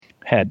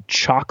had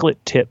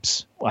chocolate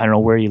tips. I don't know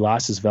where he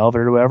lost his velvet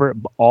or whatever.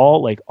 But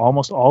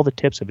almost all the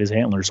tips of his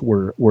antlers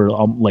were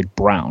like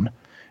brown,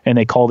 and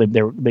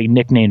they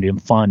nicknamed him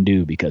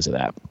Fondue because of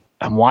that.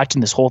 I'm watching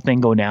this whole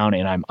thing go down,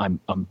 and I'm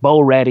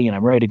bow ready and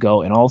I'm ready to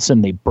go, and all of a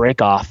sudden they break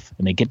off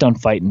and they get done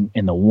fighting,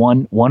 and the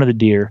one of the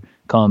deer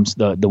comes,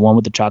 the one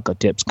with the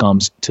chocolate tips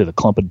comes to the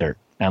clump of dirt.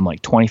 And I'm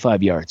like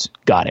 25 yards,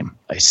 got him.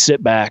 I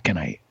sit back and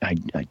I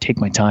take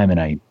my time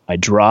and I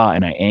draw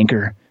and I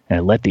anchor and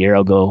I let the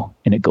arrow go,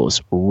 and it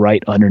goes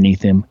right underneath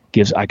him.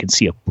 I can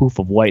see a poof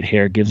of white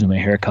hair, gives him a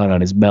haircut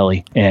on his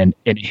belly, and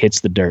it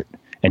hits the dirt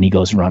and he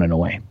goes running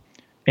away.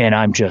 And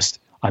I'm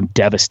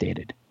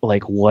devastated.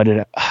 Like, I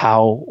don't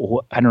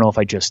know if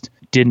I just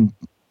didn't,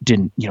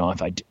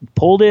 if I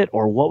pulled it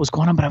or what was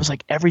going on, but I was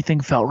like, everything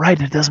felt right.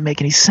 And it doesn't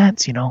make any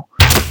sense,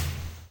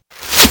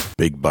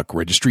 Big Buck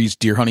Registry's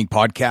Deer Hunting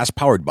Podcast,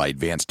 powered by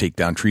Advanced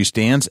Takedown Tree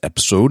Stands,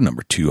 episode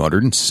number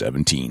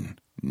 217.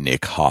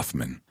 Nick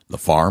Hoffman, the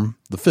farm,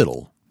 the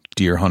fiddle,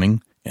 deer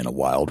hunting, and a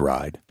wild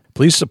ride.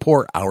 Please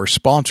support our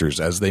sponsors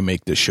as they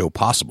make this show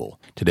possible.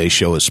 Today's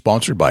show is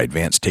sponsored by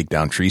Advanced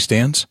Takedown Tree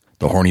Stands,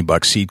 the Horny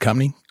Buck Seed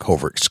Company,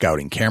 Covert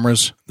Scouting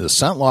Cameras, the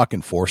ScentLock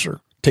Enforcer.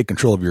 Take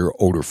control of your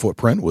odor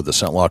footprint with the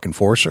ScentLock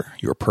Enforcer,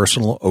 your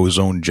personal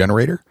ozone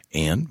generator,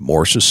 and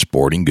Morse's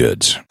Sporting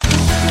Goods.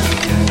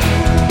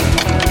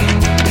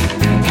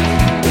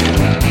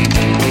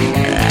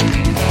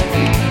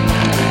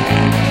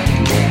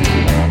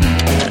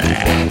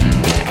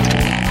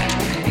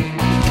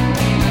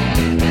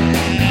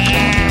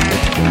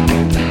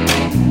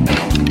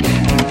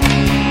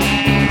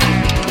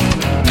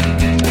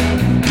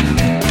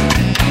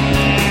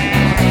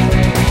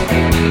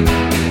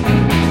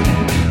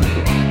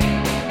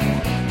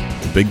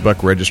 The Big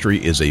Buck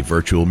Registry is a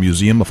virtual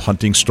museum of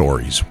hunting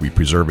stories. We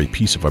preserve a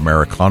piece of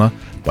Americana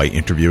by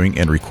interviewing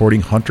and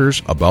recording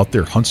hunters about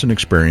their hunts and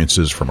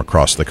experiences from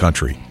across the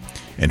country.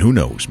 And who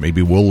knows,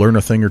 maybe we'll learn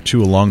a thing or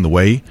two along the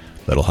way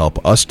that'll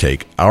help us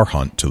take our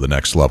hunt to the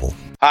next level.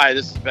 Hi,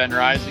 this is Ben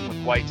Rising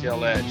with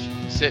Whitetail Edge.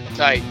 Sit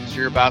tight because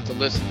you're about to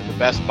listen to the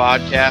best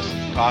podcast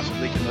that you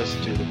possibly can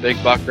listen to, the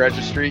Big Buck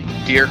Registry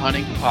Deer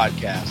Hunting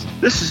Podcast.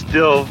 This is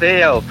Bill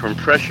Vale from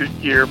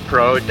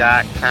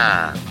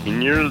PressureDeerPro.com,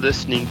 and you're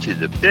listening to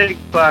the Big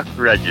Buck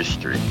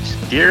Registry's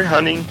Deer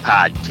Hunting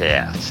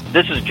Podcast.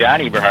 This is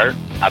John Eberhardt.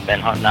 I've been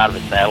hunting out of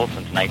the saddle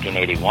since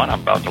 1981.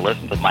 I'm about to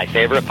listen to my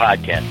favorite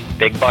podcast,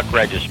 Big Buck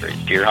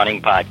Registry's Deer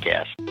Hunting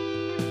Podcast.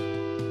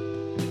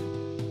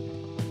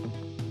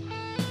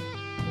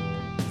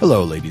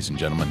 Hello, ladies and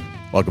gentlemen.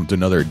 Welcome to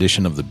another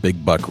edition of the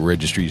Big Buck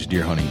Registry's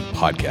Deer Hunting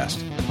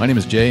Podcast. My name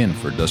is Jay, and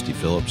for Dusty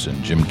Phillips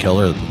and Jim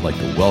Keller, I'd like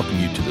to welcome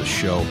you to the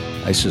show.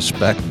 I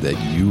suspect that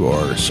you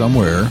are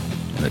somewhere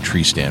in a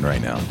tree stand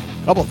right now.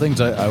 A couple of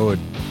things I would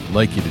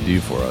like you to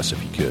do for us,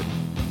 if you could.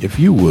 If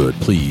you would,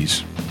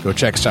 please, go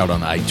check us out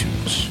on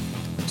iTunes.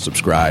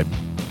 Subscribe,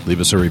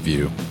 leave us a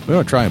review. We're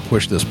going to try and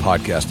push this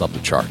podcast up the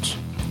charts.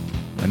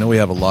 I know we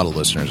have a lot of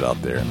listeners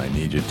out there, and I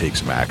need you to take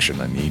some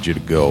action. I need you to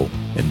go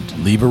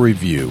and leave a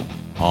review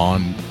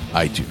on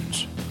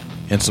iTunes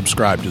and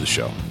subscribe to the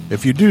show.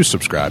 If you do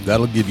subscribe,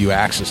 that'll give you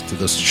access to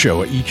this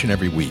show each and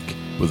every week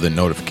with a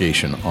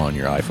notification on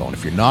your iPhone.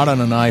 If you're not on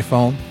an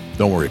iPhone,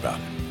 don't worry about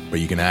it. But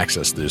you can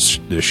access this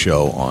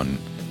show on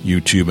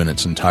YouTube in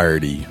its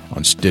entirety,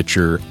 on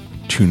Stitcher,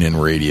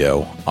 TuneIn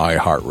Radio,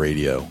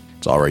 iHeartRadio.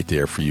 It's all right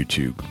there for you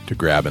to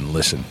grab and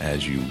listen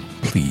as you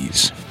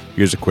please.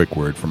 Here's a quick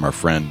word from our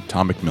friend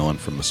Tom McMillan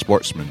from the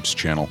Sportsman's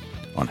Channel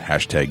on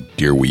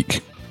 #Deer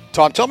Week.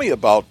 Tom, tell me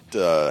about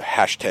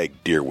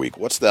 #Deer Week.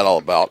 What's that all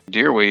about?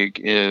 Deer Week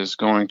is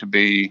going to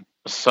be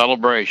a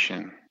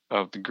celebration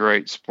of the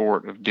great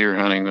sport of deer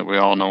hunting that we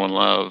all know and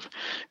love.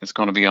 It's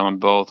going to be on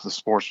both the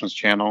Sportsman's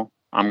Channel.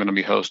 I'm going to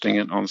be hosting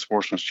it on the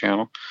Sportsman's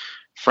Channel.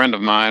 A friend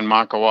of mine,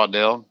 Michael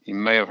Waddell, you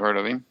may have heard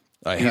of him.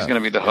 He's going to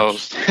be the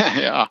host.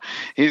 Yeah,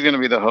 he's going to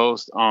be the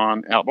host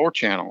on Outdoor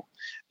Channel.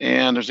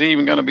 And there's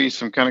even going to be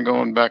some kind of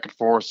going back and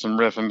forth, some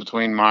riffing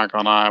between Michael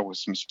and I with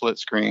some split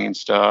screen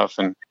stuff.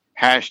 And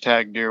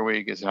 #Deer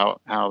Week is how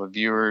the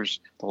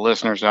viewers, the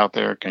listeners out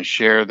there can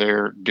share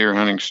their deer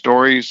hunting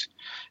stories.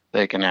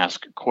 They can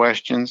ask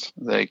questions.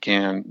 They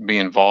can be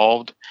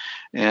involved.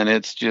 And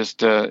it's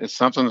just, it's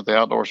something that the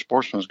Outdoor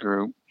Sportsman's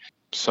Group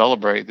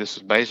celebrate. This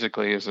is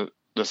basically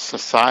the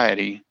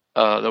society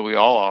that we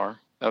all are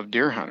of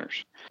deer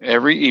hunters.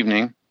 Every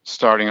evening,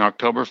 starting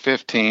October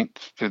 15th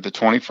through the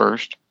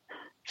 21st,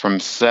 from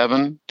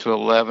 7 to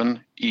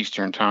 11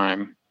 Eastern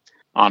Time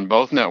on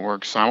both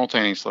networks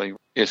simultaneously,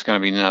 it's going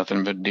to be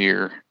nothing but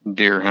deer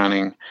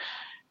hunting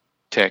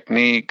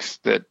techniques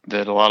that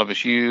a lot of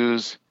us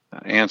use,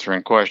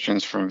 answering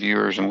questions from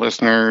viewers and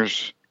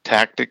listeners,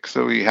 tactics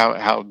that we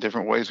how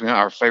different ways we hunt,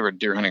 our favorite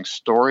deer hunting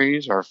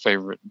stories, our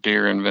favorite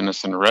deer and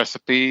venison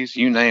recipes,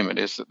 you name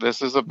it.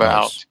 This is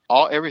about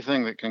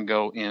everything that can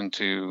go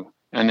into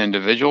an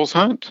individual's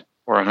hunt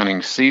or a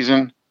hunting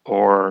season,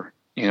 or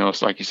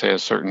it's like you say, a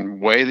certain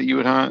way that you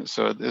would hunt.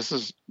 So this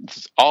is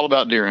all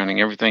about deer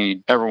hunting, everything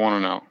you ever want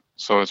to know.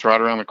 So it's right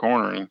around the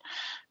corner, and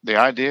the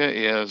idea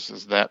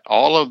is that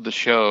all of the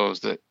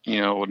shows that,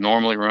 would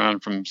normally run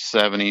from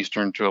 7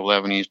 Eastern to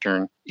 11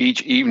 Eastern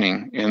each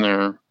evening in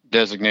their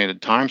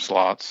designated time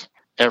slots,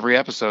 every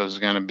episode is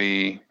going to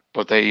be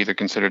what they either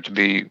consider to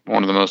be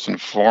one of the most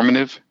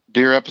informative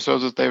deer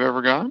episodes that they've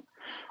ever got,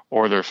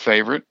 or their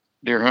favorite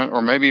deer hunt,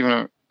 or maybe even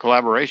a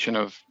collaboration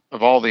of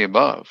all the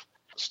above.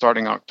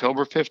 Starting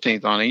October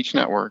 15th on each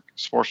network,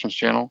 Sportsman's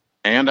Channel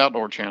and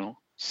Outdoor Channel,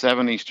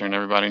 7 Eastern,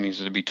 everybody needs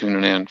to be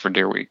tuning in for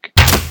Deer Week.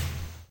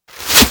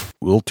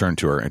 We'll turn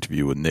to our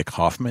interview with Nick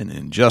Hoffman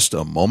in just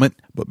a moment,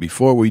 but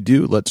before we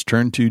do, let's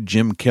turn to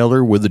Jim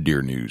Keller with the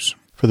Deer News.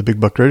 For the Big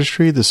Buck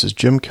Registry, this is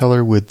Jim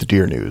Keller with the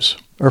Deer News.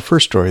 Our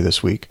first story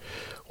this week: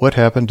 what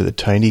happened to the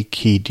tiny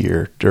key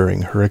deer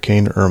during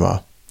Hurricane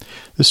Irma?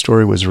 This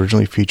story was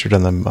originally featured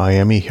on the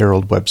Miami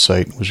Herald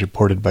website and was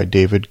reported by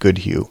David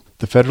Goodhue.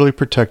 The federally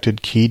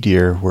protected key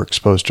deer were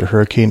exposed to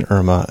Hurricane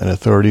Irma, and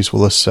authorities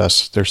will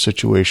assess their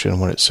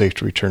situation when it's safe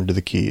to return to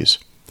the Keys.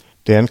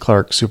 Dan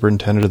Clark,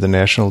 superintendent of the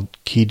National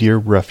Key Deer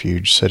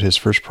Refuge, said his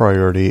first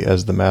priority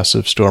as the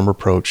massive storm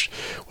approached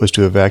was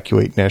to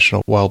evacuate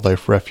National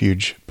Wildlife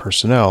Refuge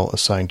personnel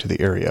assigned to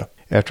the area.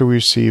 After we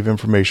receive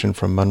information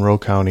from Monroe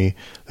County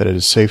that it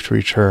is safe to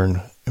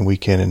return and we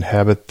can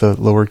inhabit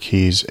the lower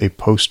Keys, a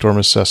post-storm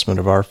assessment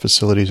of our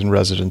facilities and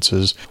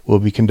residences will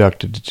be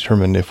conducted to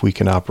determine if we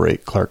can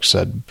operate, Clark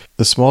said.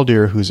 The small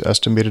deer, whose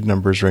estimated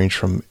numbers range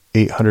from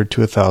 800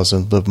 to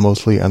 1,000, live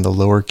mostly on the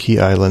lower Key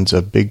islands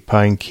of Big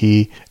Pine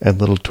Key and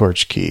Little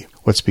Torch Key.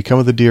 What's become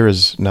of the deer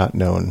is not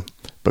known,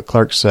 but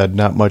Clark said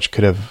not much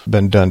could have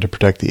been done to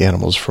protect the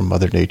animals from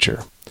Mother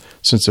Nature.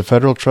 Since the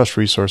federal trust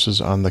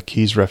resources on the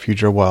Keys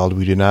Refuge are wild,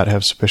 we do not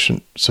have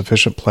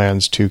sufficient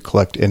plans to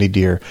collect any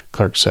deer,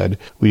 Clark said.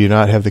 We do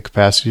not have the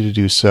capacity to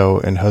do so,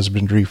 and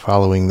husbandry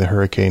following the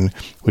hurricane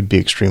would be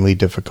extremely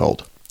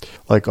difficult.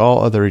 Like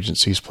all other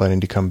agencies planning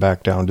to come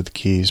back down to the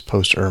Keys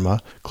post-Irma,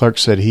 Clark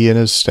said he and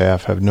his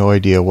staff have no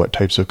idea what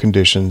types of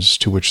conditions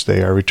to which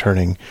they are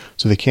returning,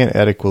 so they can't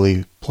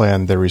adequately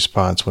plan their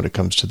response when it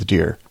comes to the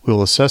deer. We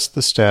will assess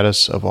the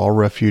status of all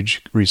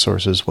refuge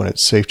resources when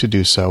it's safe to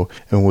do so,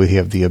 and we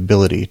have the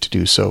ability to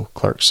do so,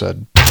 Clark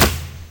said.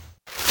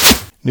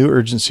 New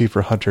urgency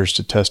for hunters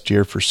to test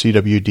deer for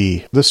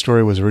CWD. This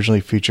story was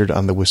originally featured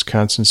on the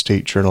Wisconsin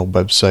State Journal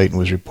website and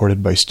was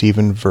reported by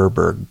Stephen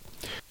Verberg.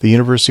 The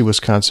University of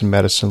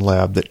Wisconsin-Madison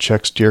lab that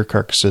checks deer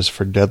carcasses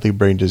for deadly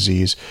brain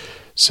disease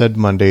said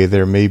Monday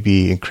there may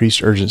be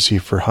increased urgency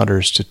for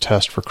hunters to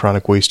test for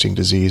chronic wasting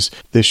disease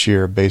this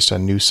year based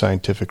on new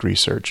scientific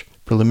research.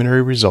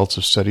 Preliminary results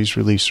of studies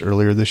released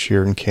earlier this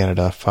year in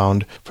Canada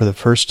found for the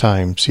first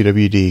time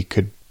CWD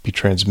could be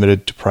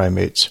transmitted to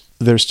primates.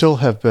 There still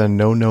have been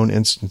no known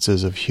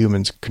instances of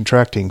humans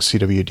contracting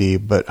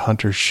CWD, but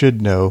hunters should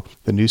know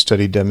the new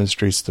study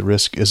demonstrates the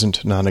risk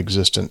isn't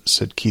non-existent,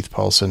 said Keith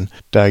Paulson,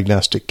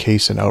 Diagnostic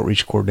Case and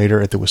Outreach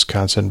Coordinator at the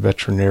Wisconsin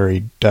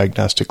Veterinary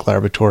Diagnostic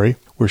Laboratory.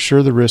 We're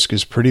sure the risk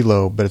is pretty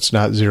low, but it's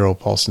not zero,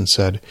 Paulson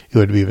said. It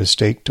would be a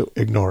mistake to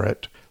ignore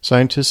it.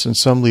 Scientists and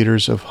some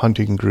leaders of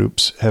hunting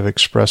groups have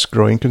expressed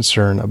growing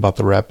concern about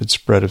the rapid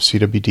spread of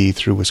CWD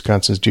through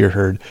Wisconsin's deer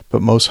herd,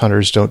 but most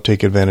hunters don't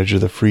take advantage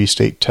of the free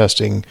state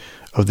testing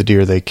of the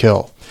deer they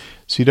kill.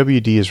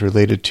 CWD is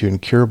related to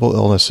incurable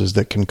illnesses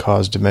that can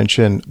cause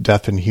dementia and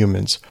death in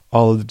humans.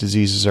 All of the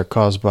diseases are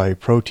caused by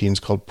proteins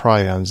called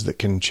prions that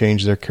can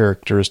change their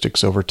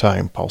characteristics over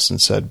time, Paulson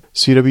said.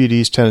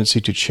 CWD's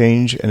tendency to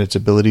change and its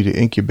ability to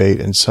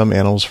incubate in some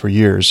animals for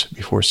years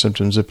before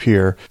symptoms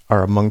appear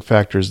are among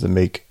factors that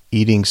make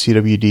eating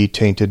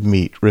CWD-tainted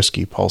meat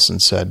risky, Paulson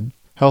said.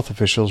 Health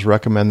officials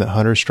recommend that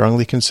hunters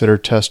strongly consider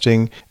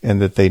testing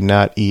and that they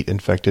not eat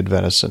infected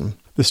venison.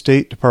 The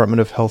State Department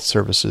of Health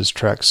Services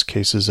tracks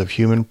cases of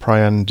human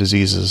prion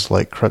diseases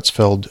like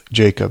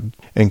Creutzfeldt-Jakob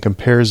and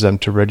compares them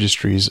to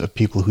registries of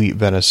people who eat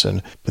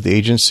venison, but the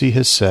agency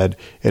has said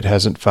it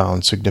hasn't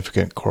found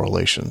significant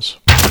correlations.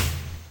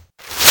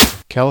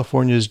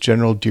 California's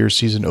general deer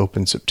season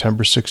opens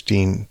September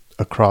 16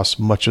 across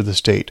much of the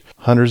state.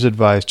 Hunters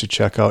advised to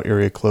check out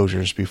area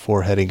closures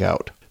before heading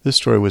out. This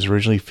story was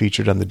originally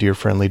featured on the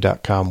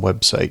DeerFriendly.com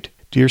website.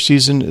 Deer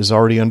season is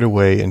already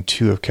underway in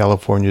 2 of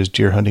California's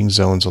deer hunting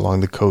zones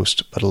along the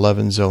coast, but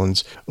 11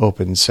 zones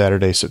open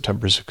Saturday,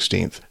 September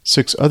 16th.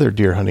 6 other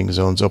deer hunting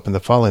zones open the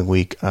following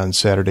week on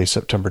Saturday,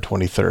 September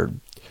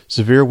 23rd.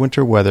 Severe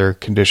winter weather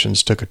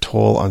conditions took a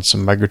toll on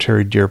some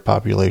migratory deer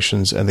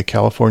populations, and the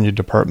California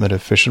Department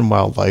of Fish and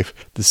Wildlife,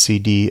 the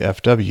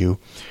CDFW,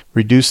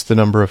 reduced the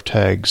number of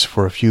tags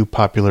for a few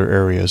popular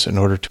areas in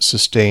order to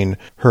sustain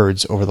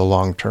herds over the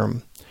long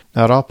term.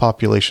 Not all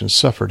populations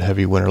suffered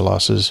heavy winter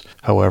losses,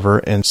 however,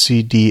 and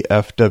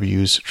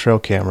CDFW's trail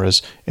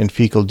cameras and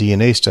fecal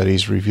DNA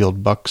studies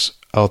revealed bucks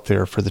out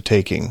there for the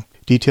taking.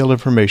 Detailed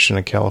information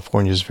on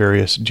California's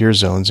various deer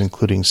zones,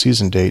 including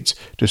season dates,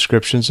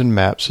 descriptions, and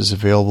maps, is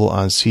available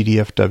on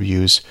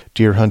CDFW's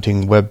deer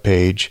hunting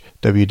webpage,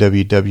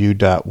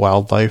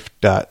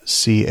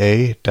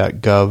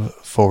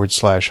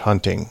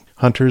 www.wildlife.ca.gov/hunting.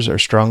 Hunters are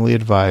strongly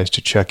advised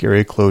to check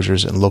area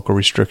closures and local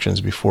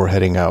restrictions before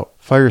heading out.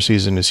 Fire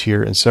season is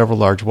here and several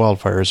large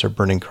wildfires are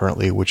burning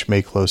currently, which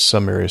may close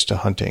some areas to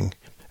hunting.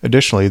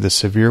 Additionally, the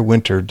severe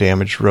winter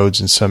damaged roads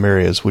in some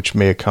areas, which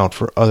may account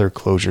for other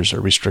closures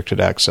or restricted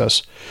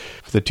access.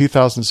 For the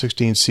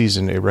 2016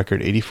 season, a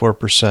record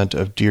 84%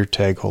 of deer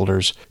tag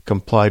holders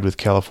complied with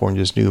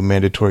California's new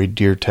mandatory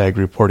deer tag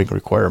reporting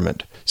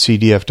requirement.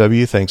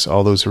 CDFW thanks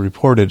all those who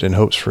reported and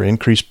hopes for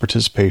increased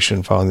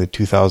participation following the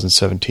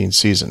 2017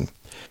 season.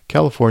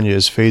 California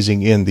is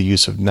phasing in the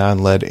use of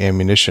non-lead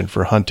ammunition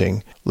for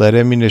hunting. Lead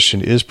ammunition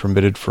is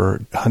permitted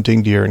for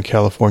hunting deer in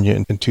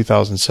California in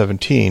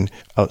 2017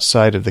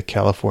 outside of the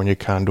California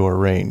Condor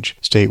Range,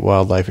 state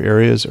wildlife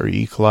areas, or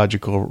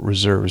ecological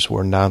reserves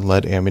where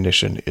non-lead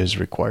ammunition is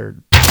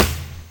required.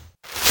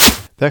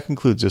 That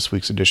concludes this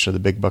week's edition of the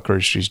Big Buck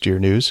Registry's Deer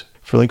News.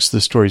 For links to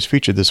the stories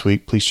featured this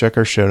week, please check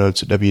our show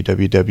notes at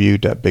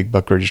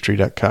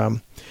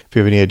www.bigbuckregistry.com. If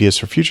you have any ideas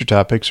for future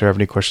topics or have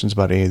any questions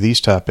about any of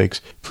these topics,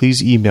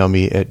 please email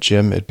me at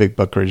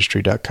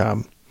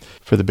jim@bigbuckregistry.com.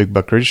 For the Big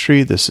Buck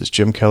Registry, this is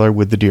Jim Keller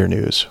with the Deer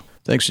News.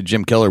 Thanks to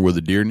Jim Keller with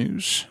the Deer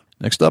News.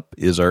 Next up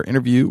is our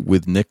interview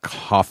with Nick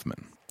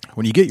Hoffman.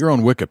 When you get your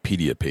own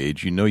Wikipedia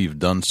page, you know you've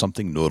done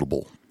something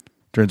notable.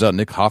 Turns out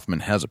Nick Hoffman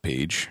has a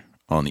page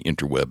on the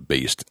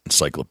interweb-based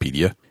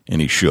encyclopedia,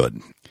 and he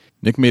should.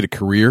 Nick made a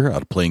career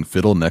out of playing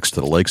fiddle next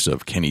to the likes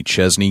of Kenny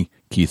Chesney,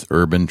 Keith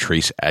Urban,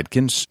 Trace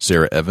Adkins,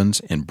 Sarah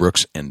Evans, and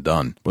Brooks and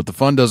Dunn. But the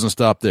fun doesn't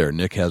stop there.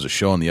 Nick has a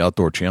show on the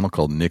Outdoor Channel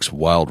called Nick's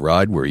Wild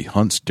Ride, where he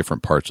hunts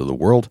different parts of the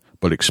world,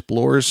 but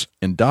explores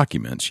and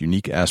documents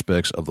unique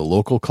aspects of the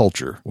local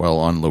culture while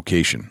on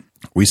location.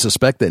 We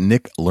suspect that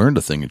Nick learned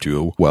a thing or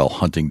two while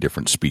hunting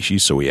different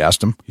species, so we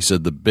asked him. He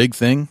said the big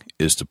thing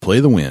is to play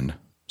the wind,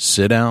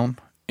 sit down,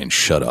 and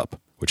shut up,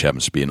 which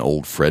happens to be an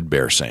old Fred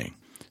Bear saying.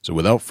 So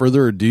without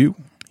further ado,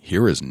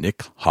 here is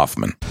Nick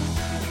Hoffman.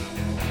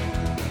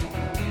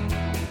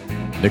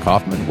 Nick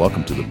Hoffman,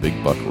 welcome to the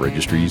Big Buck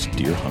Registry's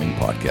Deer Hunting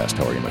Podcast.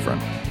 How are you, my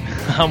friend?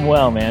 I'm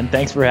well, man.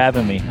 Thanks for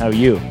having me. How are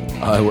you?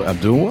 I'm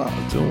doing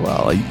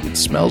well. It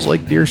smells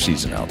like deer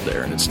season out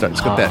there, and it's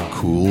got that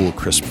cool,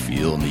 crisp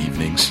feel in the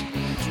evenings.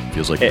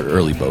 Feels like the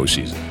early bow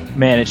season.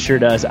 Man, it sure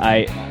does.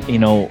 I'm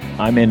in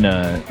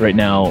right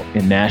now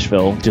in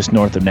Nashville, just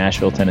north of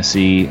Nashville,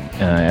 Tennessee,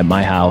 at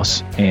my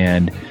house,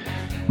 and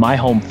my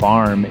home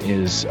farm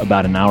is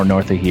about an hour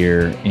north of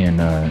here in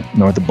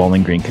north of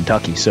Bowling Green,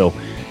 Kentucky. So,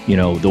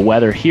 the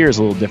weather here is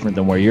a little different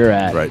than where you're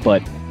at. Right.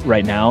 But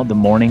right now, the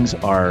mornings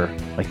are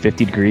like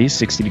 50 degrees,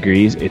 60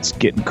 degrees. It's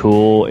getting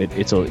cool.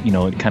 It's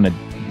it kind of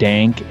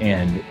dank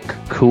and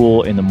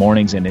cool in the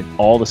mornings, and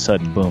all of a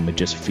sudden, boom, it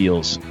just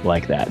feels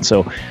like that.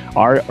 So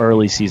our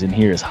early season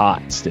here is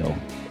hot still.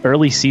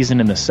 Early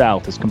season in the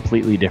South is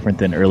completely different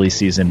than early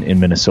season in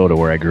Minnesota,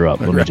 where I grew up.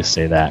 Let me just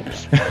say that.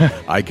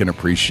 I can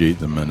appreciate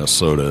the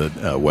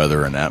Minnesota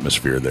weather and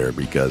atmosphere there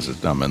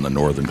because I'm in the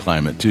northern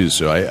climate too,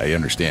 so I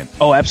understand.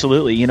 Oh,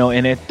 absolutely.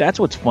 And that's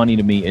what's funny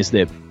to me is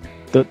that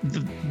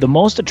the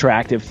most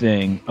attractive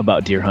thing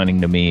about deer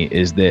hunting to me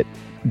is that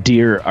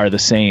deer are the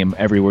same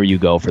everywhere you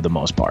go for the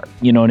most part.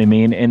 You know what I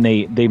mean? And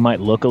they might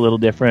look a little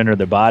different, or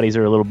their bodies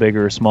are a little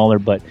bigger or smaller,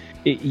 but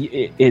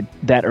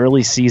that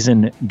early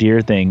season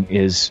deer thing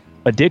is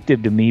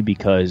addictive to me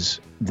because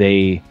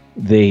they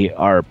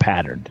are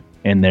patterned,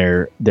 and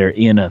they're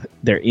in a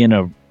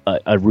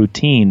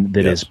routine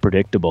that is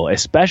predictable,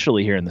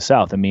 especially here in the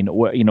South. I mean,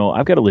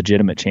 I've got a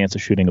legitimate chance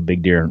of shooting a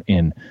big deer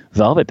in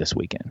velvet this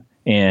weekend,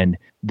 and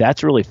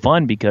that's really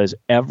fun because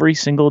every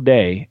single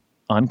day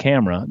on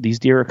camera, these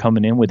deer are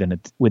coming in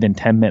within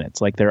 10 minutes,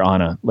 like they're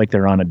on a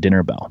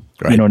dinner bell.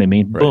 Right. You know what I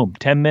mean? Right. Boom,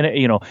 10 minute.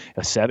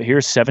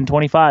 Here's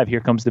 7:25. Here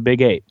comes the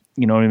big 8.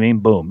 You know what I mean?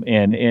 Boom,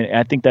 and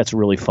I think that's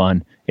really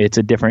fun. It's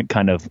a different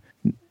kind of.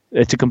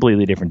 It's a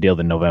completely different deal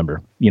than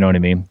November. You know what I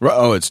mean?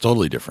 Oh, it's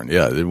totally different.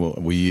 Yeah,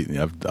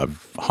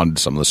 I've hunted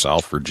some of the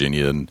South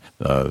Virginia and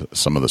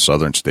some of the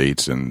southern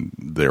states, and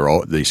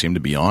they seem to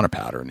be on a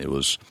pattern. It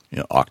was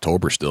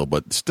October still,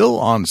 but still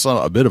on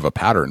a bit of a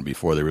pattern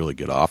before they really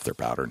get off their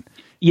pattern.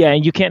 Yeah,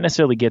 and you can't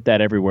necessarily get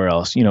that everywhere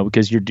else,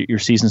 because your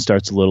season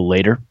starts a little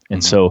later,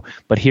 and so.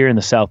 But here in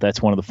the South,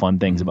 that's one of the fun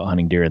things about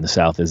hunting deer in the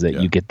South is that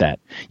you get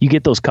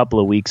those couple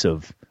of weeks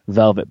of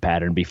velvet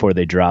pattern before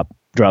they drop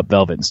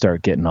velvet and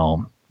start getting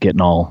all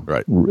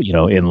right.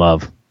 In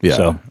love. Yeah,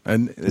 so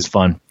and it's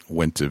fun.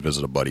 Went to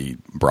visit a buddy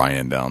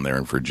Brian down there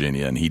in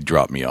Virginia, and he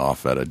dropped me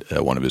off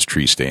at one of his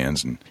tree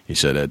stands, and he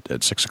said at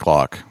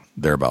 6:00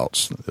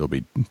 thereabouts there'll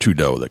be 2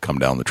 doe that come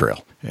down the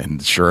trail,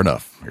 and sure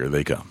enough, here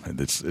they come.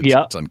 It's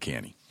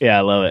uncanny. Yeah,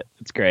 I love it.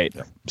 It's great.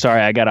 Yeah.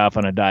 Sorry, I got off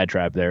on a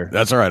diatribe there.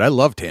 That's all right. I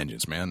love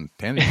tangents, man.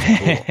 Tangents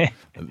are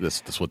cool.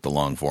 That's what the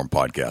long form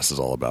podcast is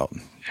all about: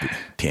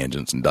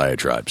 tangents and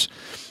diatribes.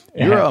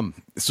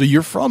 So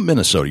you're from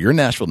Minnesota. You're in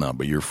Nashville now,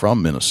 but you're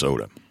from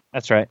Minnesota.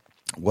 That's right.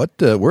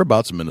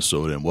 Whereabouts in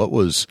Minnesota, and what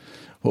was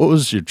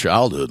your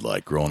childhood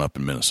like growing up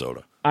in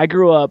Minnesota? I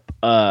grew up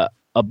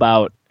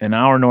about an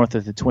hour north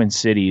of the Twin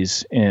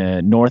Cities,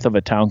 north of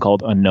a town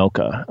called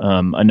Anoka.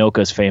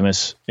 Anoka is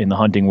famous in the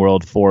hunting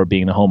world for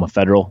being the home of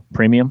Fiddle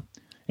premium,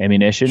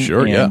 Ammunition.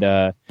 Sure,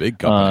 and, big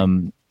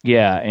company.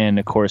 Yeah, and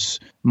of course,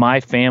 my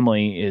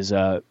family is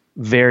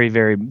very,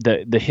 very.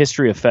 The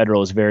history of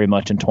Federal is very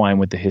much entwined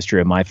with the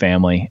history of my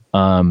family.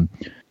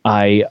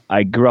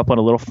 I grew up on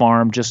a little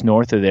farm just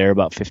north of there,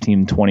 about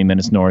 15, 20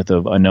 minutes north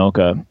of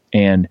Anoka,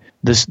 and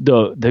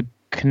the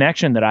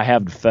connection that I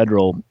have to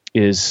Federal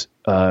is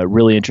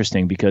really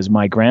interesting because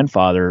my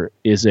grandfather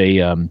is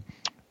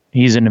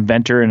he's an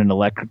inventor and an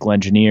electrical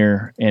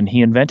engineer, and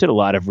he invented a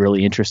lot of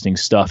really interesting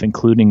stuff,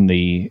 including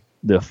the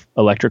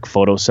electric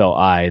photocell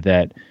eye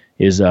that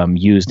is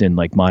used in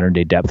like modern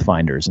day depth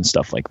finders and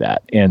stuff like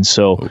that. And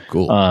so,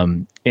 cool.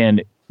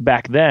 And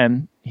back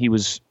then he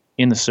was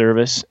in the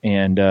service,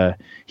 and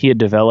he had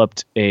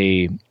developed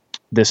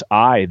this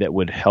eye that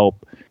would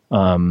help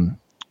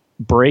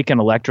break an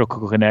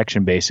electrical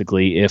connection,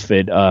 basically,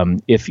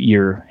 if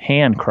your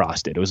hand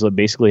crossed it. It was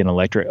basically a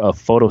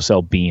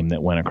photocell beam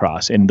that went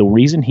across. And the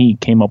reason he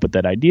came up with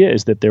that idea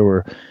is that there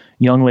were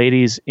young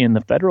ladies in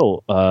the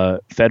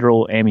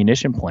federal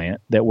ammunition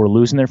plant that were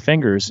losing their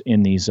fingers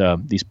in these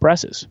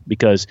presses,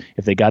 because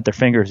if they got their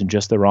fingers in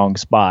just the wrong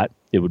spot,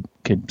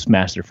 could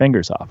smash their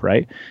fingers off,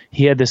 right?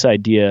 He had this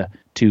idea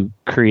to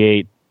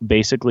create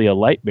basically a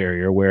light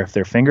barrier where if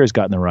their fingers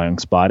got in the wrong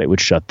spot, it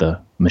would shut the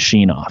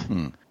machine off.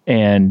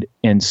 And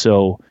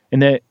so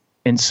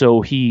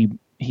he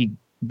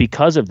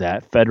because of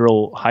that,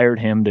 Federal hired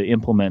him to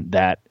implement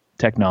that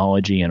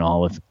technology in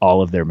all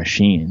of their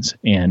machines.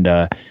 And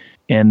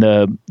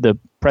the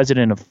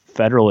president of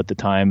Federal at the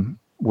time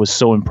was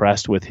so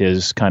impressed with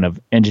his kind of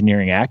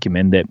engineering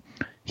acumen that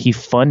he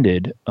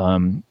funded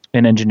an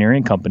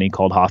engineering company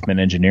called HOFFMAN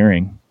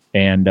Engineering,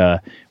 and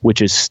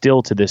which is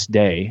still to this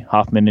day.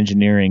 HOFFMAN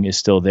Engineering is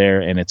still there,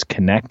 and it's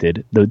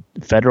connected. The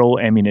Federal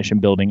Ammunition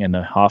Building and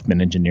the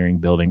HOFFMAN Engineering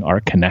Building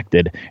are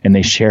connected, and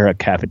they share a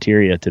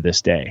cafeteria to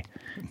this day.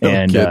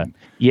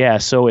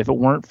 So if it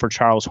weren't for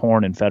Charles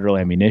Horn and Federal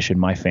Ammunition,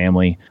 my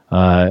family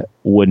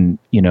wouldn't,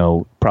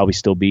 probably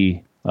still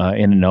be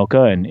in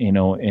Anoka,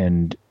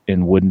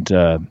 and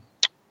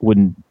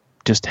wouldn't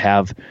just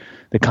have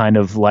the kind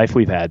of life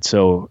we've had.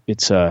 So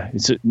it's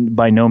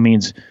by no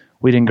means.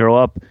 We didn't grow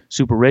up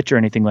super rich or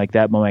anything like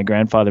that, but my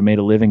grandfather made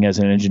a living as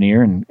an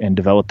engineer and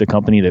developed a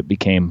company that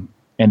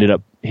ended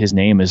up his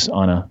name is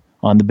on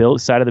the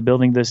side of the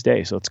building this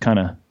day. So it's kind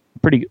of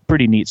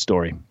pretty neat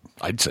story.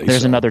 I'd say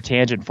there's another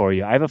tangent for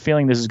you. I have a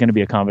feeling this is going to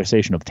be a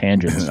conversation of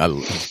tangents.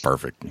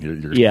 Perfect.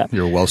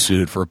 You're well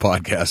suited for a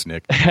podcast,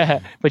 Nick.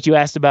 But you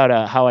asked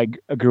about how I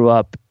grew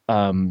up.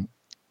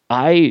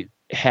 I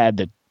had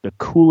the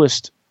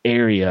coolest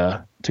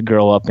area to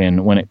grow up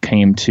in when it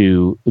came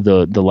to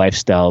the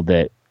lifestyle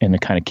and the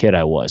kind of kid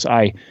I was.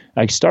 I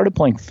started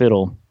playing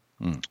fiddle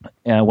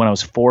when I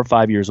was 4 or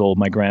 5 years old.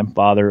 My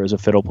grandfather is a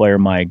fiddle player.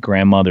 My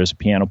grandmother is a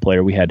piano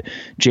player. We had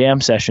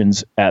jam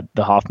sessions at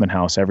the Hoffman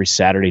house every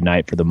Saturday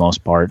night for the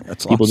most part.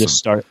 That's people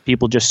awesome.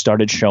 People just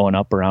started showing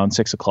up around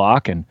 6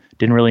 o'clock and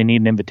didn't really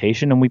need an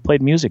invitation, and we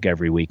played music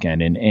every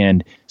weekend.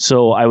 And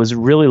so I was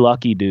really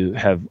lucky to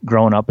have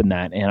grown up in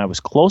that, and I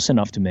was close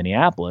enough to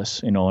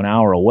Minneapolis, an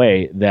hour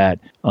away, that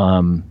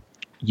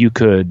you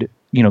could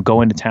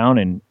go into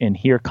town and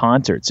hear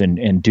concerts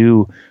and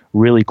do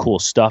really cool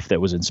stuff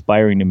that was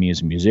inspiring to me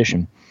as a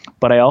musician.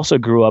 But I also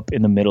grew up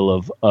in the middle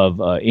of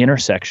an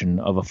intersection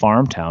of a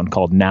farm town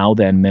called Now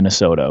Then,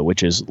 Minnesota,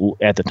 which is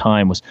at the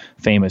time was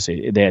famous.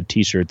 They had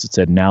T-shirts that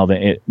said Now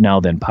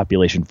Then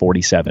population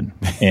 47,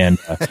 and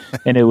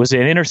it was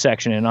an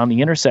intersection. And on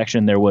the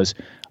intersection there was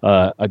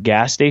a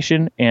gas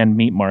station and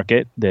meat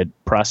market that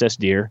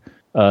processed deer.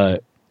 On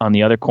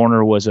the other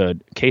corner was a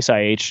Case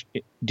IH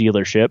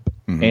dealership,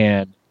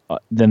 and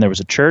then there was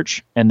a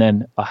church, and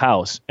then a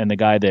house. And the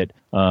guy that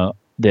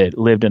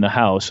lived in the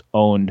house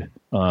owned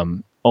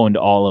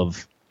all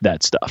of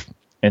that stuff.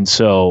 And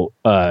so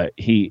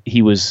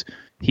he was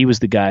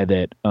the guy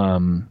that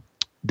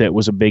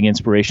was a big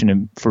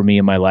inspiration for me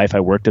in my life.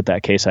 I worked at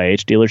that Case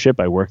IH dealership.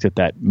 I worked at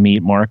that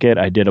meat market.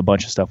 I did a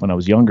bunch of stuff when I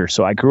was younger.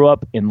 So I grew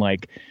up in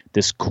like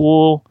this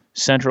cool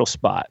central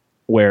spot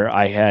where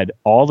I had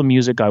all the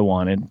music I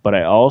wanted, but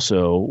I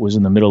also was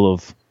in the middle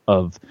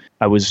of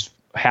I was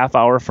half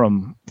hour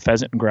from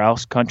pheasant and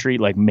grouse country,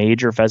 like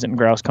major pheasant and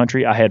grouse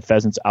country. I had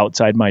pheasants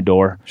outside my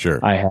door.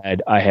 Sure.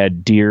 I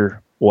had deer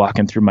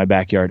walking through my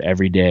backyard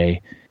every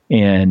day,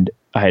 and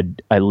I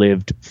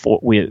lived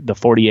the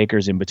 40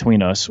 acres in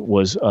between us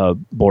was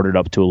bordered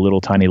up to a little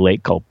tiny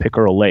lake called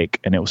Pickerel Lake,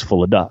 and it was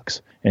full of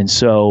ducks. And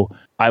so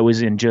I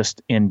was in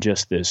just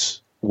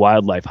this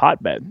wildlife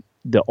hotbed.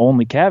 The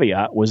only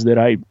caveat was that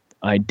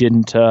I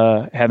didn't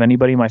have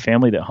anybody in my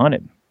family that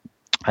hunted.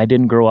 I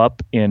didn't grow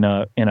up in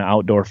an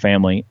outdoor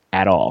family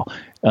at all.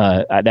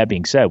 That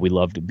being said, we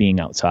loved being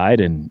outside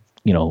and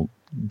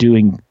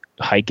doing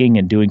hiking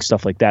and doing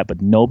stuff like that,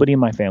 but nobody in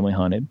my family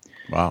hunted.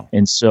 Wow.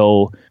 And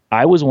so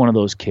I was one of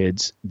those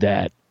kids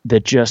that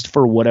just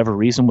for whatever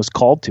reason was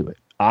called to it.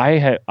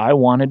 I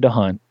wanted to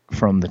hunt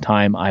from the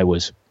time I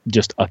was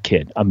just a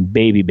kid. I'm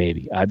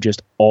baby. I've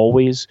just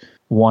always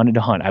wanted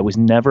to hunt. I was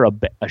never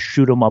a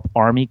shoot 'em up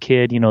army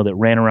kid, that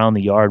ran around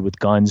the yard with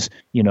guns,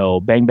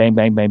 bang, bang,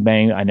 bang, bang,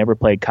 bang. I never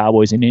played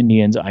cowboys and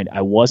Indians.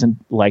 I wasn't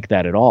like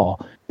that at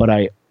all, but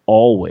I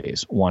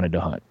always wanted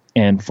to hunt.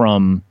 And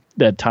from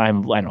the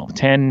time, I don't know,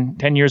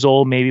 10 years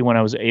old, maybe, when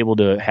I was able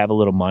to have a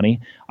little money,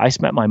 I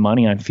spent my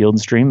money on Field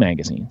and Stream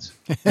magazines.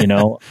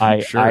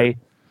 Sure.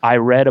 I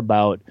read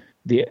about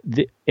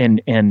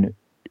and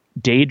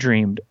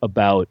daydreamed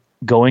about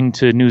going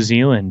to New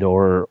Zealand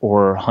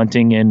or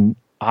hunting in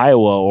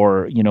Iowa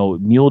or,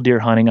 mule deer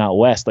hunting out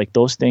west, like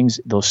those things,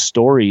 those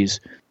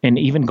stories, and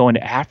even going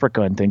to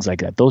Africa and things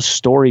like that. Those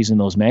stories in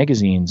those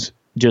magazines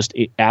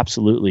it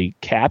absolutely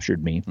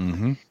captured me.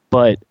 Mm-hmm.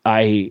 But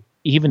I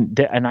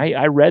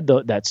read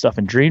that stuff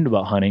and dreamed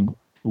about hunting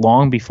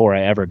long before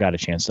I ever got a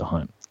chance to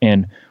hunt.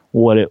 And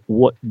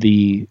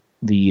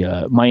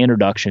my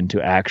introduction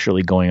to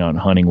actually going out and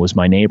hunting was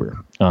my neighbor.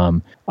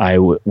 I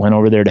went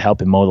over there to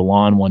help him mow the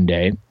lawn one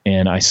day,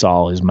 and I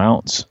saw his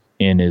mounts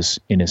in his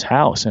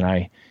house,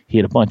 and he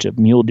had a bunch of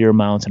mule deer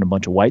mounts and a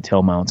bunch of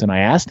whitetail mounts, and I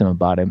asked him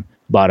about him,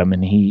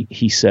 and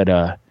he said,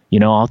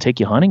 I'll take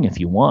you hunting if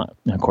you want.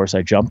 And of course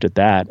I jumped at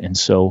that, and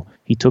so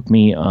he took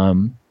me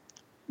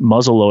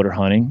muzzleloader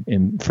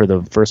hunting for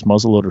the first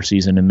muzzleloader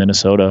season in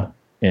Minnesota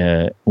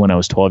when I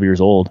was 12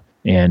 years old.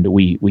 And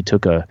we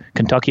took a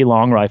Kentucky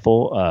long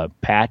rifle,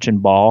 patch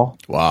and ball,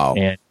 wow,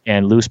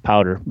 and loose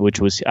powder, which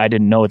was, I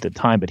didn't know at the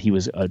time, but he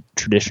was a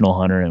traditional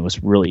hunter and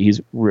he's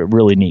a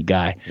really neat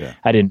guy. Yeah.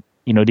 I didn't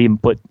even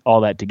put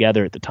all that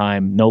together at the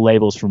time. No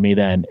labels for me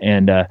then.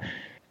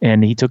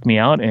 And he took me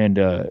out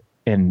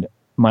and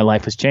my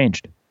life has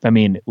changed. I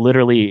mean,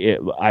 literally,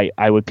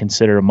 I would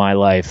consider my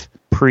life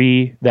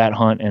pre that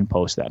hunt and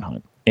post that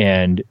hunt.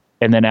 And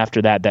then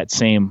after that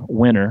same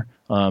winter,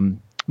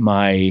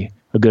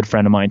 a good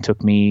friend of mine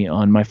took me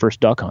on my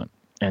first duck hunt.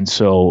 And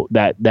so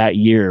that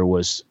year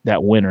was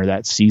that winter,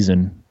 that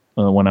season,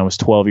 when I was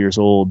 12 years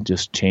old,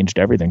 just changed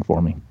everything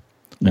for me.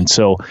 And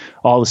so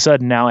all of a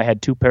sudden now I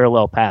had two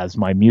parallel paths,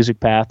 my music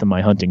path and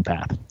my hunting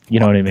path. You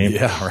know what I mean?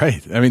 Yeah,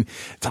 right. I mean,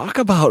 talk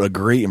about a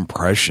great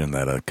impression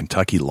that a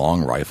Kentucky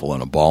long rifle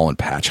and a ball and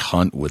patch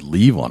hunt would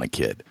leave on a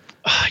kid.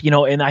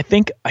 And I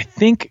think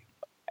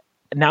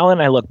now that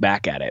I look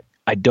back at it,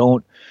 I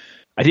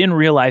didn't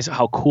realize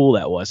how cool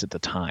that was at the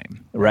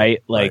time,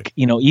 right? Like,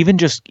 right. Even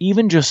just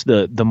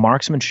the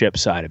marksmanship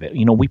side of it.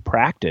 We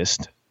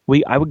practiced.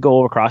 I would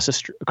go across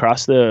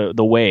the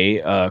way,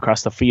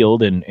 across the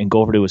field, and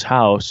go over to his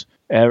house,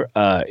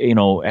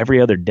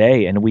 every other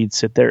day, and we'd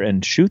sit there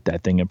and shoot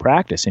that thing and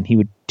practice. And he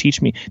would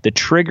teach me. The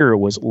trigger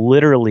was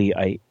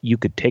literally you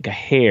could take a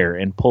hair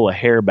and pull a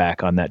hair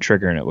back on that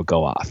trigger and it would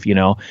go off.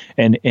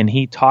 And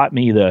he taught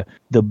me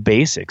the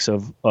basics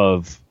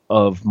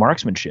of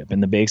marksmanship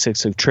and the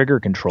basics of trigger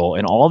control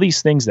and all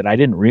these things that I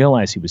didn't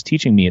realize he was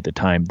teaching me at the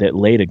time that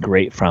laid a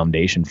great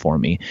foundation for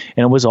me.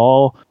 And it was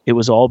all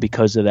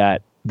because of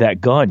that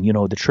gun.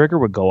 The trigger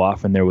would go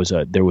off and there was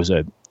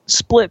a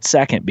split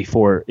second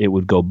before it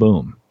would go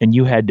boom. And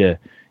you had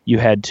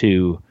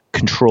to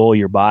control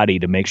your body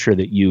to make sure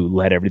that you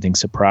let everything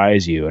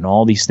surprise you, and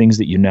all these things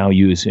that you now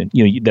use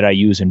that I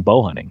use in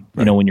bow hunting.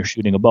 Right. When you're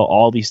shooting a bow,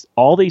 all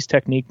these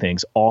technique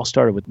things all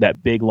started with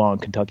that big long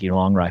Kentucky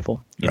long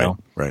rifle. You know,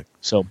 right.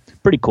 So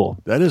pretty cool.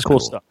 That is cool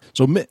stuff.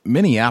 So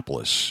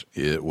Minneapolis,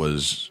 it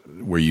was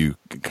where you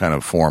kind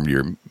of formed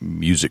your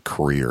music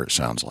career. It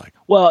sounds like.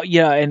 Well,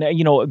 yeah, and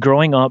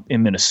growing up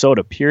in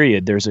Minnesota,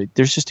 period, there's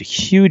just a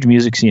huge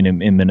music scene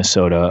in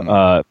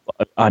Minnesota,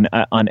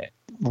 on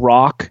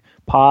rock,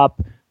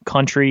 pop,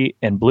 country,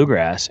 and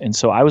bluegrass. And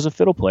so I was a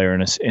fiddle player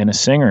and a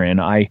singer, and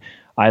I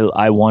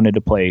wanted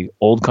to play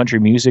old country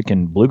music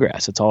and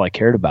bluegrass. That's all I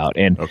cared about.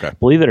 And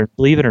believe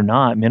it or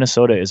not,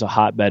 Minnesota is a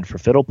hotbed for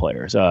fiddle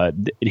players.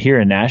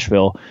 Here in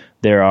Nashville,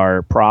 there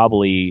are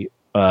probably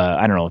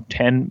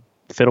 10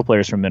 fiddle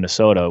players from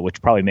Minnesota, which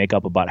probably make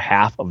up about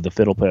half of the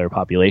fiddle player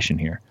population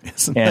here.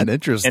 Isn't that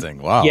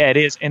interesting? Wow. Yeah, it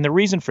is. And the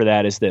reason for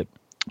that is that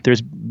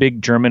there's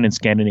big German and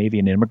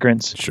Scandinavian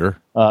immigrants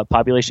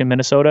population in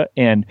Minnesota,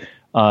 and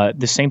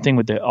the same thing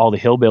with all the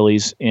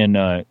hillbillies in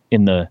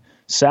the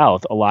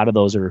South. A lot of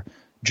those are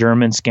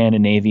German,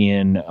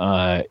 Scandinavian,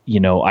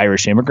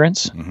 Irish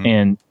immigrants,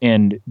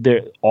 and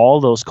all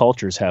those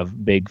cultures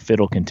have big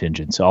fiddle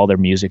contingents. All their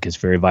music is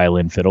very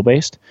violin fiddle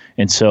based,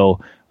 and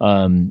so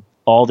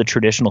all the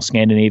traditional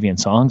Scandinavian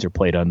songs are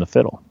played on the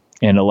fiddle.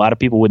 And a lot of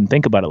people wouldn't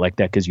think about it like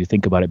that because you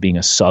think about it being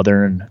a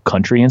southern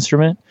country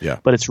instrument,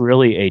 but it's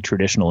really a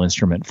traditional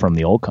instrument from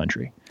the old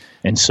country.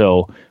 And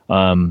so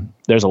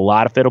there's a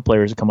lot of fiddle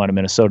players that come out of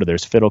Minnesota.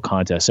 There's fiddle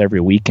contests every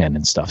weekend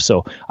and stuff.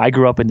 So I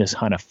grew up in this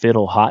kind of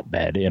fiddle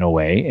hotbed in a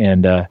way,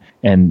 and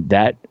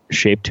that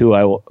shaped who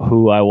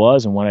I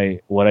was and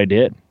what I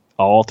did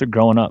all through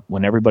growing up.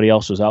 When everybody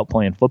else was out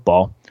playing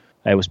football,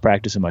 I was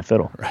practicing my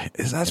fiddle. Right.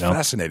 That's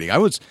fascinating.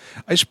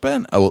 I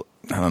spent, I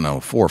don't know,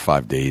 4 or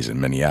 5 days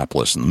in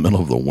Minneapolis in the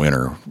middle of the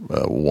winter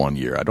one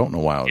year. I don't know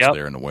why I was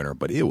there in the winter,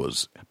 but it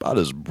was about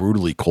as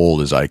brutally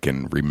cold as I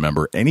can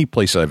remember any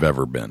place I've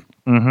ever been.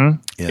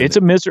 Mm-hmm.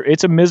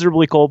 It's a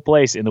miserably cold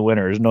place in the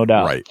winter, there's no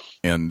doubt. Right.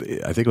 And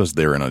I think it was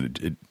there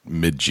in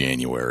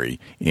mid-January.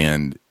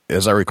 And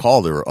as I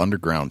recall, there were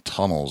underground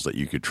tunnels that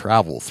you could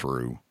travel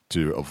through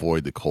to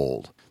avoid the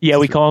cold. Yeah,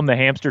 we call them the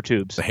hamster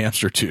tubes. The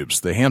hamster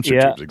tubes,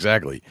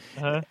 exactly.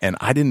 Uh-huh. And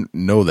I didn't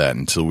know that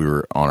until we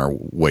were on our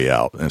way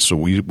out. And so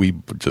we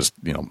just,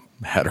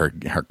 had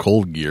our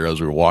cold gear as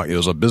we were walking. It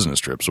was a business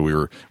trip, so we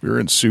were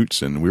in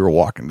suits and we were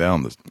walking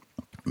down the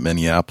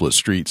Minneapolis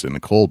streets in the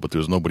cold, but there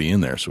was nobody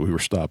in there. So we were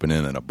stopping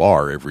in a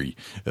bar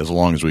as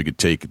long as we could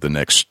take the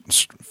next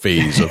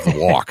phase of the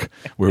walk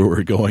where we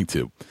were going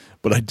to.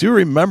 But I do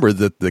remember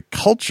that the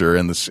culture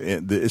and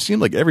it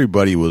seemed like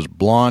everybody was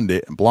blonde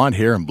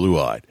hair and blue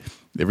eyed.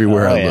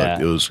 Everywhere I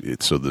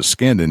looked, so the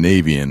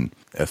Scandinavian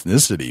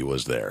ethnicity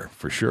was there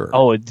for sure.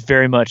 Oh, it's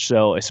very much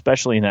so,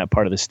 especially in that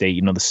part of the state.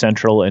 The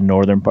central and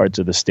northern parts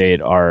of the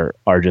state are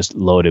just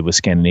loaded with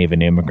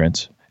Scandinavian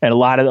immigrants. And a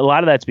lot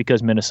of that's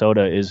because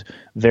Minnesota is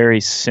very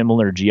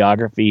similar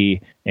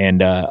geography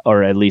and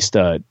or at least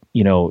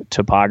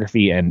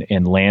topography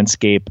and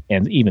landscape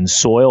and even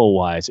soil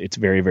wise, it's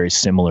very, very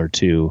similar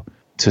to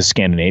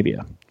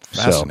Scandinavia.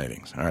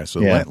 Fascinating. So, all right, so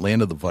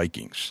land of the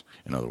Vikings,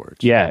 in other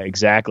words. Yeah,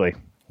 exactly.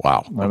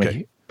 Wow.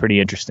 Okay. Pretty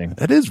interesting.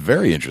 That is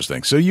very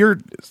interesting. So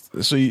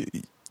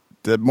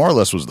that more or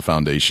less was the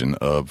foundation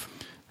of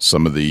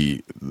some of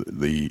the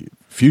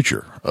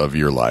future of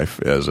your life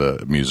as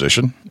a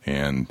musician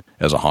and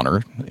as a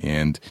hunter.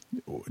 And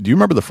do you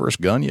remember the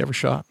first gun you ever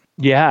shot?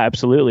 Yeah,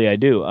 absolutely. I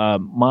do.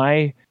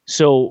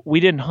 So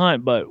we didn't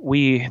hunt, but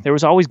there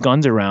was always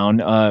guns around.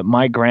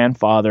 My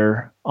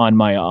grandfather on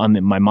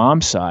my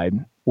mom's side,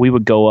 we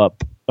would go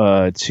up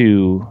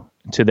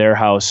to their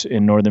house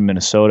in northern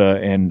Minnesota,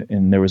 and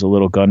there was a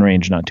little gun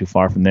range not too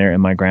far from there,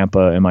 and my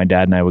grandpa and my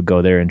dad and I would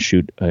go there and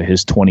shoot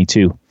his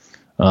 .22.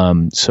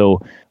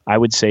 So I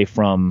would say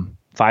from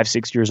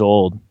 5-6 years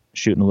old,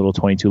 shooting a little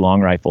 .22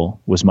 long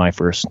rifle was my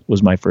first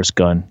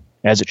gun,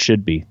 as it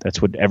should be.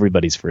 That's what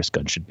everybody's first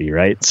gun should be,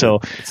 right? So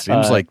it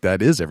seems like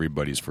that is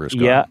everybody's first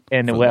gun. Yeah,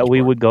 and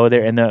we would go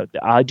there, and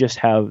I just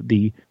have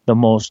the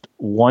most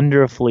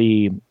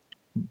wonderfully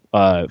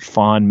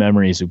fond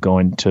memories of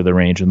going to the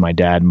range with my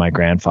dad and my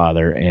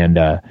grandfather,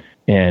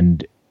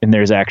 and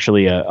there's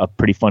actually a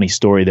pretty funny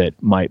story that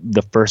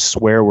the first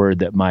swear word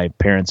that my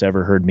parents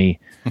ever heard me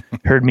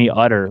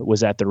utter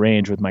was at the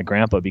range with my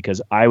grandpa,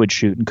 because I would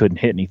shoot and couldn't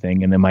hit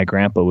anything, and then my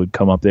grandpa would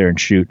come up there and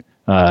shoot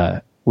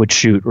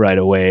right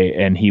away,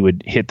 and he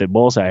would hit the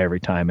bullseye every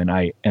time, and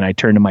I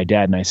turned to my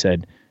dad and I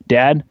said,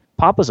 "Dad,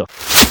 Papa's a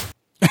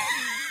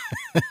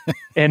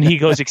and he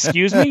goes,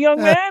 "Excuse me,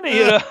 young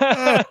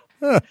man?"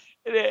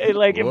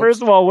 Like,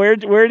 first of all,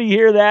 where'd you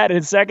hear that?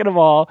 And second of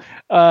all,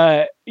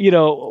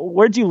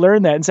 where'd you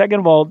learn that? And second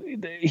of all,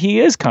 he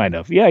is kind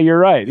of, yeah, you're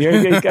right.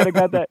 You kind of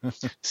got that.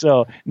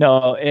 So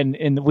no,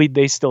 and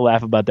they still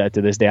laugh about that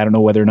to this day. I don't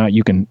know whether or not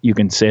you can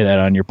say that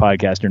on your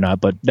podcast or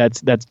not, but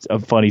that's a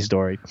funny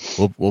story.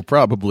 We'll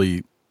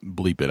probably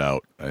bleep it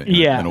out.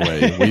 In a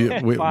way,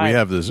 we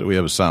have this. We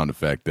have a sound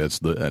effect that's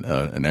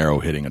an arrow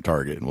hitting a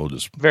target, and we'll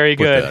just put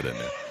that in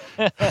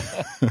there.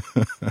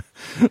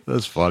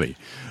 That's funny.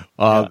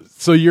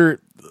 So your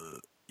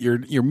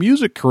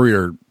music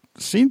career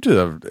seemed to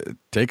have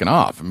taken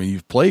off. I mean,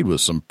 you've played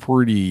with some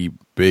pretty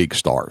big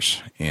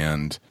stars,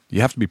 and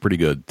you have to be pretty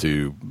good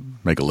to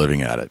make a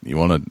living at it. You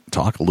want to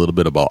talk a little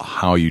bit about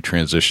how you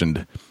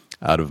transitioned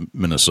out of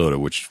Minnesota,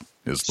 which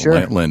is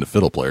the land of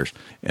fiddle players,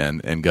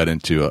 and got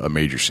into a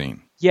major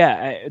scene?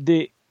 Yeah,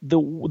 the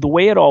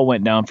way it all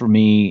went down for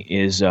me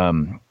is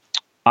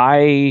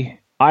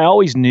I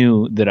always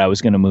knew that I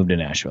was going to move to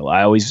Nashville.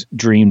 I always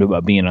dreamed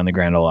about being on the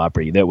Grand Ole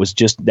Opry. That was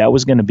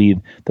going to be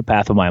the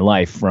path of my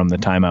life from the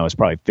time I was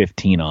probably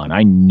 15 on.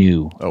 I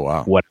knew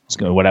what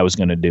I was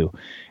going to do.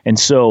 And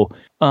so,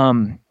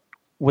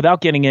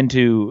 without getting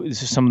into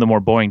some of the more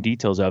boring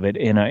details of it,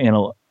 in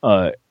a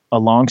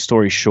long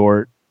story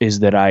short, is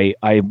that I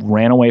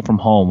ran away from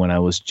home when I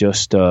was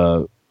just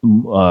not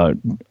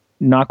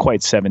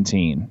quite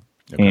 17.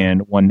 Okay.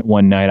 And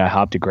one night I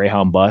hopped a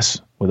Greyhound bus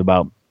with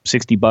about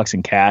 $60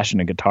 in cash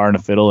and a guitar and a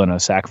fiddle and a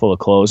sack full of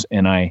clothes,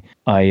 and I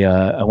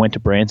went to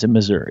Branson,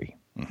 Missouri,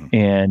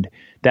 and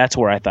that's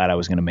where I thought I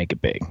was going to make it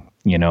big,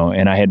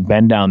 And I had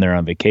been down there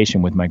on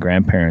vacation with my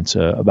grandparents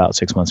about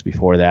 6 months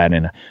before that,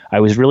 and I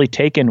was really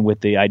taken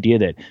with the idea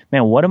that,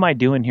 man, what am I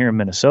doing here in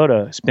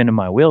Minnesota, spinning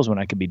my wheels when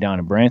I could be down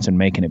in Branson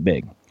making it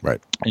big? Right.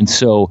 And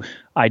so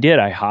I did.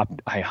 I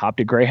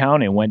hopped a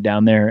Greyhound and went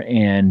down there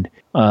and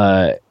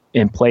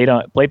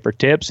played for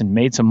tips and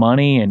made some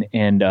money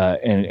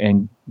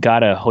and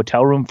got a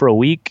hotel room for a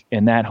week,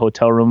 and that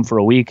hotel room for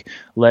a week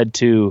led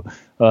to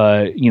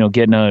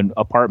getting an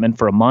apartment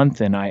for a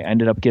month, and I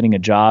ended up getting a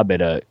job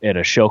at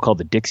a show called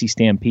the Dixie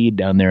Stampede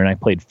down there, and I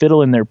played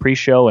fiddle in their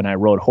pre-show, and I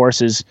rode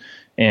horses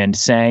and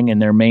sang in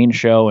their main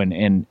show,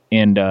 and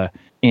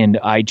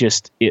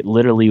it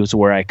literally was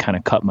where I kind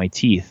of cut my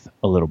teeth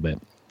a little bit.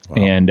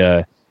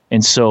 Wow.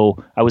 And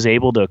so I was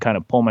able to kind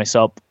of pull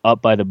myself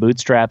up by the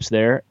bootstraps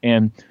there.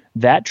 And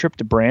that trip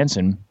to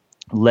Branson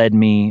led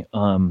me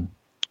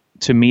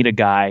to meet a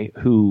guy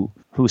who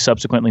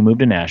subsequently moved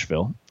to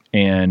Nashville,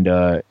 and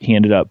he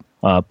ended up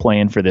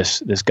playing for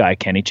this guy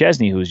Kenny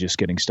Chesney, who was just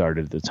getting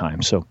started at the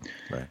time. So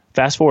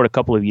fast forward a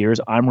couple of years,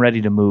 I'm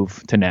ready to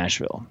move to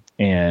Nashville,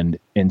 and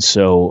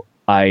so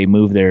I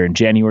moved there in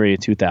January of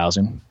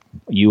 2000.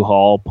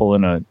 U-Haul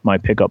pulling my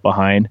pickup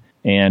behind,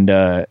 and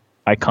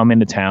I come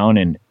into town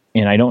and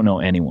I don't know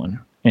anyone,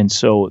 and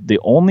so the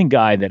only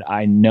guy that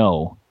I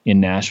know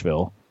in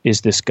Nashville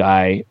is this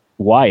guy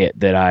Wyatt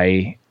that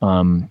I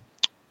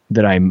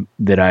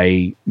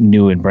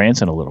knew in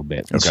Branson a little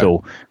bit. Okay. And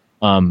so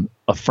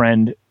a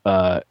friend,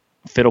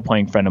 fiddle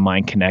playing friend of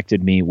mine,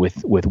 connected me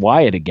with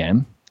Wyatt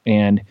again,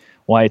 and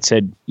Wyatt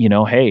said,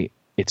 hey,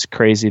 it's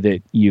crazy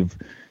that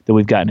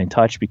we've gotten in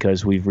touch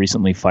because we've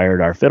recently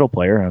fired our fiddle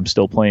player. I'm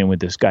still playing with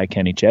this guy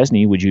Kenny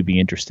Chesney. Would you be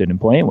interested in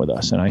playing with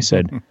us? And I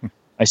said,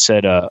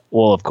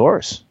 well, of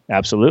course,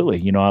 absolutely.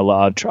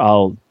 Let's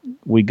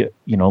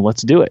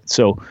do it.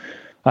 So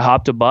I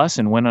hopped a bus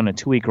and went on a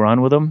 2-week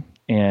run with him,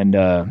 and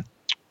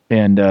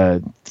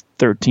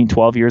 13,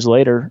 12 years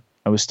later,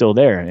 I was still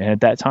there. And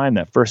at that time,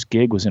 that first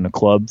gig was in a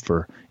club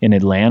in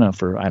Atlanta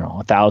for,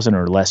 1,000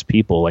 or less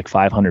people, like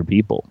 500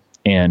 people.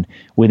 And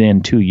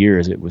within 2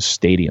 years, it was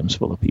stadiums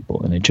full of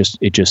people. And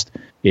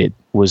it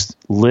was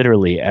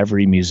literally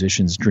every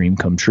musician's dream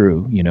come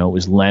true. It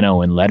was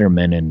Leno and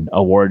Letterman and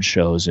award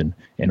shows and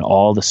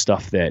all the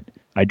stuff that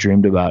I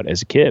dreamed about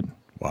as a kid.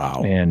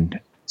 Wow. And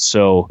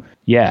so,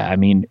 yeah,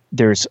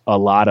 there's a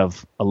lot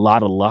of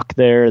luck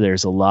there.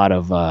 There's a lot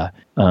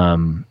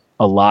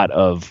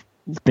of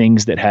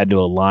things that had to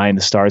align.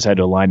 The stars had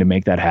to align to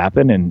make that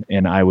happen.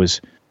 And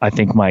I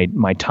think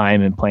my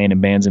time in playing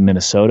in bands in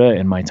Minnesota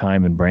and my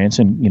time in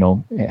Branson,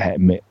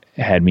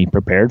 had me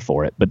prepared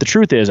for it. But the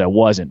truth is I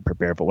wasn't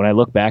prepared for it. When I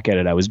look back at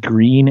it, I was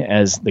green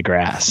as the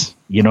grass.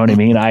 You know what I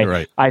mean?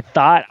 I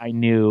thought I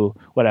knew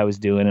what I was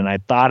doing, and I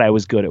thought I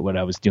was good at what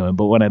I was doing.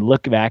 But when I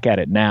look back at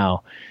it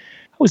now,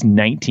 I was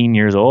 19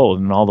 years old,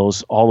 and all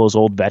those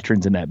old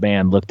veterans in that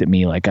band looked at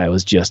me like I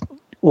was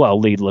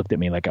Lee looked at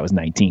me like I was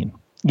 19.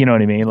 You know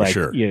what I mean? Like,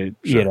 sure.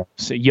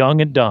 So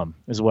young and dumb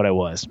is what I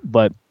was.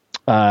 But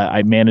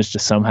I managed to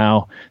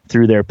somehow,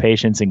 through their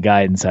patience and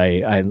guidance,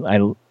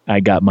 I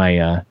got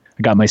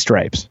my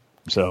stripes.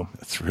 So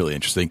that's really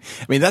interesting.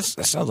 That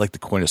sounds like the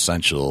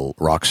quintessential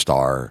rock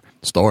star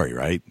story,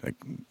 right? Like,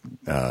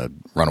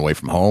 run away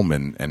from home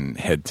and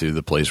head to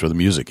the place where the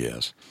music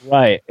is.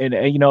 Right, and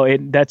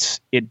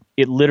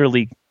it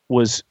literally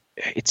was.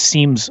 It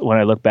seems when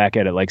I look back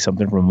at it like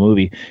something from a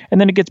movie, and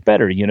then it gets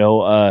better.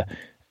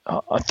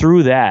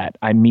 Through that,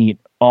 I meet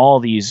all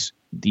these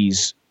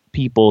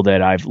people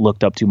that I've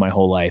looked up to my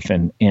whole life,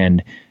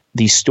 and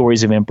these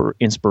stories of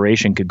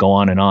inspiration could go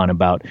on and on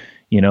about,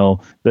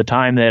 the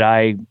time that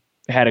I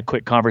had a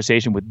quick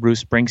conversation with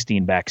Bruce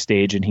Springsteen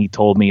backstage, and he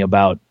told me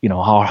about,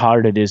 how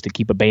hard it is to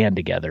keep a band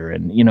together,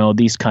 and,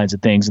 these kinds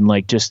of things, and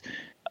like just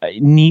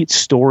neat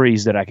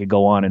stories that I could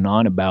go on and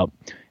on about.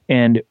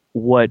 And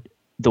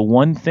the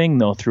one thing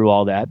though through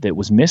all that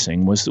was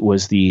missing was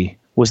the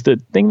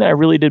thing that I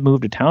really did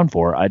move to town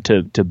for,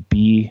 to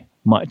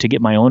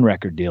get my own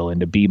record deal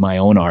and to be my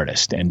own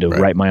artist and to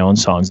write my own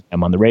songs.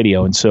 I'm on the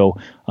radio. And so,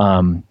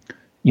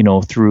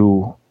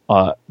 through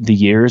the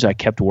years, I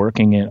kept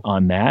working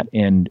on that,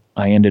 and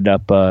I ended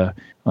up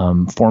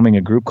forming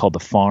a group called The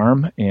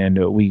Farm, and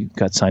we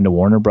got signed to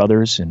Warner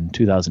Brothers in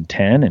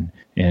 2010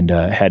 and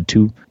had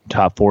 2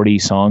 top 40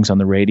 songs on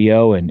the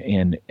radio.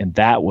 And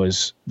that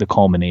was the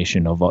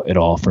culmination of it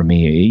all for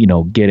me,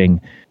 getting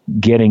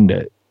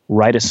to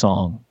write a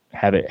song,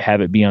 have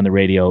it be on the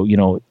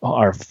radio.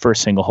 Our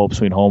first single, Hope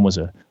Sweet Home, was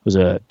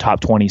a top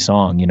 20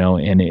 song,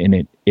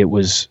 and it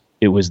was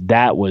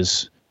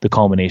the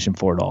culmination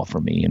for it all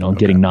for me,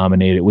 getting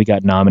nominated. We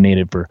got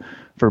nominated for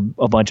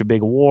a bunch of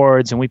big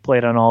awards, and we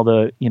played on all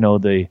the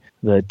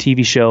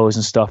TV shows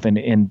and stuff.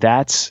 And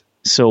that's,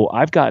 so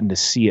I've gotten to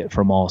see it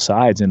from all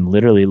sides and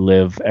literally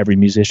live every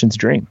musician's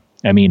dream.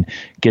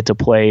 Get to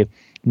play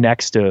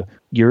next to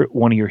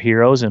one of your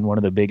heroes and one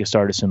of the biggest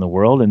artists in the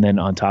world, and then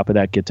on top of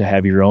that, get to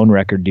have your own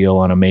record deal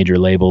on a major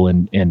label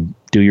and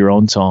do your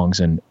own songs,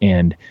 and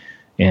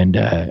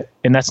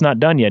that's not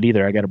done yet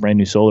either. I got a brand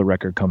new solo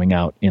record coming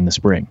out in the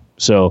spring,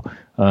 so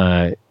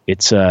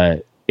it's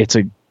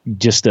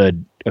just a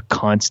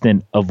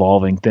constant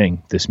evolving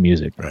thing, this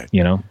music, right?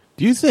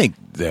 Do you think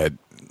that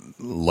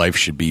life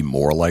should be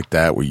more like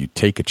that, where you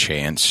take a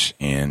chance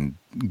and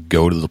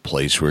go to the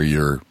place where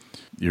your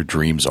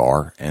dreams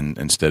are, and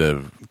instead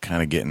of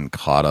kind of getting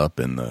caught up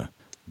in the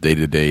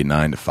day-to-day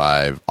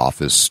 9-to-5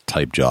 office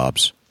type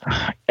jobs,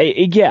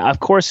 Yeah, of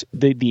course,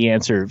 the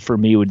answer for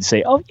me would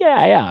say, oh,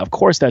 yeah, of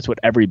course that's what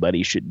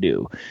everybody should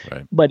do.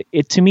 Right. But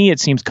to me, it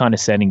seems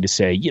condescending to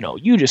say,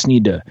 you just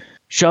need to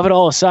shove it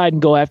all aside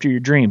and go after your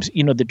dreams.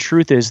 The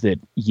truth is that,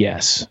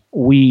 yes,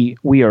 we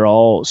are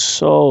all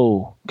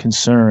so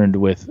concerned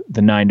with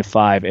the 9 to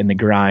 5 and the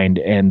grind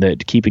and the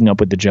keeping up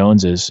with the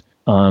Joneses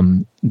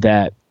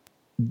that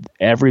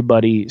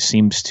everybody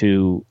seems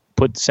to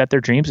set their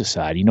dreams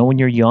aside. When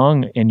you're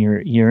young and you're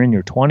in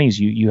your 20s,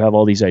 you have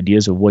all these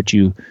ideas of what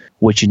you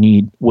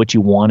need, what you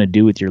want to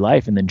do with your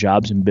life, and then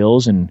jobs and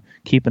bills and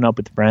keeping up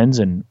with friends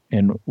and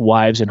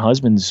wives and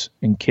husbands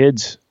and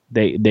kids,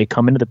 they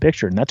come into the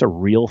picture, and that's a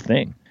real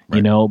thing,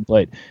 right.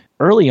 But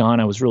early on,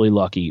 I was really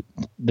lucky.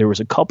 There was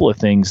a couple of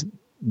things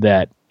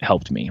that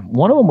helped me.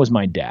 One of them was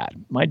my dad.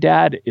 My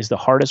dad is the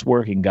hardest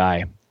working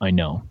guy I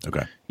know.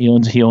 Okay.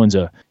 He's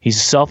a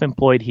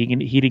self-employed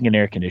heating and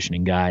air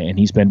conditioning guy, and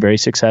he's been very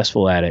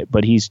successful at it,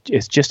 but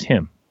it's just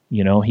him.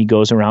 He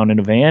goes around in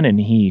a van, and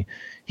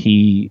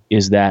he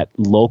is that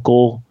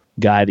local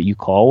guy that you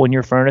call when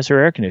your furnace or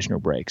air conditioner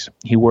breaks.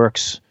 He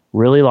works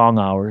really long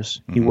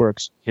hours. Mm-hmm. He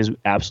works his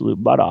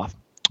absolute butt off.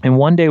 And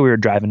one day we were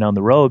driving down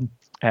the road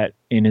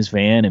in his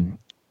van, and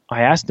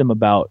I asked him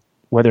about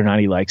whether or not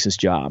he likes his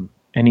job.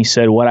 And he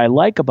said, what I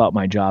like about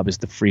my job is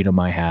the freedom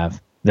I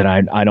have, that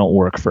I don't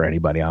work for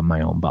anybody. I'm my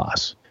own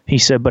boss. He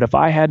said, but if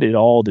I had it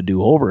all to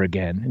do over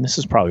again, and this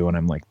is probably when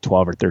I'm like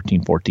 12 or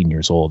 13, 14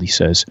 years old, he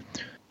says,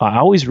 I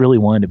always really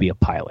wanted to be a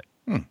pilot.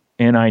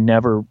 And I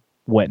never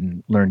went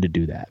and learned to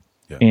do that.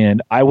 Yeah.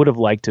 And I would have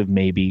liked to have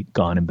maybe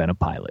gone and been a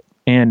pilot.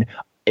 And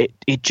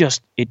it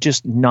just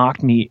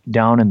knocked me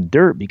down in the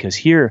dirt, because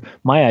here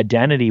my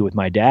identity with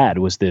my dad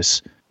was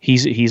this.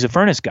 He's a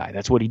furnace guy.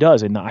 That's what he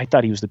does. And I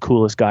thought he was the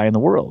coolest guy in the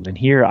world. And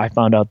here I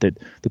found out that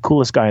the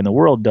coolest guy in the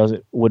world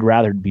would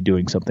rather be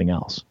doing something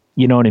else.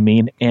 You know what I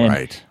mean? And,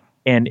 right.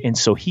 And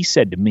so he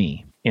said to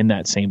me in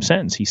that same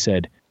sentence, he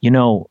said,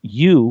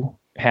 you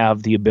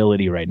have the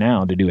ability right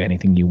now to do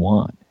anything you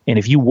want. And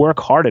if you work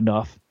hard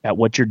enough at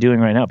what you're doing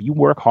right now, if you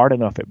work hard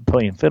enough at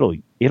playing fiddle,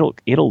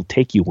 it'll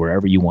take you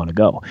wherever you want to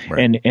go.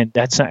 Right. And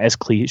that's not as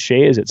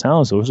cliche as it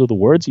sounds. Those are the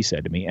words he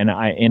said to me. And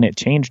it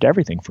changed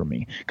everything for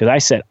me, because I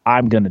said,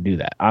 I'm going to do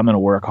that. I'm going to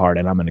work hard,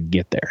 and I'm going to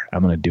get there.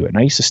 I'm going to do it. And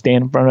I used to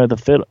stand in front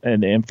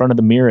of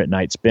the mirror at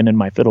night, spinning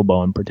my fiddle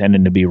bow and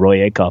pretending to be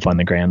Roy Acuff on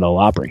the Grand Ole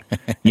Opry,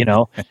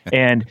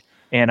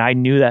 and I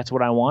knew that's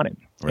what I wanted.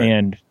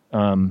 Right.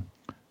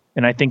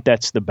 And I think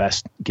that's the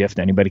best gift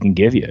anybody can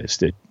give you, is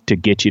to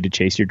get you to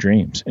chase your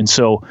dreams. And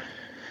so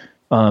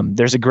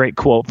there's a great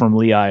quote from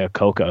Lee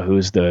Iacocca,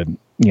 who's the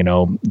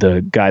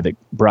guy that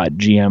brought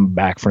GM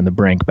back from the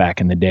brink back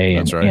in the day.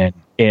 That's right.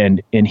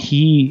 And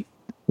he,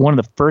 one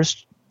of the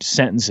first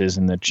sentences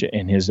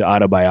in his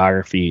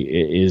autobiography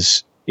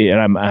is,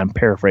 and I'm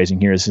paraphrasing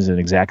here, this isn't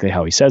exactly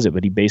how he says it,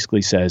 but he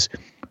basically says,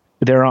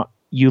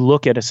 you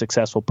look at a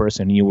successful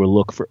person, and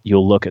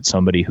you'll look at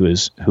somebody who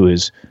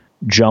is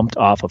jumped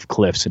off of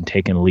cliffs and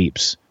taken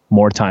leaps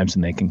more times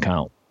than they can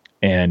count.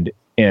 And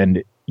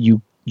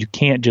you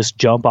can't just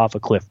jump off a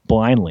cliff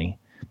blindly,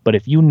 but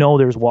if you know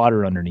there's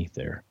water underneath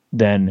there,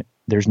 then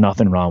there's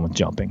nothing wrong with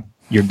jumping.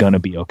 You're going to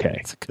be okay.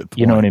 That's a good point.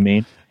 You know what I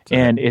mean?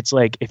 And it's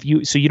like,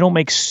 so you don't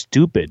make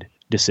stupid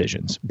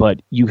decisions,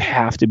 but you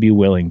have to be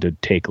willing to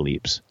take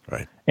leaps.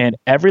 Right. And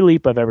every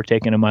leap I've ever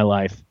taken in my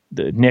life,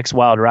 the Nick's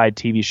Wild Ride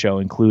TV show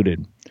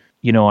included,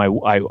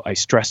 I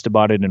stressed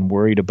about it and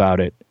worried about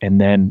it. And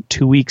then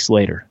 2 weeks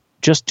later,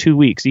 just 2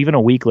 weeks, even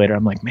a week later,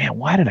 I'm like, man,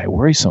 why did I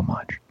worry so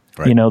much?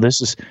 Right.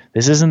 This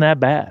isn't that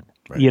bad,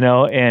 right.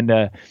 And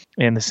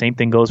the same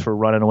thing goes for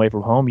running away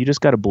from home. You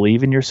just got to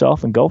believe in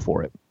yourself and go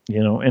for it,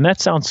 and that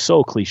sounds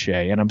so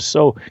cliche. And I'm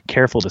so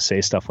careful to say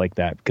stuff like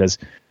that, because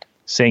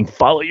saying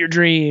follow your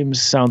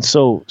dreams sounds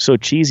so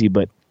cheesy,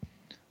 but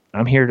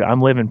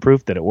I'm living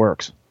proof that it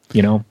works,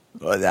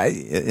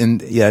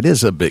 it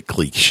is a bit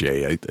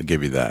cliche. I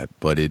give you that,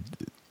 but it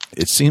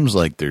seems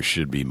like there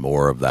should be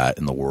more of that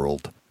in the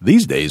world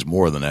these days,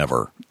 more than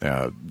ever.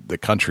 The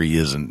country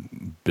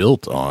isn't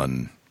built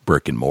on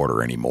brick and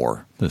mortar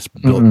anymore. It's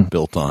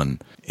built on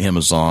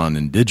Amazon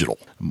and digital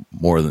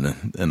more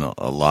than in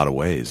a lot of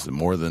ways,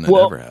 more than it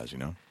ever has.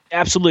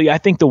 Absolutely. I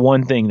think the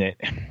one thing that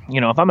if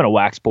I'm going to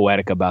wax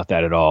poetic about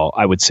that at all,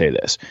 I would say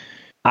this: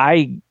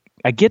 I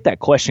get that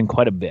question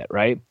quite a bit,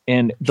 right?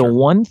 And the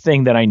one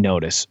thing that I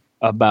notice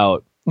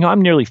about,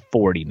 I'm nearly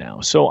 40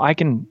 now, so I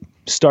can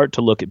start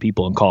to look at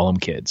people and call them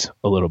kids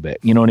a little bit.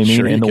 You know what I mean?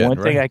 Sure, and the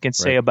one thing I can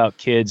say about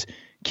kids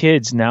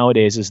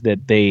nowadays is that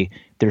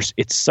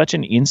it's such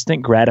an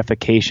instant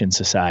gratification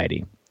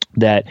society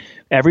that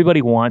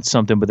everybody wants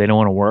something, but they don't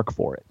want to work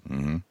for it.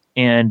 Mm-hmm.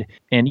 And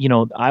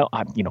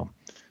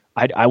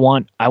I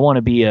want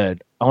to be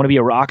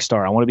a rock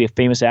star. I want to be a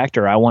famous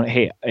actor.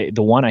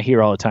 The one I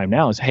hear all the time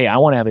now is, hey, I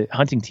want to have a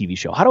hunting TV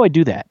show. How do I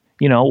do that?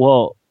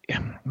 Well,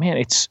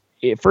 man,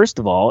 first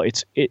of all,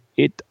 it's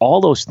all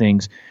those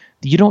things.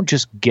 You don't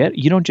just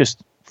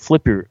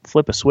flip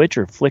a switch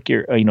or flick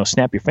your,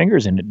 snap your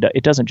fingers, and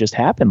it doesn't just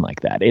happen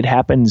like that. It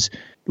happens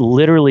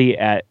literally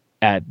at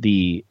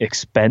the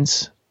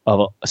expense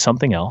of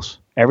something else.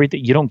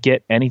 Everything, you don't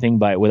get anything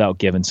by it without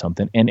giving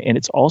something. And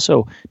it's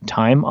also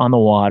time on the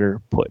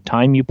water,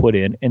 time you put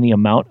in, and the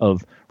amount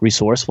of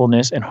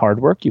resourcefulness and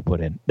hard work you put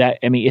in. That,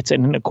 I mean, it's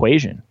an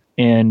equation.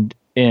 And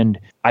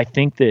I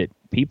think that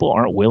people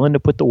aren't willing to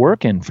put the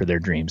work in for their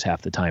dreams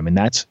half the time.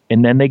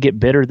 And then they get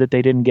bitter that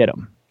they didn't get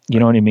them. You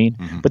know what I mean?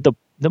 Mm-hmm. But the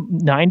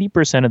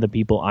 90% of the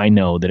people I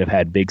know that have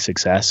had big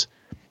success,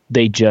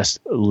 they just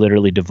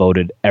literally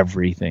devoted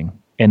everything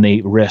and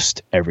they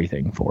risked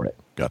everything for it.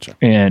 Gotcha.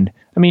 And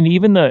I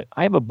mean,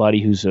 I have a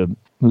buddy who's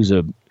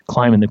a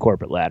climbing the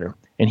corporate ladder,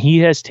 and he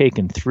has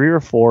taken 3 or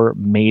 4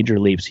 major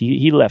leaps.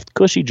 He left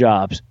cushy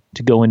jobs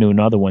to go into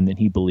another one that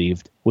he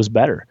believed was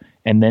better.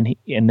 And then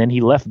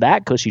he left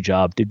that cushy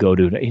job to go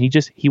to, and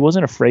he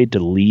wasn't afraid to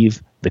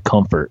leave the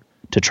comfort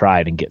to try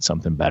it and get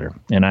something better.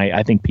 And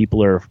I think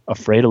people are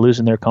afraid of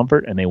losing their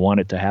comfort, and they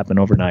want it to happen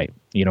overnight.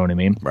 You know what I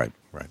mean? Right.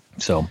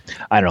 So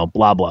I don't know,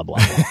 blah, blah, blah.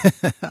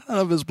 I don't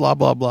know if it's blah,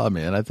 blah, blah,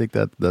 man. I think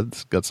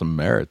that's got some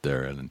merit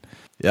there. And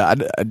yeah,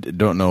 I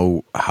don't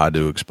know how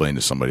to explain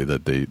to somebody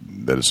that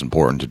it's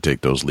important to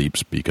take those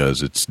leaps,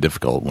 because it's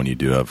difficult when you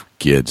do have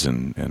kids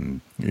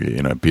and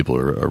you know, people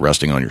are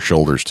resting on your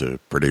shoulders to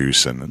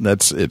produce, and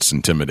it's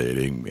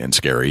intimidating and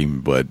scary,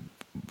 but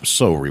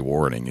so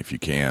rewarding if you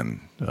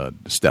can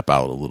step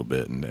out a little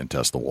bit and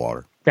test the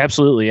water.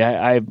 Absolutely.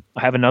 I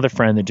have another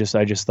friend that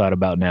I just thought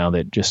about now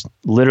that just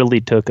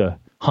literally took a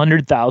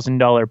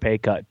 $100,000 pay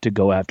cut to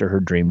go after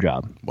her dream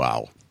job.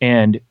 Wow.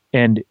 And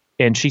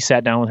she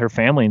sat down with her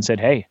family and said,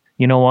 "Hey,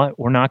 you know what?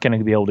 We're not going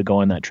to be able to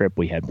go on that trip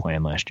we had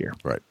planned last year.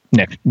 Right.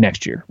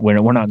 Next year.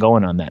 We're not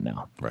going on that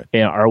now. Right.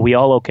 And are we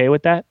all okay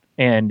with that?"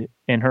 And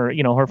her,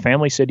 you know, her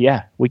family said,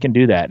 "Yeah, we can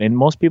do that." And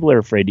most people are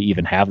afraid to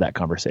even have that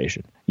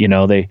conversation. You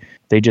know, they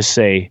just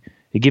say,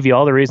 they give you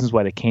all the reasons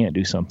why they can't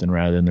do something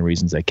rather than the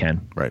reasons they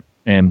can. Right.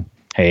 And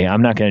hey,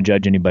 I'm not going to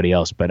judge anybody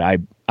else, but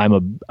I'm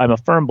a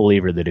firm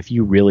believer that if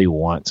you really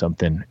want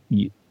something,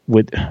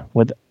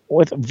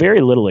 with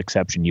very little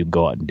exception, you can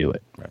go out and do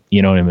it. Right.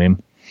 You know what I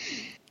mean?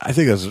 I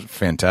think that's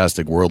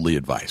fantastic worldly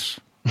advice.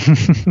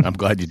 I'm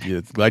glad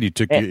you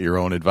took your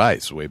own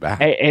advice way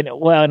back. And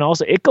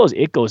also it goes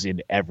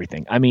into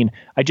everything. I mean,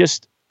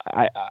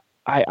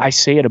 I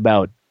say it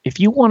about, if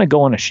you want to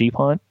go on a sheep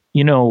hunt,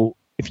 you know,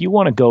 if you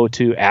want to go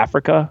to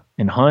Africa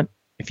and hunt,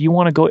 if you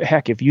want to go,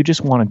 heck, if you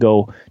just want to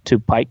go to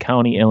Pike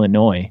County,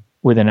 Illinois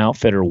with an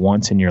outfitter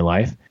once in your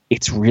life,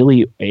 it's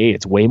really,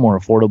 it's way more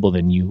affordable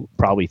than you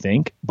probably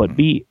think, but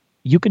B,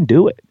 you can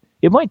do it.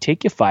 It might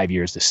take you 5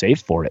 years to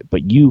save for it,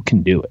 but you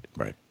can do it.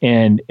 Right.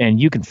 And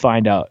you can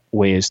find out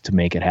ways to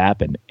make it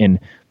happen. And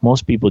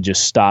most people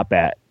just stop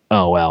at,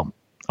 oh, well,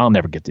 I'll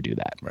never get to do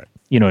that. Right.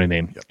 You know what I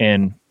mean? Yep.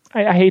 And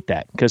I hate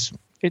that, because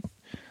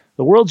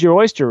the world's your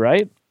oyster,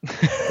 right?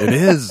 It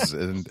is.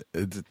 And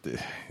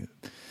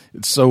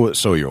it's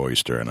so your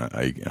oyster. And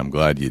I'm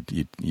glad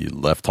you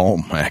left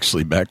home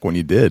actually back when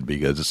you did,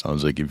 because it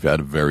sounds like you've had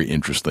a very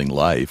interesting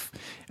life.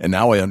 And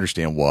now I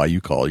understand why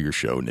you call your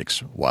show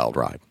Nick's Wild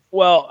Ride.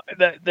 Well,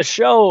 the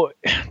show,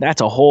 that's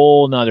a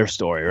whole nother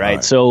story, right?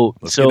 Right. So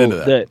get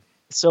into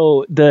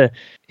that.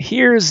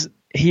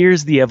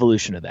 Here's the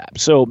evolution of that.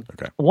 So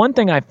Okay. One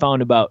thing I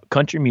found about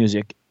country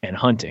music and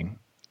hunting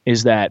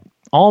is that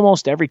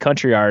almost every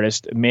country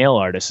artist, male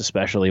artist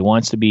especially,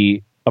 wants to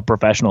be a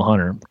professional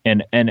hunter,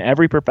 and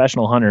every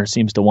professional hunter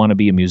seems to want to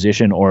be a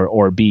musician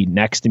or be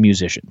next to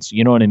musicians.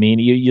 You know what I mean?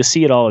 You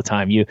see it all the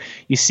time. You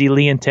see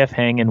Lee and Tiff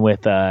hanging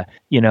with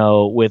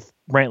with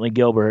Brantley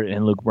Gilbert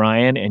and Luke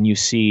Bryan, and you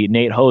see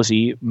Nate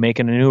Hosey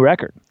making a new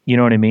record. You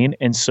know what I mean?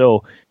 And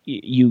so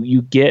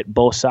you get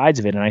both sides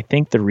of it. And I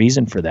think the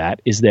reason for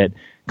that is that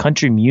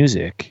country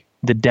music,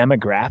 the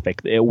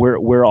demographic,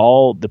 we're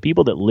all, the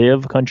people that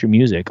live country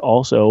music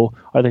also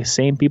are the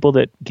same people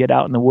that get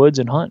out in the woods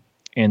and hunt.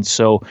 And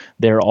so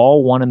they're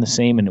all one and the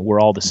same, and we're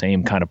all the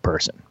same kind of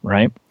person,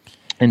 right?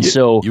 And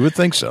so you would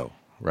think so,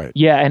 right?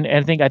 Yeah, and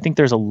I think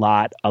there's a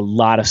lot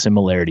of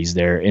similarities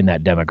there in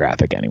that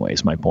demographic.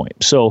 Anyways, my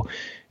point. So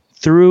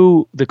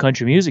through the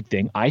country music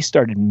thing, I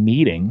started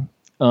meeting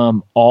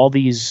all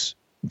these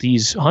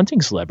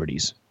hunting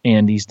celebrities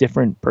and these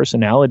different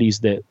personalities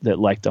that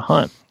like to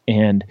hunt.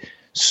 And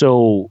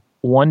so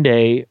one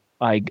day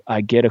I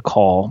get a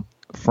call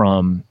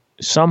from,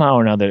 somehow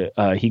or another,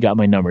 he got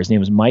my number. His name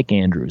was Mike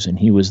Andrews, and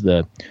he was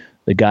the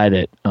guy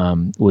that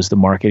was the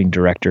marketing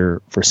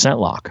director for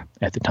ScentLock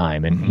at the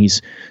time, and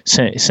he's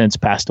since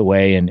passed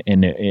away,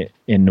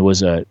 and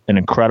was an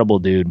incredible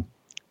dude.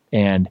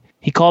 And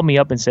he called me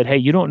up and said, "Hey,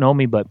 you don't know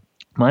me, but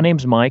my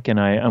name's Mike, and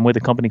I'm with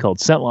a company called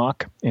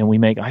ScentLock, and we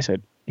make." I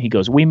said, he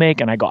goes, "We make,"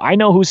 and I go, "I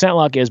know who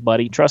ScentLock is,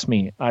 buddy. Trust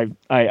me,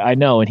 I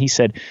know." And he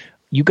said,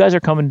 "You guys are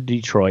coming to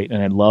Detroit,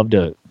 and I'd love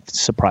to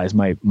surprise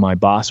my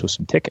boss with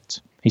some tickets."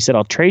 He said,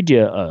 "I'll trade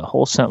you a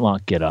whole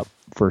ScentLock get up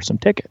for some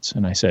tickets."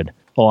 And I said,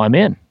 "Oh, I'm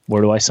in.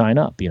 Where do I sign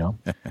up?" You know?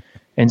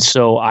 And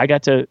so I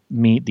got to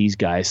meet these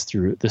guys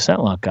through the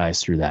ScentLock guys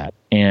through that.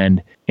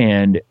 And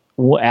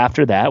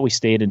after that, we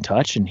stayed in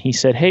touch. And he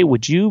said, "Hey,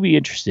 would you be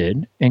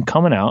interested in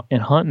coming out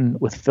and hunting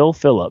with Phil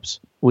Phillips?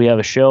 We have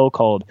a show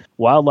called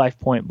Wildlife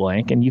Point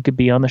Blank, and you could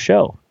be on the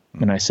show."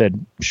 And I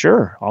said,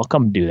 sure, I'll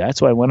come do that.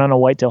 So I went on a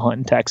whitetail hunt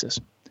in Texas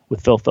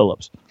with Phil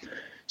Phillips.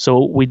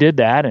 So we did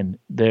that, and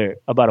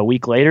about a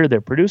week later,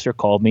 their producer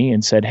called me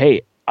and said,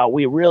 hey,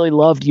 we really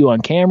loved you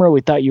on camera.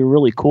 We thought you were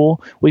really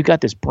cool. We've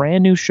got this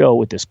brand new show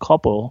with this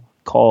couple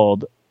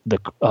called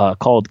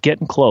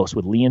Getting Close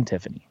with Lee and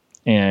Tiffany.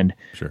 And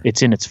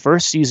It's in its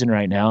first season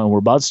right now, and we're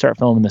about to start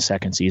filming the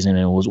second season,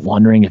 and I was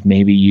wondering if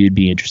maybe you'd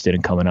be interested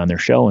in coming on their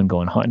show and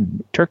going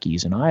hunting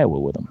turkeys in Iowa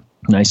with them.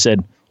 And I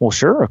said, well,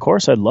 sure, of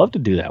course, I'd love to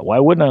do that. Why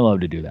wouldn't I love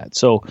to do that?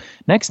 So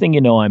next thing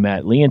you know, I'm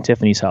at Lee and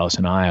Tiffany's house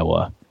in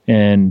Iowa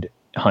and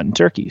hunting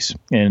turkeys.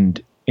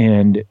 And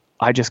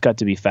I just got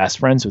to be fast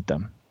friends with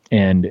them.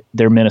 And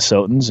they're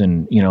Minnesotans,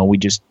 and we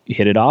just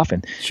hit it off.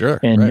 And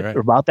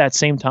about that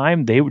same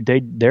time,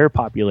 their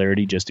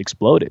popularity just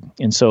exploded.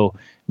 And so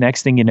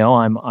next thing you know,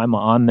 I'm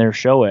on their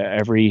show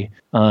every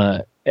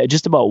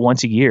just about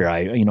once a year.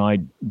 I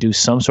do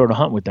some sort of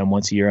hunt with them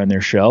once a year on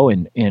their show,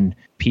 and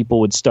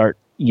people would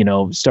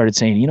started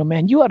saying,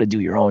 man, you ought to do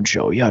your own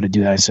show. You ought to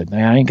do that. I said,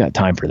 man, I ain't got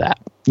time for that.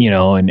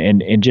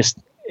 And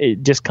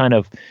just kind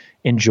of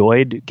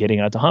enjoyed getting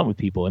out to hunt with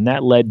people, and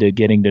that led to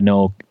getting to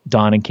know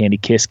Don and Candy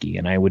Kiske,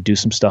 and I would do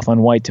some stuff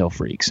on Whitetail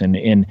Freaks,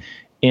 and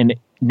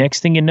next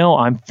thing you know,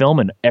 I'm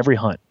filming every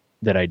hunt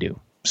that I do.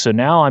 So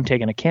now I'm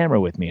taking a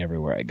camera with me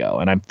everywhere I go,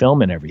 and I'm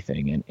filming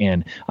everything,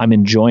 and I'm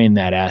enjoying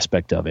that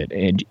aspect of it,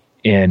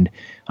 and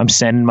I'm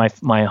sending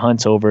my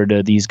hunts over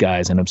to these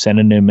guys, and I'm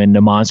sending them into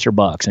monster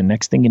bucks, and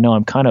next thing you know,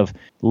 I'm kind of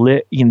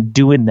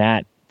doing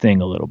that thing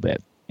a little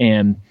bit,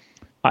 and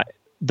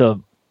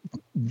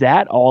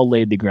that all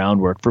laid the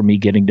groundwork for me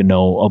getting to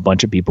know a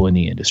bunch of people in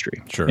the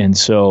industry. Sure. And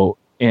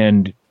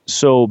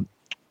so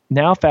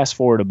now fast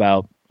forward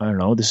about, I don't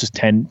know, this is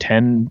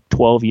 10,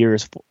 12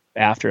 years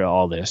after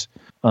all this.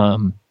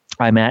 I'm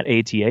at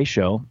ATA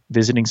show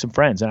visiting some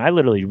friends, and I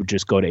literally would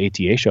just go to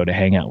ATA show to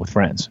hang out with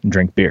friends and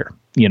drink beer,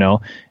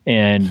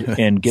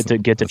 and get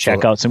to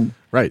check out some.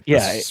 Right.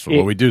 Yeah. That's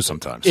what we do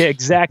sometimes. Yeah,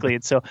 exactly.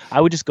 And so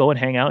I would just go and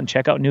hang out and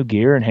check out new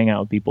gear and hang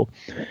out with people.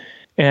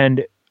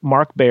 And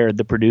Mark Baird,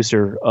 the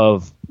producer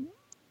of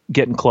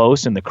Getting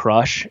Close and The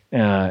Crush,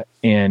 and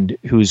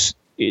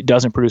it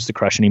doesn't produce The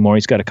Crush anymore.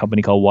 He's got a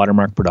company called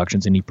Watermark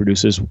Productions, and he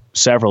produces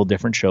several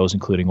different shows,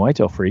 including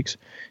Whitetail Freaks.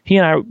 He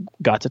and I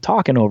got to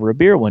talking over a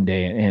beer one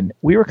day, and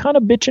we were kind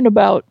of bitching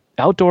about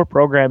outdoor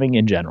programming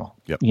in general.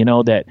 Yep.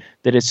 That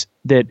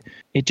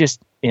it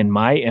just, in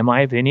my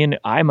opinion,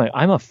 I'm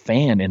a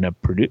fan and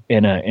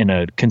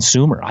a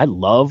consumer. I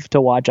love to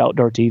watch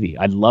outdoor TV.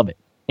 I love it.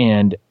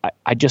 And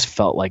I just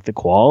felt like the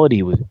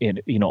quality was,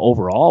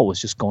 overall was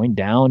just going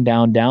down,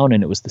 down, down.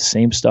 And it was the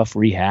same stuff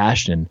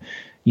rehashed and,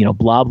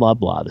 blah, blah,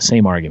 blah, the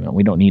same argument.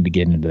 We don't need to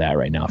get into that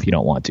right now if you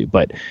don't want to.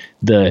 But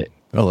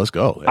let's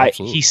go.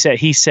 Absolutely.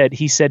 He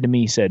said to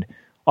me,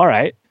 all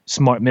right,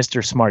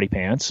 Mr. Smarty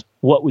Pants,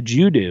 what would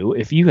you do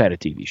if you had a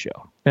TV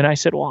show? And I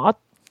said, well,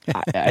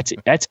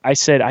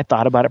 I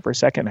thought about it for a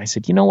second. I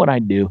said, you know what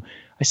I'd do?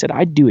 I said,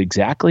 I'd do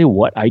exactly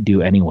what I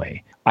do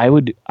anyway. I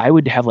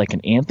would have like an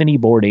Anthony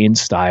Bourdain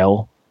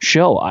style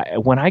show.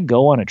 When I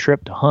go on a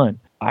trip to hunt,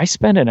 I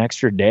spend an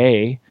extra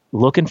day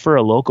looking for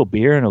a local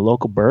beer and a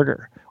local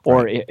burger.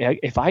 Or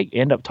if I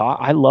end up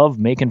I love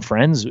making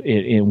friends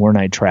when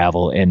I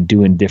travel and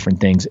doing different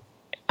things.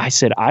 I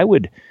said I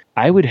would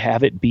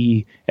have it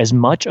be as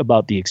much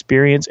about the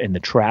experience and the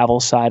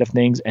travel side of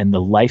things and the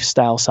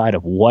lifestyle side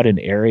of what an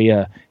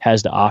area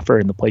has to offer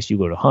in the place you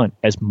go to hunt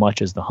as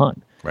much as the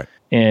hunt. Right.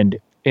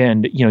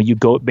 And you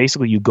go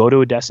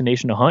to a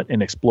destination to hunt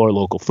and explore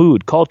local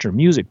food, culture,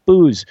 music,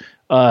 booze,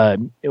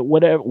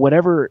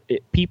 whatever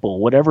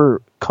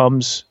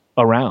comes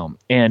around.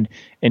 And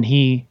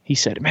he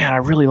said, man, I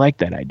really like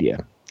that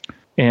idea.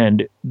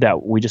 And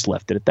that we just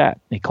left it at that.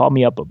 He called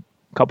me up a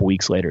couple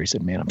weeks later. He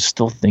said, man, I'm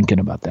still thinking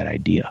about that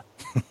idea.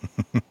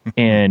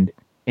 and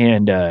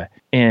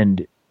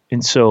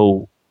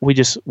so we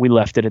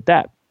left it at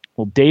that.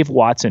 Well, Dave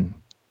Watson,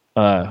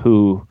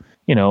 who,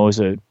 is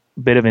a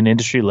bit of an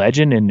industry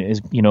legend and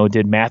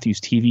did Matthews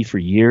TV for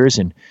years,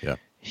 and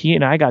he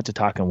and I got to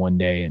talking one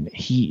day, and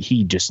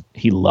he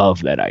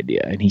loved that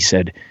idea, and he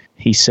said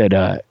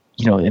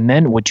and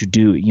then what you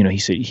do, he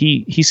said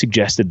he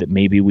suggested that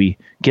maybe we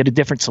get a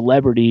different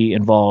celebrity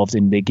involved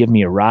and they give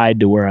me a ride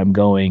to where I'm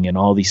going and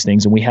all these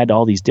things, and we had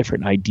all these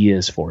different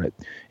ideas for it,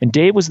 and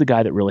Dave was the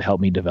guy that really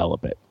helped me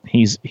develop it.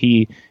 He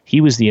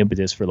was the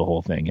impetus for the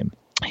whole thing, and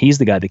he's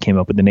the guy that came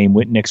up with the name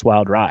Nick's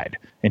Wild Ride.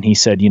 And he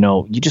said, you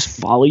just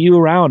follow you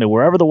around, and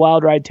wherever the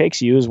wild ride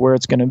takes you is where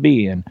it's going to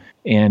be.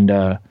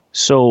 And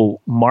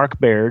so Mark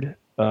Baird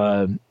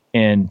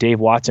and Dave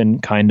Watson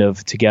kind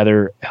of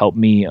together helped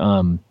me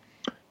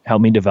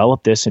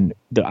develop this. And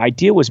the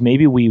idea was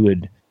maybe we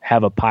would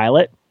have a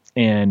pilot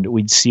and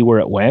we'd see where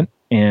it went.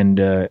 And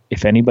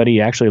if anybody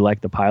actually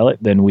liked the pilot,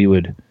 then we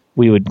would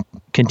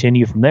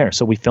continue from there.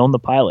 So we filmed the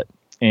pilot.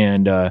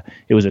 And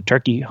it was a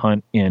turkey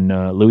hunt in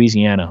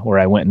Louisiana where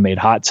I went and made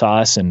hot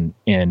sauce and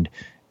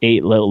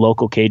ate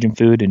local Cajun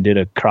food and did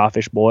a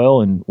crawfish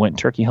boil and went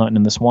turkey hunting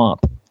in the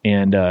swamp.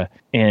 And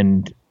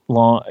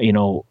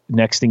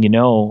next thing you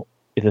know,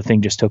 the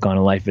thing just took on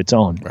a life of its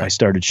own. Right. I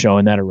started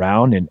showing that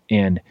around,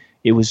 and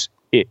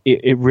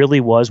it really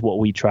was what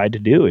we tried to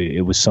do.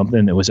 It was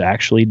something that was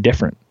actually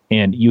different.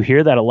 And you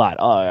hear that a lot.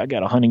 Oh, I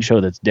got a hunting show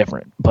that's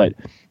different. But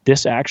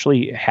this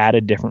actually had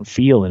a different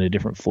feel and a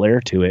different flair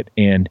to it.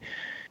 And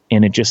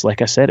it just,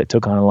 like I said, it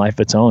took on a life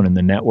of its own. And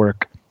the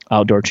network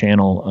Outdoor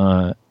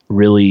Channel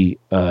really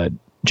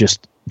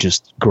just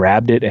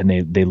grabbed it, and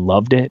they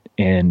loved it,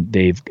 and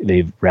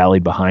they've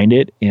rallied behind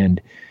it. And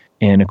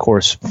of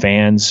course,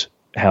 fans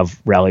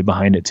have rallied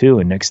behind it too.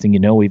 And next thing you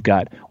know, we've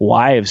got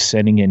wives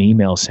sending in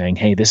emails saying,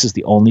 hey, this is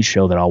the only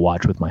show that I'll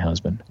watch with my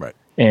husband. Right.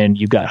 And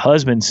you've got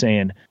husbands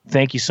saying,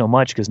 thank you so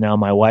much, because now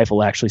my wife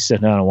will actually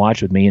sit down and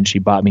watch with me, and she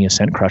bought me a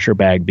scent crusher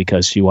bag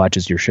because she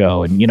watches your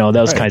show, and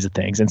those kinds of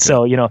things. And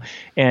so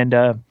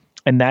and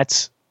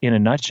that's in a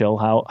nutshell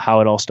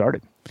how it all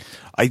started.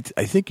 I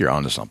think you're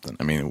onto something.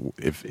 I mean,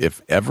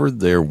 if ever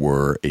there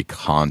were a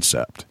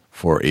concept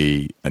for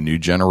a new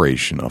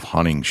generation of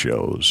hunting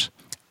shows,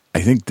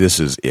 I think this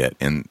is it.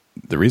 And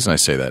the reason I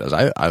say that is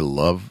I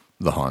love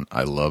the hunt.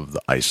 I love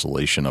the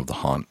isolation of the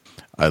hunt.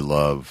 I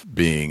love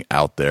being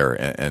out there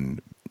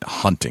and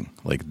hunting,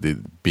 like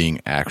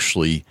being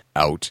actually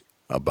out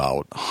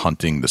about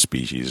hunting the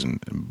species. And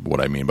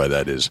what I mean by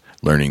that is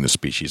learning the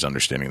species,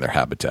 understanding their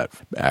habitat,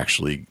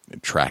 actually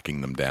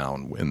tracking them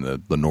down in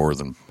the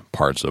northern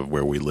parts of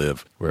where we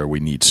live, where we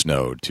need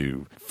snow,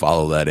 to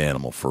follow that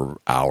animal for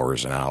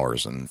hours and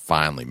hours and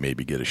finally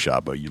maybe get a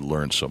shot, but you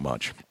learn so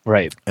much.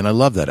 Right. And I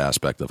love that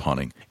aspect of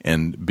hunting,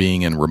 and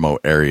being in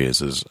remote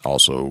areas is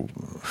also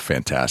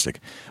fantastic.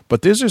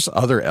 But there's this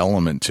other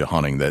element to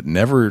hunting that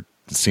never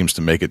seems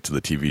to make it to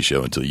the TV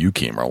show until you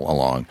came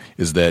along,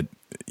 is that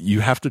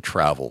you have to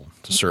travel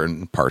to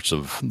certain parts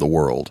of the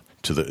world,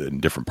 in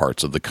different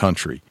parts of the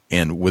country.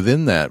 And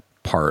within that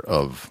part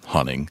of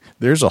hunting,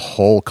 there's a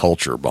whole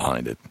culture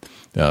behind it.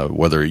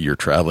 Whether you're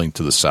traveling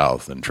to the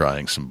South and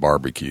trying some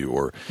barbecue,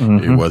 or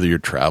whether you're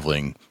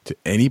traveling to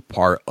any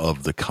part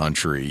of the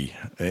country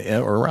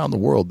or around the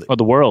world. Or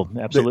the world,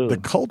 absolutely.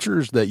 The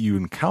cultures that you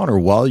encounter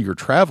while you're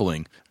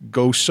traveling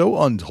go so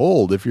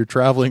untold if you're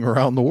traveling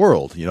around the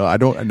world. I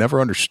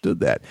never understood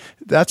that.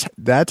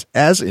 That's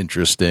as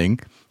interesting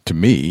to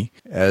me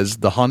as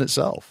the hunt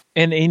itself.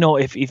 And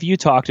if you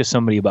talk to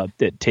somebody about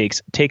that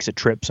takes a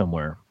trip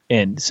somewhere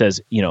and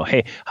says,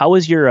 hey, how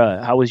was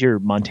your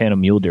Montana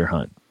mule deer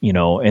hunt?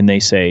 And they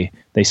say,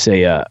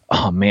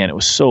 oh man, it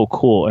was so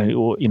cool.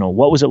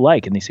 What was it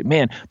like? And they say,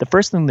 man, the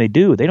first thing they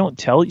do, they don't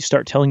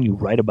start telling you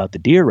right about the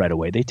deer right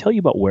away. They tell you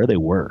about where they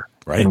were,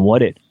 right, and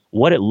what it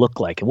looked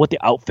like, and what the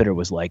outfitter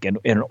was like, and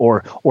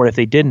or if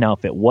they did an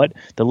outfit, what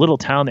the little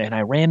town and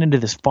I ran into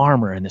this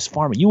farmer,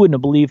 you wouldn't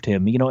have believed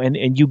him,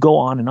 and you go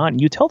on, and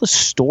you tell the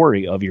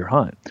story of your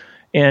hunt.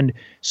 And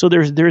so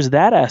there's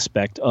that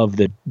aspect of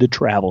the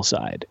travel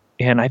side.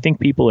 And I think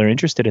people are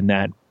interested in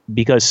that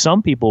because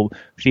some people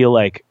feel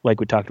like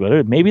we talked about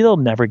it, maybe they'll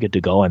never get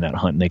to go on that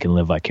hunt and they can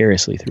live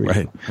vicariously through right,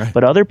 you. Right.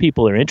 But other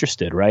people are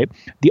interested, right?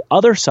 The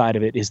other side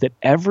of it is that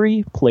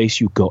every place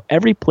you go,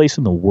 every place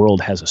in the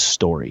world has a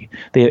story.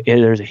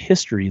 There's a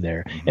history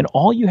there. Mm-hmm. And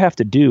all you have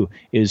to do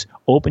is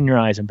open your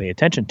eyes and pay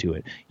attention to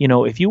it.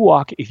 If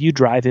you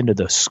drive into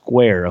the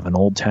square of an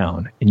old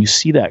town and you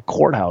see that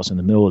courthouse in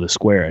the middle of the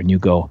square and you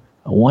go,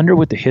 I wonder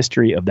what the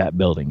history of that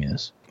building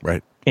is.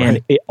 Right.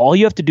 And all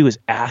you have to do is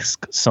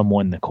ask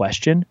someone the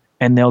question,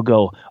 and they'll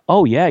go,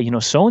 "Oh yeah,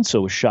 so and so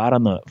was shot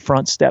on the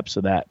front steps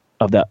of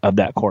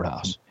that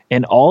courthouse."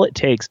 And all it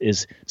takes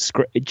is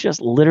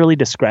just literally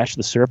to scratch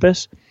the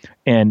surface,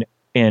 and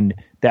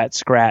that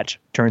scratch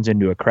turns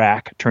into a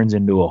crack, turns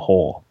into a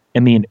hole. I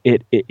mean,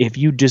 if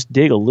you just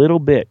dig a little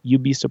bit,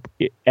 you'd be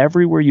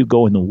everywhere you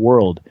go in the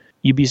world,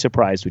 you'd be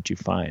surprised what you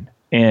find.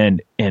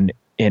 And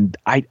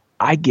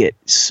I get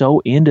so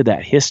into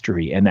that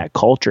history and that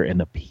culture and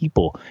the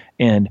people,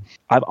 and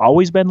I've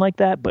always been like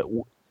that. But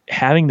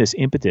having this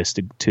impetus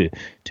to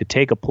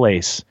take a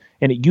place,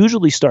 and it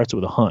usually starts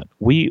with a hunt.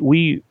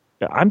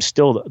 I'm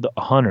still the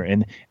hunter,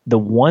 and the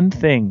one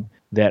thing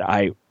that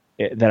I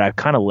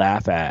kind of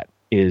laugh at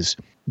is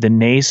the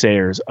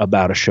naysayers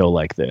about a show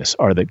like this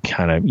are the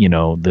kind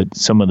of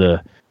some of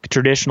the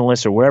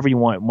traditionalists or whatever you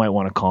might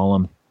want to call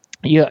them.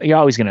 You're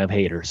always going to have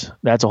haters.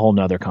 That's a whole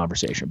nother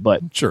conversation.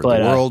 But sure, the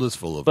world is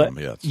full of them.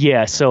 Yes.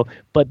 Yeah. So,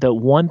 but the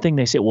one thing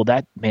they say, well,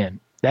 that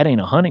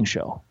ain't a hunting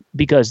show,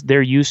 because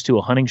they're used to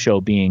a hunting show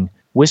being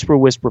whisper,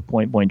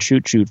 point,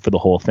 shoot for the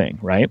whole thing,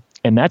 right?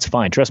 And that's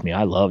fine. Trust me,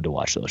 I love to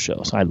watch those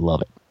shows. I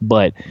love it.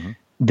 But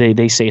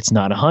they say it's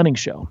not a hunting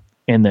show,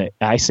 and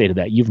I say to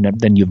that, you've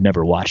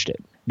never watched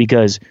it,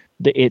 because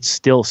it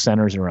still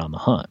centers around the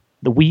hunt.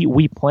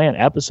 We plan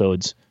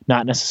episodes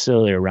not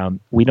necessarily around.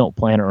 We don't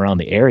plan it around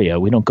the area.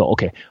 We don't go,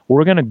 okay,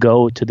 we're going to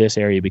go to this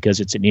area because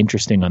it's an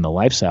interesting on the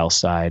lifestyle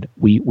side.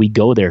 We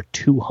go there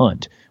to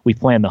hunt. We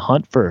plan the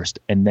hunt first,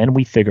 and then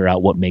we figure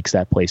out what makes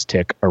that place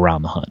tick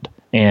around the hunt.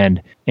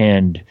 And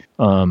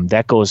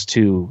that goes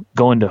to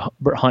going to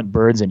hunt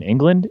birds in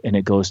England, and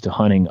it goes to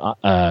hunting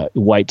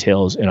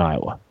whitetails in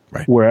Iowa.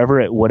 Right.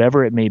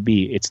 Whatever it may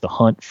be, it's the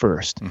hunt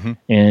first. Mm-hmm.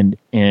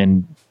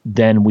 And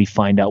then we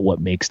find out what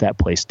makes that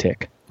place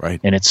tick. Right.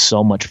 And it's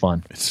so much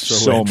fun. It's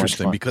so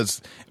interesting much fun.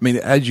 because, I mean,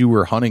 as you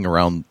were hunting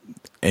around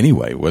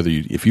anyway,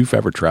 if you've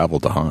ever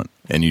traveled to hunt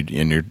and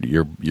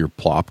you're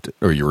plopped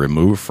or you're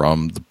removed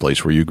from the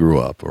place where you grew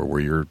up or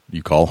where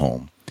you call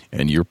home,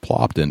 and you're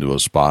plopped into a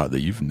spot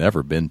that you've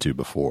never been to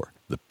before.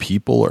 The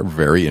people are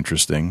very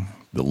interesting.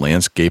 The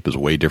landscape is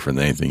way different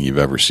than anything you've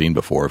ever seen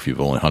before if you've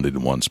only hunted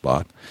in one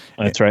spot.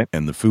 That's right.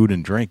 And the food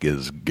and drink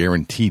is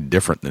guaranteed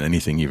different than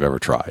anything you've ever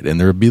tried. And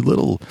there would be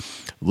little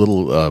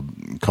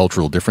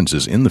cultural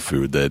differences in the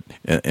food that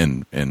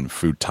and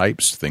food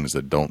types, things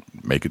that don't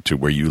make it to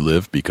where you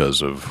live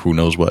because of who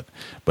knows what.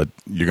 But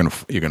you're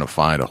gonna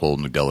find a whole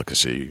new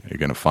delicacy. You're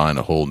gonna find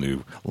a whole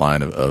new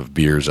line of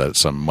beers at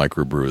some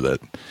microbrew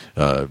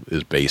that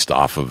is based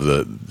off of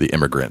the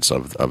immigrants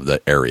of the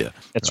area.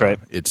 That's right.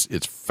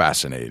 It's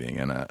fascinating,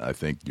 and I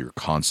think your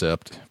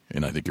concept,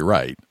 and I think you're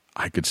right.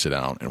 I could sit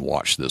down and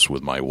watch this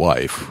with my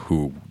wife,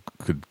 who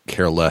could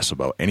care less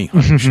about any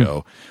hunting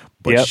show,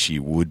 but she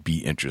would be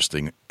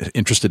interested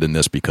in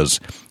this because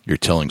you're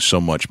telling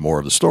so much more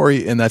of the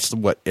story, and that's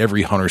what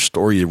every hunter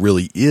story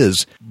really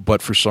is.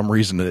 But for some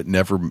reason, it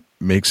never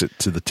makes it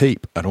to the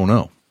tape. I don't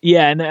know.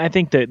 Yeah, and I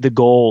think that the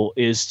goal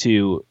is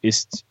to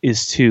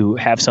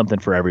have something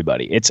for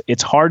everybody. It's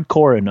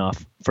hardcore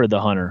enough for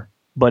the hunter,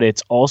 but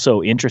it's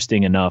also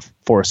interesting enough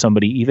for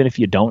somebody, even if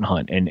you don't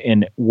hunt.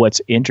 And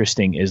what's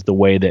interesting is the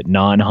way that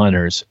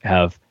non-hunters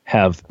have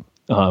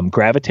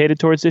gravitated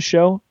towards this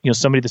show. You know,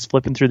 somebody that's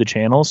flipping through the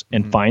channels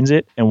and finds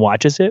it and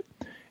watches it.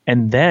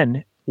 And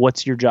then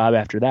what's your job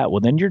after that?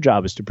 Well, then your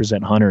job is to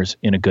present hunters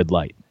in a good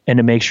light and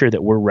to make sure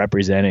that we're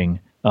representing.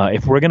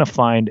 If we're going to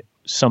find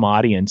some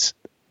audience,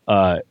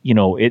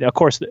 of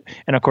course,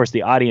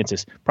 the audience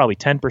is probably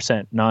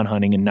 10%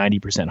 non-hunting and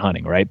 90%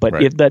 hunting, right?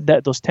 But if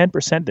those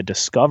 10% that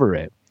discover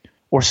it,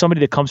 or somebody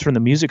that comes from the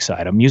music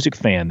side, a music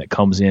fan that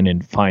comes in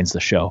and finds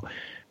the show,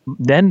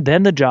 then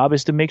the job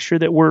is to make sure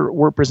that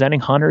we're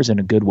presenting hunters in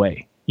a good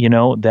way. You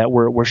know, that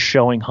we're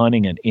showing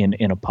hunting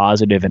in a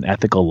positive and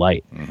ethical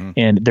light. Mm-hmm.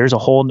 And there's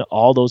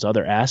all those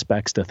other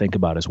aspects to think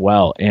about as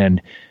well.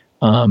 And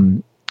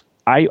I'm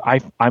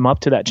up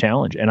to that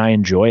challenge, and I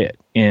enjoy it.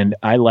 And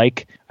I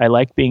like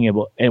being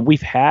able, and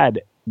we've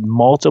had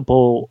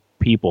multiple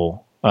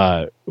people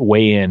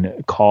weigh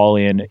in, call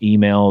in,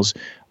 emails,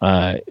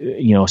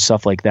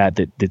 stuff like that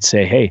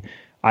say, hey,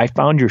 I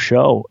found your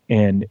show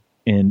and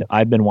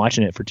I've been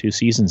watching it for 2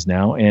 seasons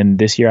now. And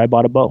this year I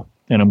bought a bow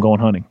and I'm going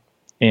hunting.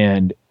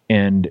 And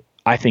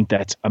I think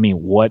that's, I mean,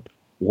 what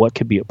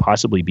could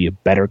possibly be a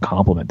better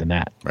compliment than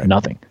that? Right.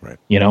 Nothing, right.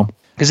 You know?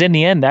 Because in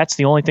the end, that's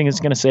the only thing that's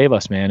going to save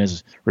us, man,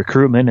 is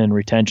recruitment and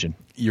retention.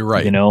 You're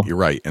right. You know? You're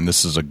right. And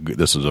this is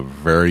a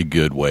very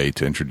good way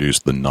to introduce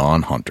the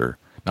non-hunter,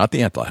 not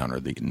the anti-hunter,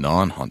 the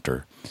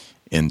non-hunter,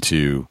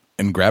 into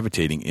and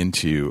gravitating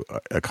into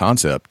a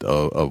concept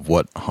of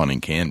what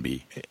hunting can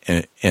be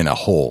in a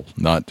whole,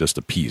 not just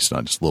a piece,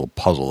 not just a little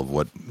puzzle of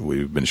what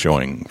we've been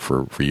showing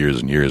for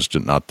years and years,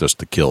 not just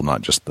the kill,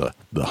 not just the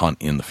hunt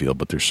in the field,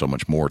 but there's so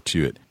much more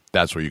to it.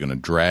 That's where you're going to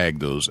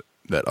drag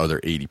that other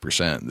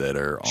 80% that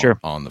are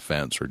on the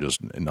fence or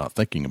just not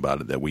thinking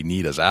about it, that we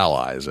need as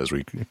allies as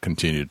we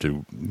continue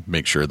to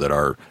make sure that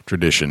our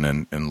tradition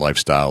and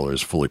lifestyle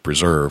is fully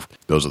preserved.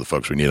 Those are the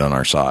folks we need on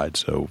our side.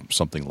 So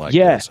something like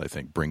this, I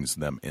think, brings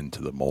them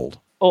into the mold.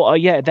 Oh,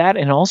 yeah, that.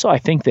 And also I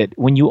think that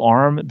when you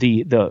arm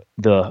the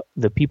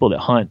people that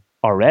hunt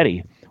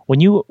already,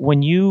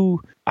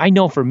 I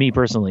know for me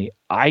personally,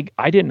 I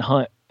didn't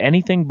hunt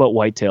anything but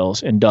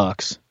whitetails and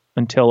ducks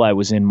until I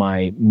was in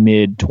my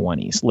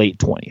mid-20s, late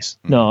 20s.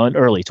 No,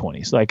 early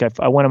 20s. Like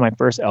I went on my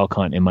first elk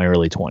hunt in my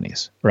early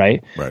 20s,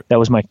 right? That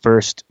was my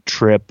first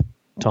trip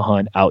to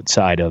hunt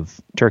outside of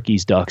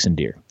turkeys, ducks, and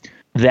deer.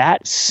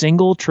 That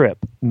single trip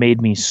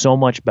made me so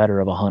much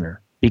better of a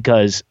hunter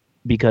because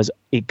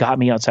it got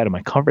me outside of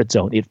my comfort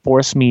zone. It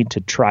forced me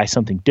to try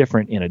something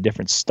different in a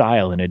different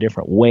style, in a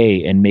different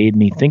way, and made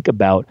me think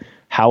about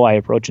how I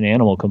approach an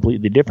animal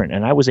completely different.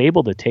 And I was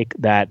able to take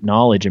that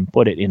knowledge and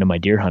put it into my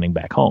deer hunting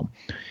back home.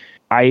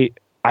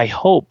 I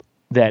hope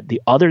that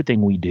the other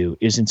thing we do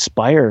is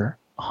inspire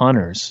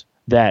hunters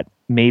that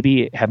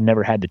maybe have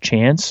never had the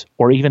chance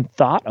or even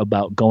thought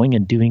about going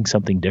and doing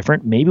something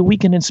different. Maybe we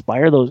can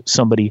inspire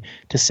somebody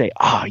to say,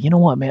 you know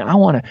what,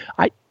 man,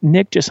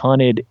 Nick just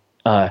hunted,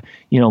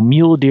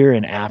 mule deer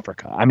in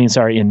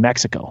in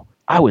Mexico.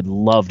 I would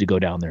love to go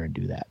down there and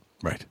do that.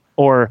 Right.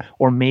 Or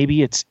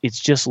maybe it's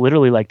just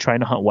literally like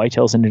trying to hunt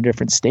whitetails in a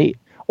different state.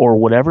 Or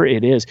whatever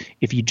it is,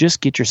 if you just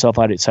get yourself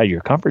outside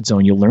your comfort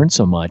zone, you'll learn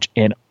so much.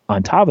 And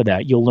on top of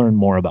that, you'll learn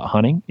more about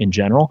hunting in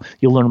general.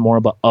 You'll learn more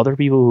about other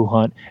people who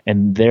hunt,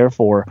 and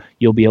therefore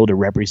you'll be able to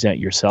represent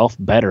yourself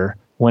better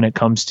when it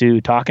comes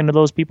to talking to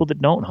those people that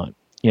don't hunt.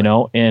 You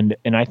know, and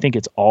I think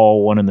it's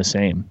all one and the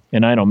same.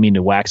 And I don't mean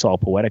to wax all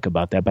poetic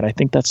about that, but I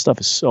think that stuff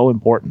is so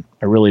important.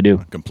 I really do.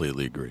 I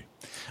completely agree.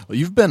 Well,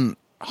 you've been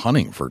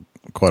hunting for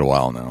quite a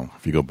while now.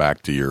 If you go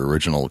back to your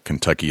original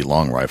Kentucky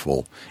long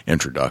rifle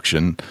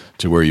introduction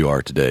to where you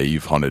are today,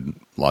 you've hunted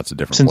lots of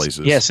different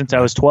places. Yeah, since I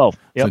was 12.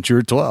 Yep. Since you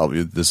were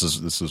 12, this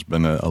has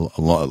been a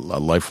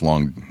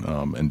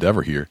lifelong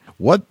endeavor here.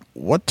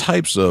 What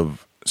types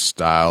of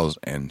styles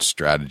and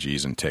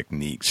strategies and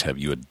techniques have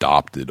you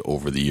adopted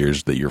over the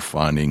years that you're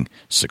finding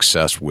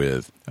success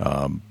with,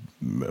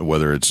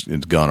 whether it's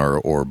gun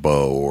or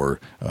bow or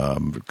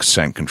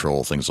scent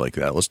control, things like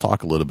that? Let's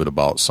talk a little bit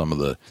about some of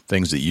the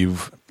things that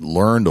you've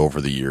learned over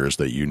the years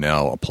that you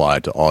now apply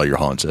to all your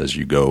hunts as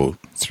you go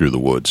through the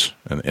woods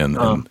and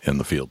in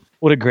the field.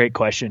 What a great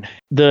question.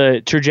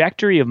 The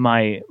trajectory of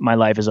my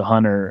life as a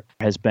hunter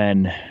has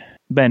been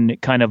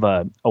kind of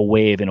a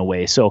wave in a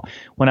way. So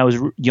when I was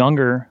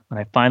younger, when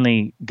I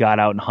finally got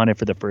out and hunted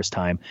for the first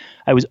time,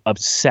 I was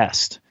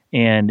obsessed.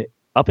 And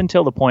up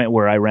until the point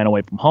where I ran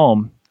away from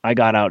home, I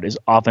got out as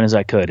often as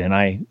I could. And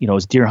I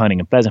was deer hunting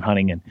and pheasant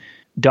hunting and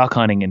duck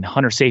hunting and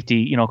hunter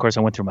safety. Of course,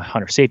 I went through my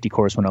hunter safety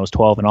course when I was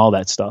 12 and all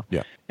that stuff.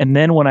 Yeah. And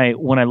then when I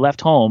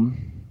left home,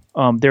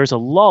 there's a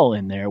lull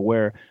in there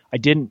where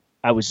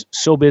I was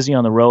so busy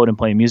on the road and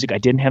playing music, I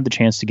didn't have the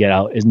chance to get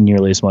out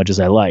nearly as much as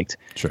I liked.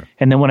 Sure.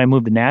 And then when I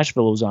moved to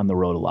Nashville, I was on the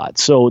road a lot.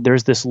 So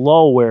there's this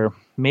lull where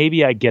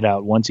maybe I get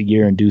out once a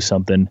year and do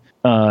something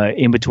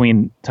in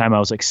between time I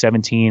was like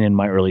 17 and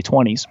my early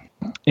 20s.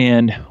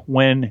 And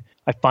when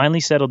I finally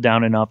settled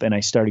down enough and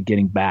I started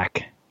getting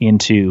back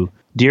into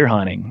deer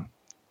hunting,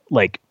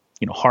 like,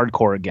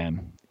 hardcore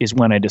again, is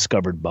when I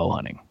discovered bow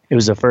hunting. It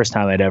was the first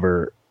time I'd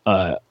ever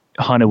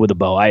hunted with a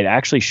bow. I had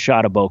actually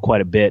shot a bow quite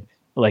a bit,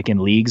 like in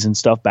leagues and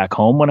stuff back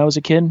home when I was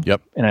a kid.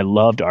 Yep. And I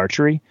loved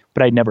archery,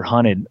 but I'd never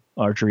hunted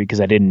archery because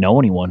I didn't know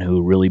anyone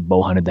who really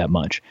bow hunted that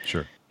much.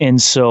 Sure.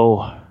 And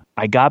so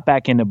I got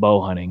back into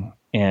bow hunting,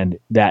 and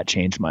that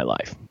changed my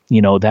life.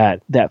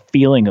 That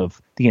feeling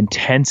of the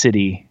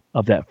intensity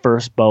of that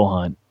first bow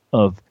hunt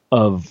of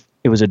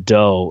it was a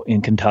doe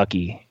in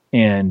Kentucky,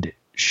 and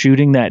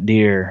shooting that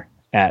deer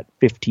at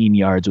 15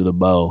 yards with a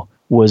bow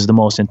was the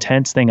most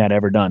intense thing I'd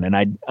ever done. And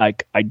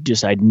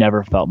I'd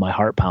never felt my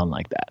heart pound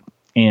like that.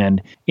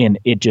 And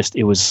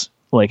it was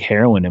like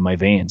heroin in my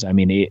veins. I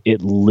mean,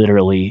 it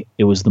literally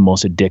was the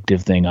most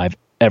addictive thing I've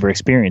ever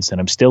experienced,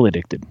 and I'm still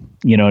addicted.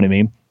 You know what I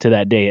mean? To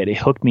that day, it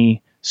hooked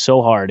me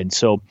so hard. And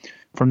so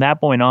from that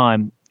point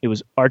on, it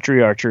was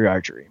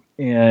archery.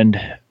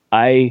 And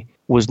I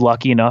was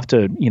lucky enough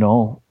to,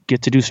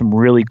 get to do some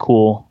really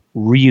cool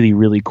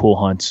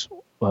hunts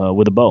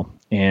with a bow.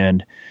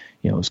 And,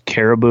 it was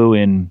caribou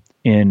in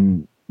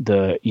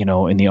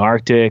the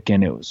Arctic,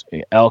 and it was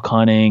elk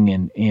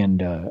hunting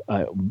and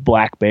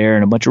black bear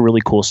and a bunch of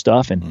really cool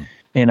stuff.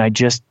 And I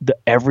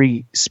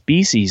every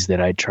species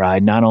that I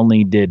tried, not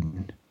only did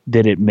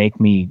it make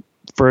me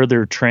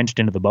further trenched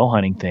into the bow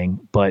hunting thing,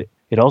 but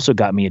it also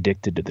got me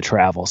addicted to the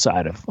travel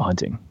side of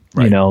hunting.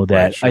 Right,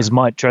 sure. As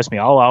much, trust me,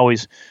 I'll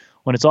always,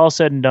 when it's all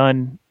said and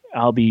done,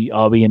 I'll be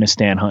in a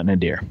stand hunting a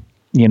deer,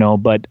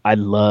 but I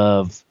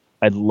loved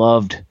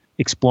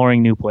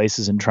exploring new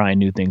places and trying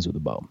new things with a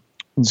bow.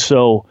 And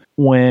so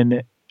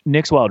when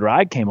Nick's Wild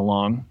Ride came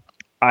along,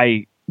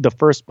 the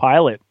first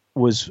pilot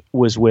was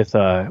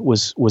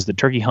the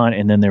turkey hunt,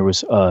 and then there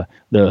was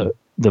the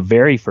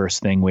very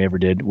first thing we ever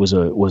did was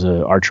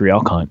a archery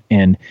elk hunt,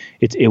 and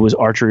it was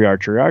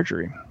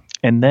archery,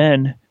 and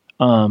then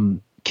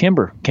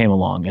Kimber came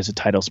along as a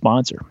title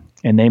sponsor,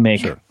 and they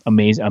make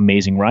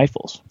amazing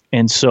rifles,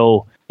 and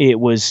so it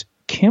was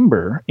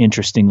Kimber,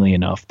 interestingly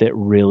enough, that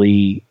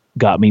really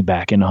got me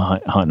back into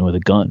hunting with a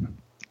gun.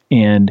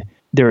 And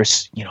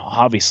there's,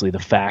 obviously the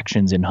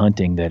factions in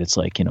hunting that it's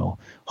like,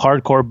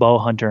 hardcore bow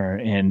hunter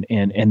and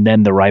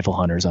then the rifle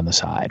hunters on the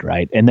side.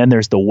 Right. And then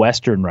there's the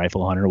Western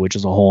rifle hunter, which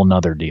is a whole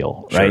nother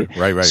deal. Right.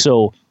 Sure. Right.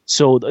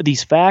 So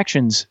these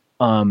factions,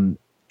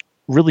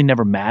 really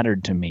never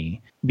mattered to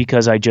me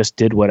because I just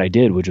did what I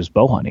did, which was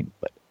bow hunting.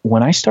 But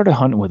when I started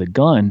hunting with a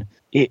gun,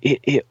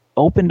 it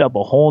opened up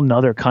a whole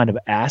nother kind of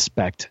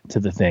aspect to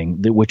the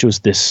thing, which was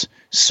this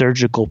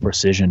surgical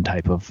precision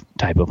type of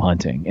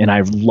hunting. And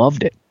I've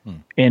loved it.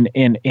 And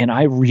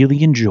I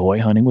really enjoy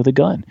hunting with a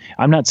gun.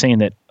 I'm not saying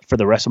that for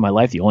the rest of my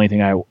life, the only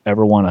thing I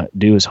ever want to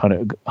do is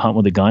hunt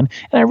with a gun.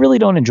 And I really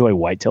don't enjoy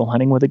whitetail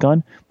hunting with a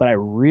gun, but I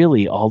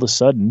really, all of a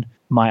sudden,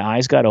 my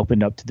eyes got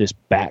opened up to this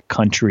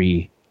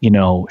backcountry,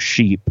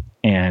 sheep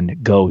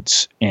and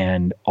goats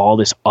and all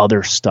this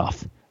other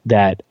stuff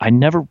that I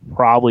never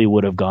probably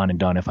would have gone and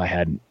done if I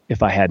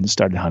hadn't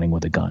started hunting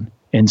with a gun.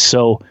 And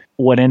so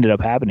what ended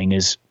up happening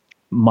is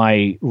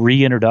my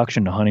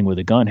reintroduction to hunting with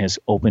a gun has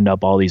opened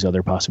up all these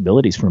other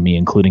possibilities for me,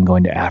 including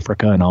going to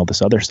Africa and all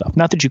this other stuff.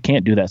 Not that you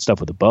can't do that stuff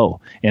with a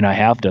bow, and I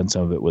have done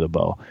some of it with a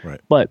bow.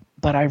 Right. But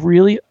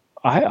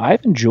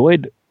I've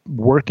enjoyed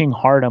working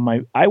hard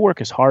I work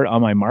as hard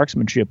on my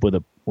marksmanship with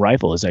a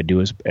rifle as I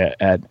do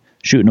at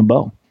shooting a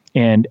bow.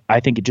 And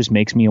I think it just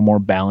makes me a more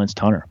balanced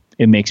hunter.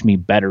 It makes me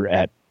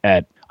better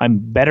I'm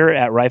better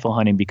at rifle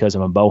hunting because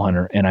I'm a bow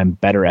hunter, and I'm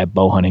better at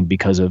bow hunting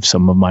because of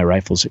some of my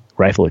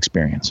rifle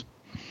experience.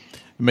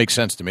 It makes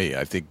sense to me.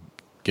 I think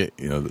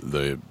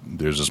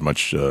there's as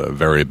much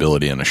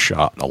variability in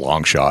a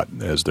long shot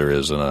as there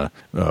is in a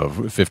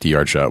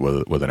 50-yard shot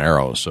with an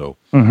arrow. So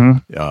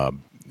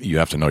you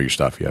have to know your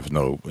stuff. You have to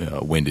know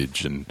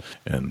windage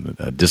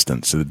and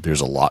distance.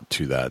 There's a lot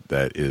to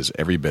that is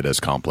every bit as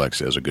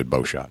complex as a good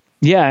bow shot.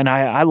 Yeah, and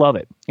I love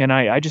it. And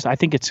I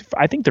think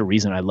the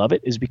reason I love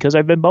it is because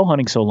I've been bow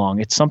hunting so long.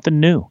 It's something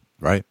new.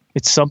 Right.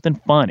 It's something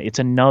fun. It's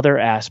another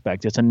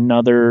aspect. It's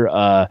another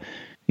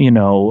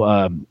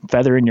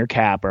feather in your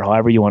cap, or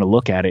however you want to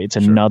look at it. It's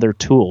another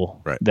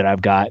tool that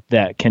I've got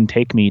that can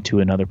take me to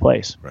another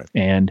place. Right.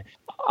 And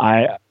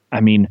I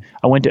went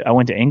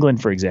to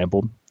England, for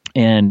example,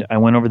 and I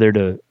went over there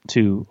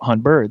to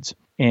hunt birds.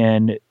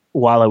 And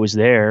while I was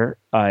there,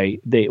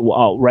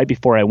 right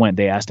before I went,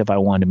 they asked if I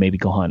wanted to maybe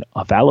go hunt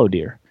a fallow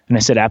deer, and I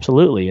said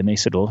absolutely. And they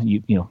said, well,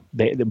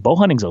 the bow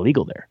hunting's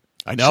illegal there.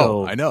 I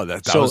know.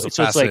 That was a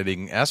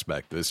fascinating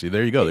aspect. See,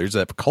 there you go. There's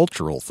that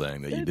cultural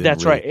thing that you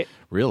didn't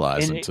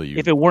realize until you.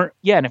 If it weren't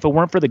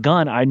for the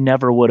gun, I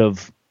never would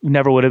have been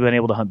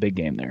able to hunt big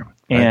game there.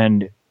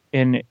 Right.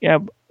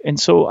 And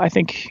so I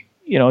think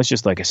it's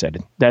just like I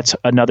said. That's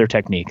another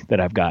technique that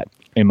I've got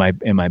in my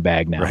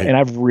bag now, and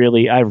I've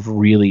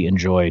really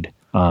enjoyed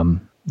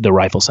the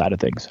rifle side of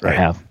things. Right. I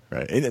have.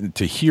 Right, and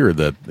to hear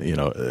that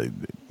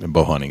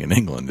bow hunting in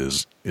England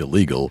is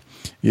illegal.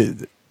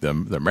 The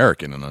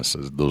American in us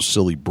is those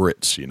silly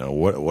Brits.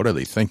 What are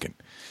they thinking?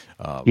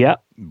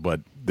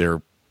 But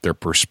their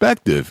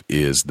perspective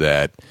is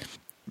that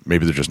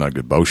maybe they're just not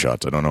good bow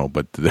shots. I don't know,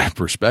 but their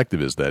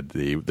perspective is that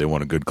they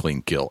want a good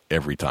clean kill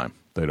every time.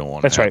 They don't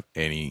want to have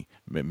any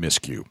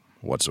miscue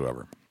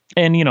whatsoever.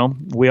 And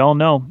we all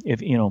know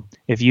if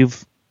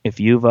you've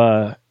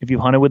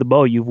hunted with a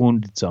bow, you've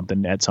wounded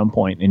something at some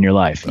point in your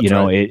life. That's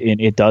right.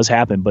 It does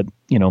happen, but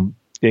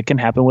it can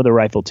happen with a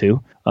rifle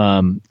too.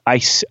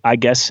 I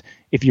guess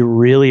if you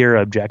really are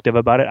objective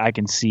about it, I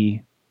can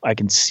see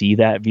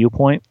that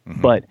viewpoint.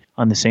 Mm-hmm. But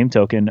on the same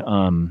token,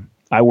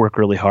 I work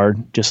really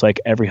hard, just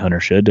like every hunter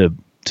should,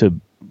 to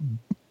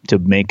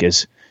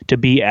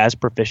be as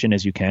proficient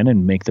as you can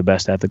and make the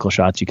best ethical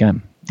shots you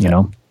can.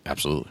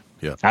 Absolutely.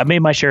 Yeah. I've made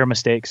my share of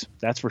mistakes.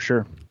 That's for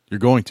sure. You're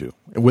going to,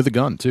 with a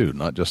gun too,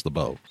 not just the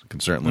bow. You can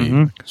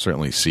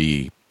certainly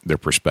see their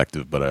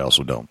perspective, but I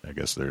also don't. I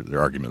guess there are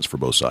arguments for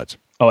both sides.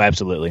 Oh,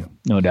 absolutely,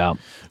 no doubt.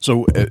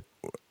 So,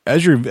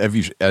 as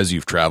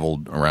you've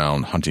traveled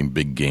around hunting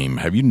big game,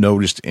 have you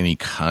noticed any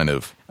kind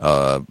of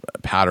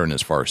pattern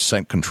as far as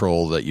scent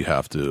control that you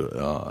have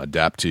to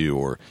adapt to,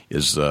 or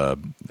is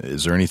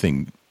there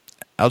anything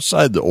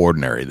outside the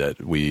ordinary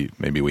that we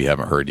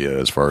haven't heard yet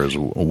as far as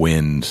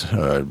wind,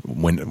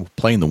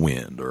 playing the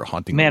wind or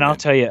hunting? Man, the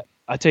wind?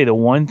 I'll tell you the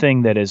one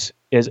thing that is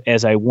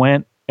as I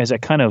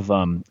kind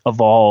of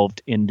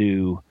evolved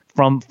into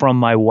from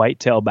my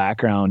whitetail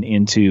background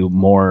into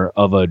more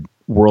of a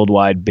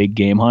worldwide big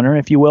game hunter,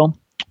 if you will.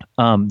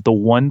 The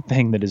one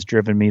thing that has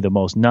driven me the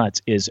most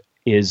nuts is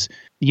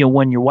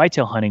when you're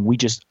whitetail hunting,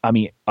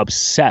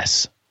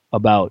 obsess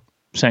about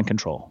scent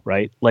control,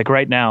 right? Like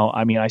right now,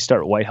 I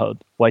start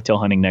whitetail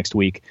hunting next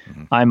week.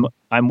 Mm-hmm.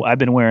 I've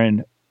been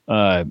wearing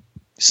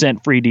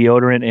scent-free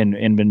deodorant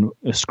and been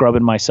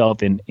scrubbing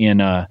myself in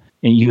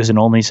using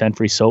only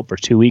scent-free soap for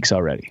 2 weeks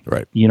already.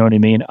 Right. You know what I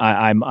mean?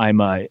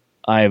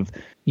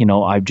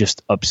 I've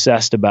just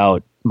obsessed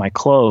about my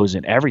clothes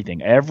and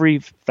everything, every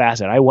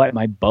facet. I wipe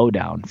my bow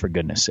down, for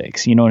goodness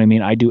sakes. You know what I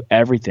mean? I do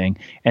everything.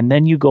 And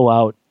then you go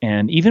out,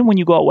 and even when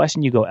you go out west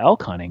and you go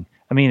elk hunting,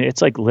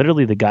 it's like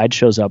literally the guide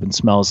shows up and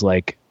smells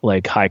like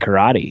high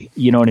karate.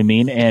 You know what I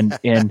mean? And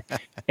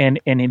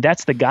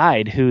that's the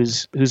guide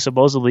who's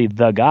supposedly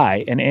the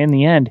guy. And in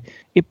the end,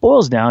 it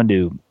boils down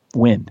to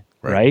wind.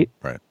 Right.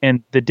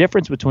 And the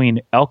difference between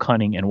elk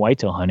hunting and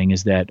whitetail hunting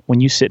is that when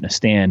you sit in a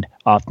stand,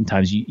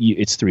 oftentimes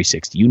it's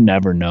 360. You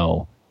never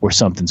know where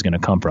something's going to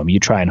come from. You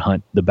try and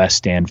hunt the best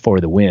stand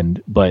for the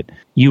wind, but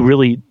you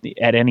really,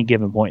 at any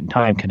given point in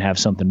time, can have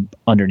something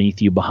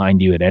underneath you,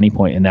 behind you at any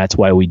point, and that's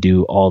why we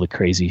do all the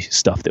crazy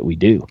stuff that we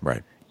do.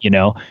 Right.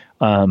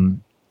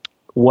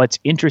 What's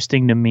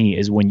interesting to me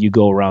is when you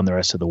go around the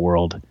rest of the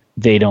world,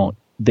 they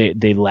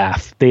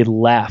laugh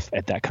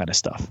at that kind of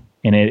stuff.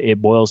 And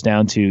it boils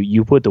down to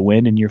you put the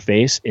wind in your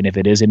face, and if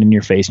it isn't in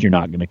your face, you're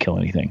not going to kill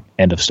anything.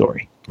 End of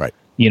story. Right.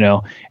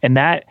 And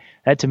that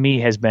to me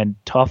has been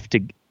tough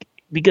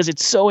because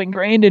it's so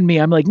ingrained in me.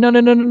 I'm like,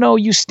 no,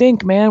 you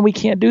stink, man. We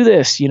can't do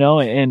this,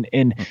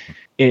 and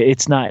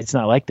it's not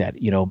like that,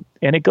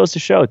 and it goes to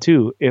show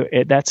too.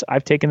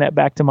 I've taken that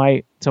back to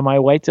my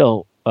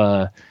whitetail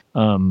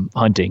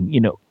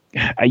hunting.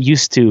 I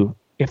used to,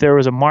 if there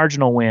was a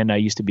marginal wind, I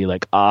used to be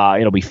like,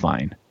 it'll be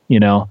fine.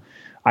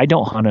 I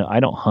don't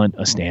hunt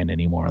a stand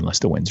anymore unless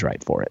the wind's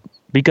right for it,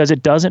 because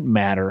it doesn't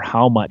matter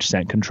how much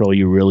scent control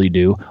you really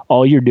do.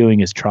 All you're doing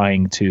is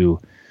trying to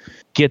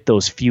get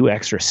those few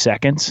extra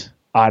seconds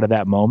out of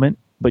that moment,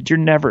 but you're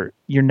never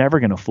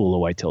going to fool a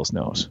whitetail's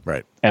nose.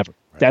 Right. Ever.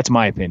 Right. That's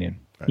my opinion.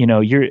 Right.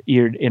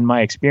 You're in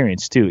my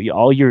experience too.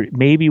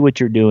 Maybe what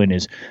you're doing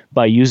is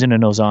by using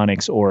an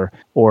ozonics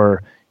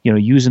or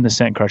using the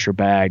scent crusher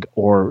bag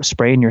or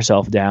spraying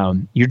yourself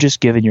down, you're just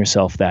giving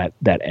yourself that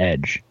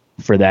edge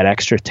for that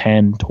extra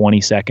 10,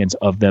 20 seconds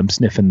of them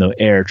sniffing the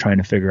air, trying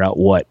to figure out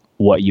what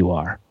you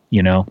are,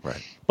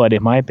 Right. But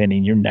in my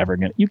opinion,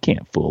 you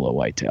can't fool a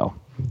whitetail,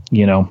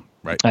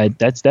 Right.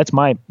 That's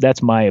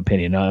my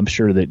opinion. I'm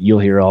sure that you'll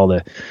hear all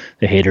the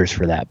haters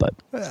for that, but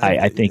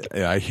I think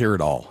I hear it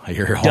all. I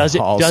hear it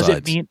all. does sides.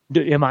 it mean?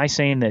 Am I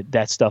saying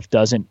that stuff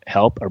doesn't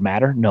help or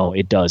matter? No,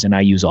 it does, and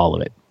I use all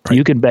of it. Right.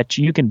 You can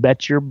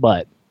bet your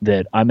butt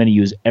that I'm going to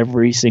use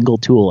every single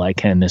tool I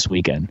can this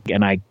weekend,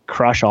 and I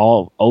crush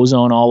all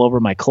ozone all over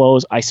my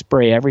clothes. I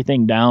spray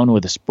everything down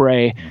with a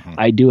spray. Mm-hmm.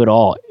 I do it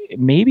all.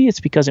 Maybe it's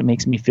because it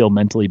makes me feel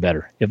mentally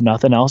better. If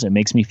nothing else, it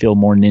makes me feel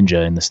more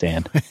ninja in the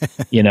stand,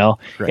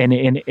 Right.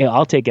 and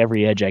I'll take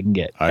every edge I can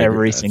get,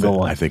 every single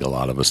one. I think a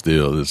lot of us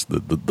do. It's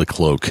the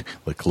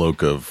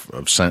cloak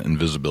of scent and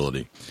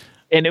visibility.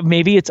 And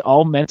maybe it's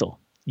all mental.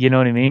 You know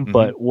what I mean? Mm-hmm.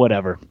 But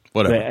whatever.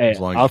 Whatever. As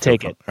long as I'll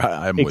take it.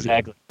 I'm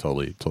exactly.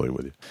 With you. Totally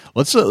with you.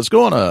 Let's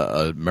go on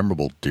a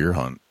memorable deer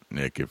hunt,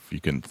 Nick. If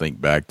you can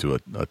think back to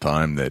a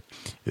time that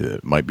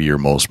might be your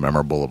most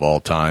memorable of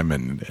all time,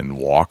 and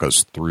walk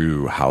us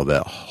through how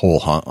that whole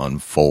hunt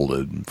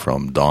unfolded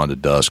from dawn to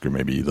dusk, or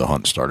maybe the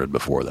hunt started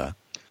before that.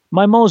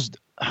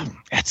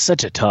 That's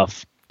such a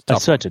tough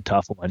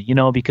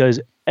one, because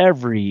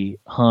every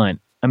hunt.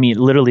 I mean,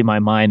 literally, my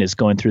mind is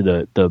going through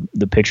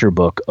the picture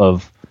book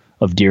of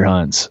deer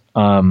hunts.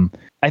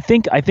 I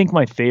think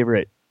my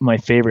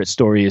favorite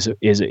story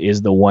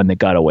is the one that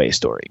got away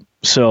story.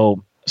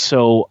 So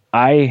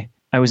I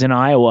was in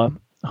Iowa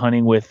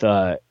hunting with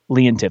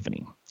Lee and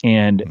Tiffany,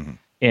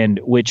 and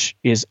which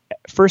is,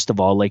 first of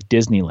all, like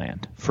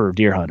Disneyland for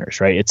deer hunters,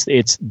 right?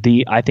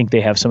 I think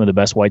they have some of the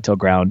best whitetail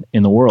ground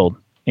in the world,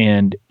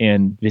 and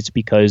it's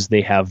because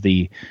they have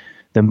the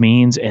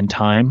means and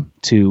time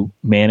to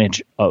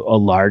manage a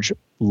large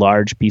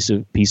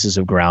pieces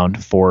of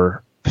ground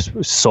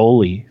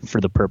solely for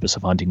the purpose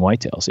of hunting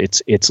whitetails.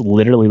 It's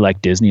literally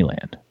like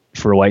Disneyland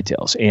for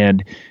whitetails.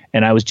 And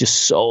I was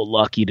just so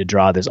lucky to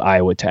draw this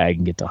Iowa tag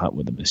and get to hunt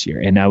with them this year.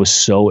 And I was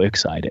so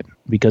excited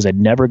because I'd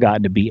never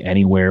gotten to be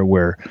anywhere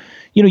where,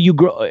 you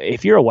grow.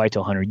 If you're a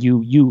whitetail hunter,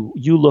 you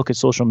look at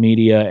social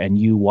media and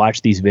you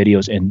watch these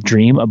videos and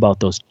dream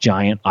about those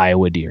giant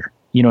Iowa deer.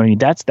 You know what I mean?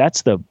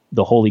 That's the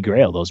holy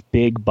grail, those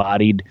big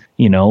bodied,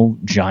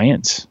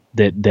 giants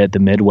that the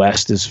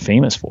Midwest is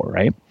famous for,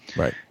 right?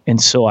 Right. And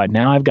so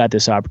now I've got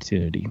this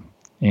opportunity,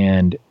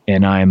 and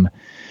I'm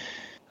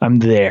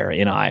there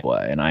in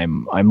Iowa, and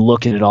I'm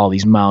looking at all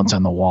these mounts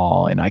on the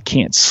wall, and I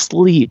can't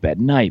sleep at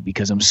night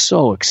because I'm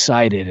so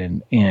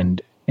excited,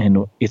 and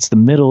it's the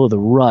middle of the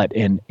rut,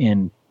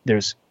 and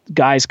there's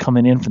guys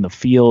coming in from the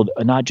field,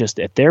 not just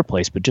at their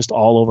place, but just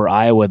all over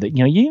Iowa that,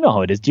 you know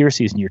how it is, deer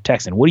season, you're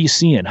texting, what are you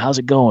seeing? How's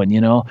it going?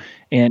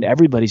 And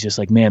everybody's just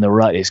like, man, the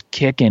rut is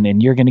kicking,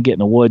 and you're going to get in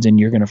the woods and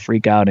you're going to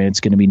freak out and it's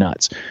going to be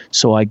nuts.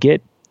 So the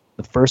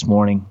first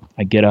morning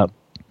I get up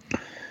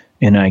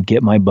and I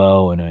get my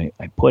bow and I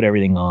put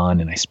everything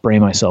on and I spray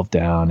myself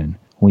down, and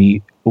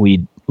we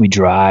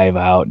drive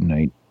out,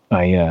 and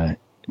I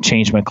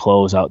change my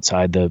clothes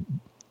outside the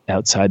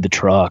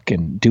truck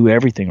and do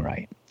everything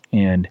right.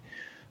 And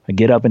I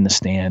get up in the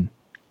stand,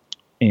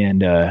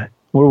 and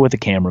we're with the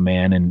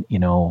cameraman, and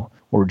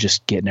we're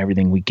just getting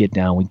everything. We get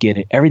down, we get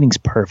it. Everything's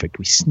perfect.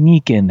 We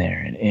sneak in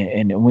there,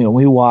 and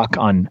we walk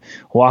on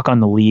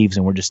the leaves,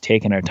 and we're just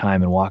taking our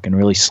time and walking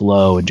really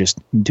slow and just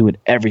doing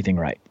everything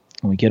right.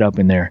 And we get up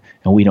in there,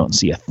 and we don't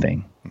see a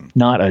thing,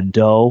 not a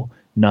doe,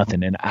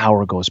 nothing. An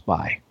hour goes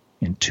by,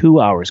 and 2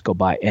 hours go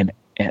by, and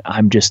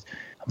I'm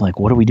like,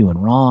 what are we doing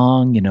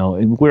wrong?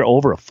 We're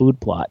over a food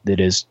plot that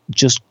is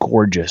just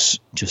gorgeous,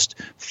 just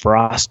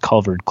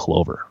frost-covered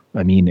clover.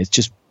 I mean, it's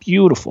just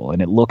beautiful,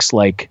 and it looks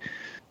like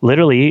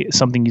literally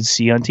something you'd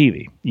see on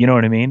TV. You know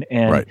what I mean?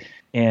 And right.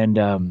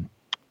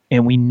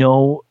 And we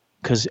know,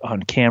 because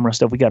on camera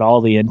stuff, we got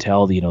all the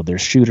intel.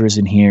 There's shooters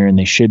in here, and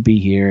they should be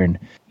here, and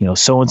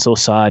so and so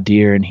saw a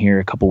deer in here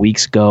a couple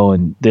weeks ago,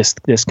 and this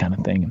kind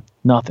of thing.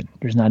 Nothing.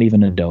 There's not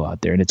even a doe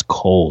out there, and it's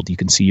cold. You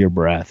can see your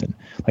breath, and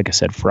like I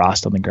said,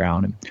 frost on the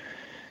ground. And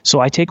so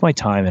I take my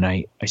time and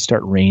I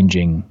start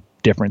ranging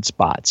different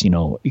spots,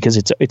 because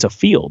it's a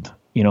field,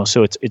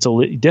 so it's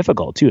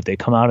difficult too. If they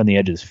come out on the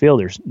edge of this field,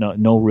 there's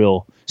no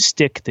real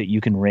stick that you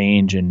can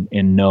range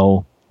and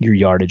know your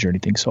yardage or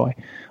anything. So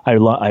I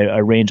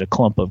range a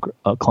clump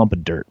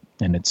of dirt,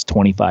 and it's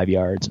 25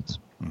 yards.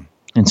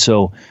 And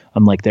so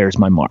I'm like, there's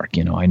my mark,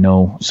 I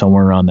know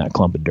somewhere around that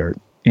clump of dirt.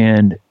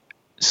 And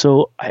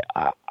so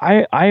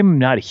I'm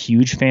not a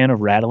huge fan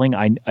of rattling.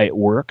 It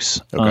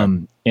works. Okay.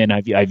 And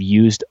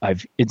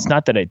it's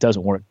not that it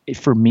doesn't work.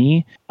 For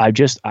me, I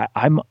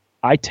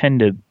tend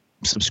to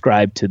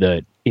subscribe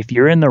to if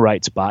you're in the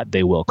right spot,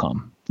 they will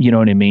come. You know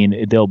what I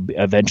mean? They'll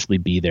eventually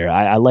be there.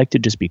 I like to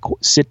just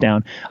sit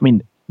down. I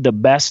mean, the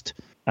best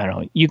I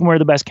don't know. You can wear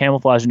the best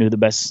camouflage and do the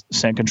best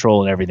scent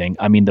control and everything.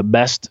 I mean, the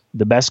best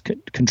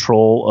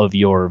control of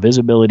your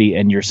visibility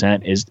and your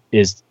scent is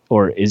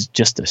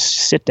just to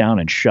sit down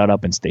and shut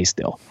up and stay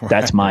still.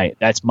 That's my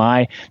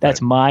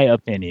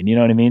opinion. You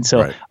know what I mean?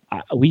 So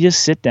we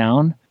just sit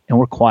down and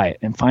we're quiet.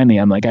 And finally,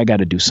 I'm like, I got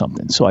to do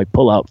something. So I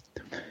pull out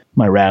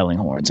my rattling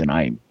horns and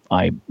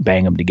I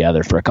bang them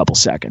together for a couple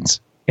seconds.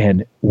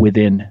 And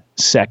within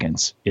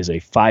seconds is a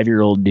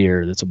 5-year-old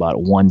deer that's about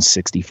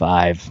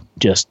 165,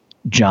 just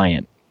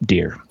giant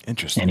deer.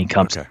 Interesting. And he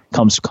comes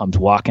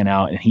walking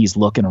out, and he's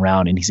looking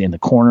around, and he's in the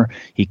corner.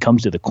 He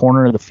comes to the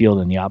corner of the field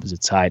on the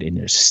opposite side, and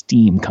there's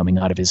steam coming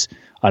out of his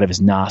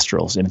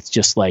nostrils, and it's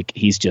just like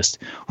he's just,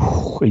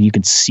 and you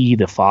can see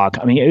the fog.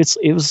 I mean,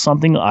 it was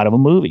something out of a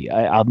movie.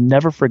 I'll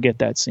never forget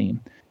that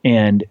scene.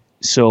 And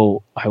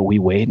so we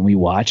wait and we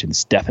watch, and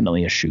it's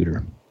definitely a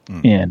shooter.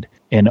 And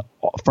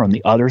from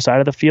the other side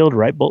of the field,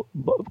 right,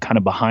 kind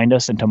of behind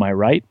us and to my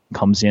right,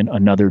 comes in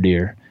another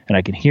deer, and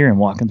I can hear him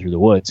walking through the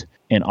woods.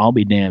 And I'll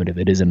be damned if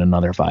it isn't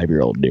another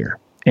 5-year-old deer.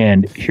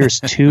 And here's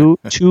two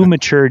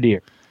mature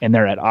deer, and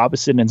they're at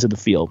opposite ends of the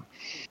field,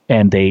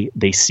 and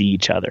they see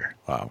each other.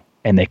 Wow!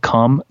 And they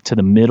come to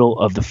the middle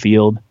of the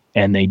field,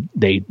 and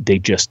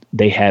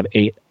they have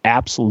a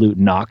absolute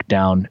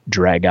knockdown,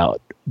 drag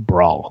out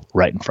brawl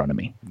right in front of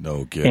me.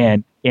 No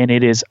kidding. And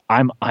it is.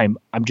 I'm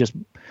just.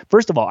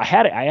 First of all, I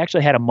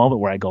actually had a moment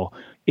where I go,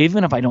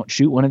 even if I don't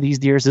shoot one of these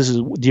deers, this is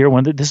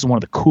one of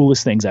the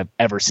coolest things I've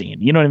ever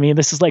seen. You know what I mean?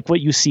 This is like what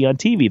you see on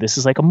TV. This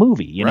is like a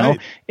movie, you know?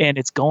 And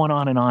it's going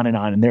on and on and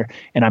on.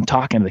 And I'm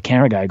talking to the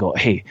camera guy. I go,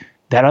 hey,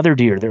 that other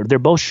deer, they're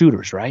both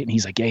shooters, right? And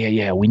he's like,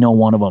 yeah, we know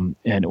one of them.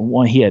 And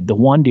the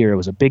one deer, it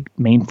was a big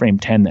mainframe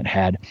 10 that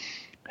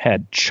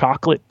had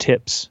chocolate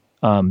tips.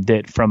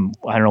 That from,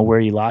 I don't know where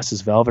he lost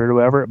his velvet or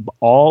whatever,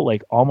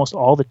 almost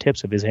all the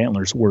tips of his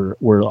antlers were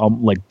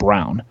like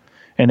brown.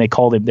 And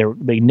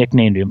they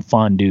nicknamed him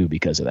Fondue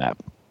because of that.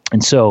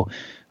 And so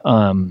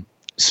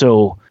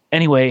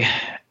anyway,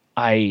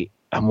 I'm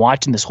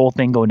watching this whole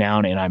thing go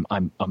down, and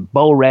I'm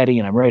bow ready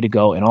and I'm ready to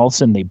go. And all of a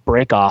sudden they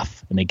break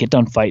off and they get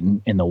done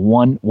fighting. And the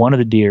one of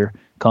the deer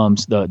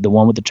comes, the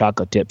one with the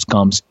chocolate tips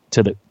comes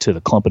to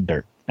the clump of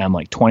dirt. And I'm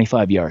like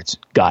 25 yards,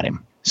 got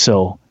him.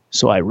 So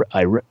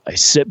I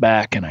sit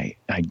back and I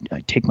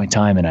take my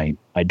time and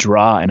I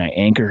draw and I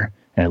anchor.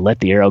 And I let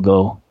the arrow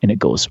go, and it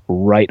goes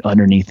right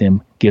underneath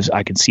him.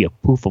 I can see a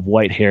poof of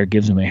white hair,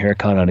 gives him a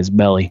haircut on his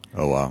belly.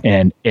 Oh, wow.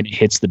 And it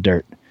hits the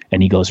dirt,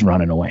 and he goes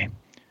running away.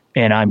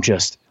 And I'm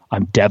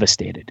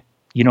devastated.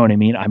 You know what I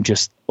mean? I'm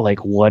just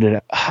like, I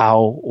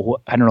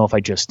don't know if I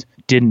just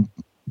didn't,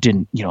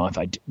 if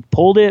I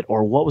pulled it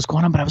or what was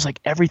going on, but I was like,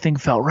 everything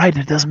felt right,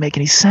 and it doesn't make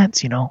any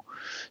sense,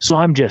 So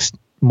I'm just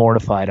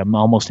mortified. I'm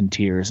almost in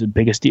tears.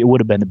 It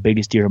would have been the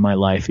biggest deer of my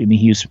life. I mean,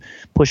 he was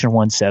pushing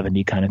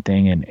 170 kind of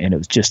thing, and it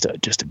was just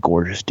a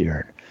gorgeous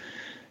deer.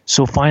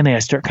 So finally I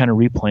start kind of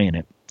replaying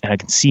it, and I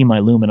can see my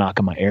Luminok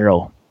and my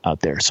arrow out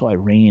there. So I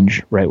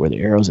range right where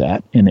the arrow's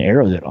at, and the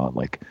arrow's at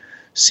like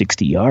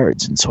 60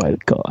 yards. And so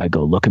I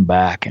go looking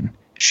back, and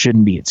it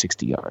shouldn't be at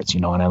 60 yards,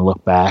 and I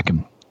look back,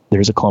 and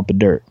there's a clump of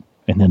dirt,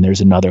 and then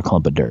there's another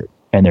clump of dirt,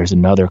 and there's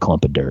another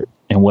clump of dirt.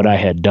 And what I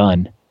had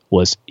done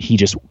was he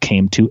just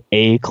came to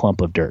a clump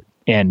of dirt.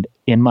 And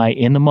in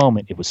the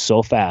moment, it was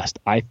so fast,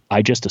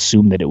 I just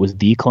assumed that it was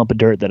the clump of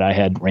dirt that I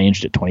had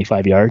ranged at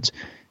 25 yards.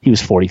 He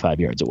was 45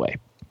 yards away.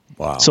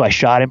 Wow. So I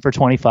shot him for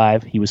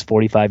 25. He was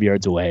 45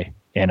 yards away,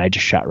 and I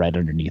just shot right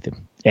underneath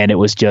him. And it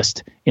was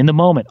just, in the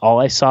moment, all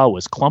I saw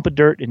was clump of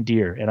dirt and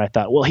deer. And I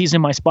thought, well, he's in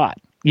my spot.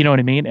 You know what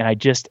I mean? And I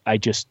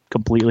just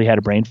completely had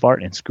a brain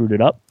fart and screwed it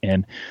up.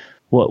 And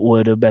what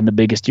would have been the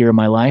biggest deer of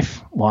my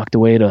life walked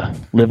away to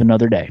live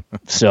another day.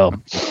 So,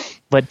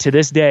 but to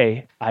this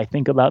day, I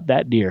think about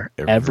that deer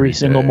every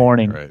single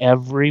morning. Right.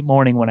 Every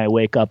morning when I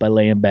wake up, I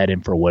lay in bed,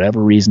 and for whatever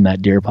reason,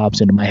 that deer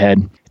pops into my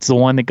head. It's the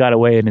one that got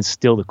away, and it's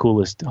still the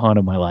coolest hunt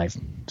of my life.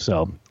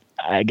 So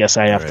I guess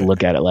I have to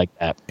look at it like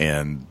that.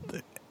 And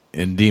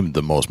deemed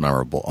the most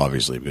memorable,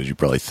 obviously, because you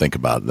probably think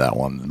about that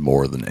one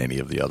more than any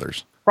of the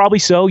others. Probably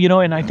so,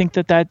 and I think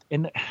that,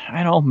 and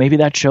I don't know, maybe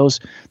that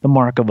shows the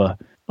mark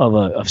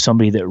of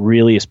somebody that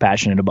really is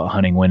passionate about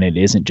hunting, when it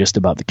isn't just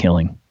about the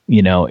killing.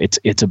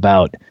 It's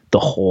about the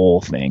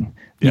whole thing.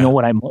 Yeah.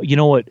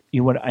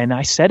 And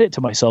I said it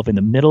to myself in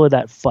the middle of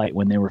that fight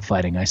when they were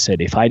fighting. I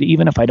said,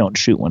 even if I don't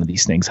shoot one of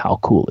these things, how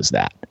cool is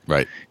that?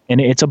 Right.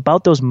 And it's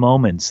about those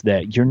moments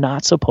that you're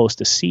not supposed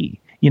to see.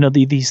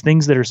 These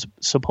things that are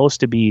supposed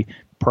to be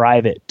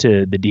private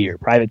to the deer,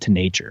 private to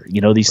nature.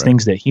 These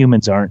things that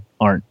humans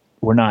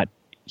we're not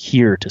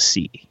here to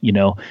see.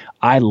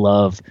 I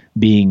love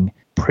being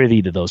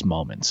privy to those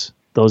moments,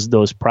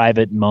 those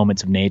private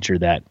moments of nature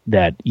that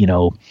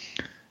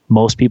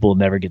most people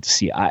never get to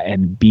see.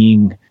 And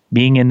being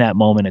in that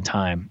moment in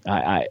time,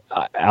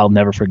 I'll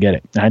never forget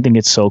it. And I think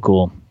it's so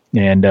cool,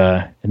 and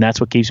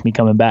that's what keeps me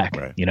coming back.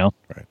 Right.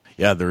 Right.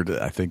 Yeah,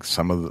 I think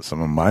some of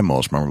my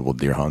most memorable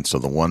deer hunts are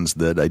the ones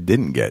that I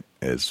didn't get,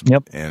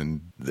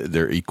 and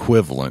they're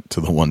equivalent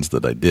to the ones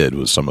that I did.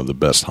 Was some of the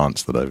best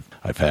hunts that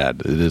I've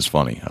had. It is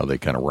funny how they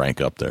kind of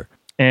rank up there.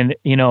 And,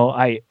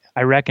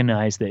 I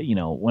recognize that,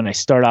 when I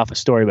start off a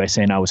story by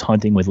saying I was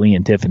hunting with Lee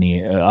and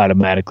Tiffany,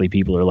 automatically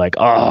people are like,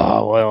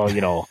 oh, well,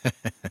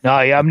 no,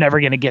 I'm never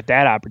going to get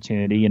that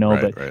opportunity,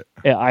 Right,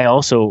 but I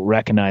also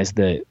recognize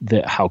that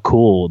how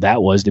cool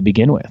that was to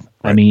begin with.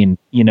 Right. I mean,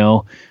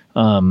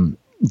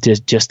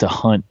 just to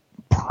hunt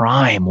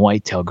prime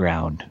whitetail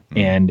ground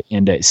and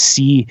to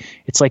see,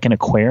 it's like an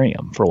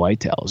aquarium for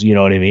whitetails. You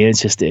know what I mean?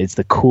 It's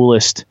the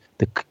coolest,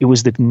 it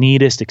was the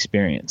neatest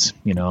experience,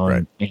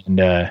 Right.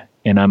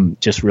 And I'm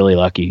just really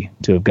lucky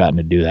to have gotten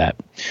to do that.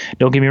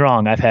 Don't get me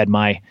wrong. I've had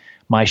my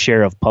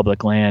share of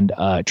public land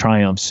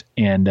triumphs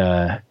and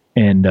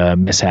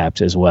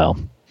mishaps as well.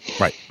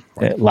 Right.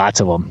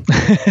 Lots of them.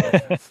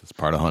 It's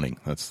part of hunting.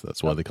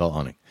 That's why they call it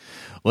hunting.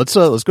 Let's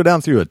go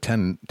down through a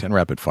 10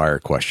 rapid fire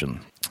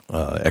question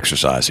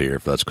exercise here,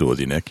 if that's cool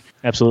with you, Nick.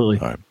 Absolutely.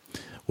 All right.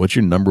 What's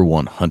your number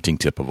one hunting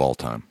tip of all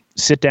time?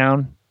 Sit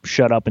down,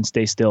 shut up, and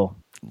stay still.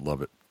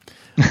 Love it.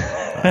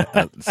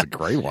 It's a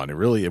great one. It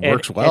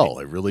works well.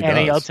 It really does.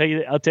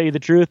 And I'll tell you the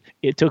truth.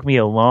 It took me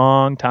a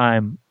long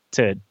time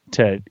to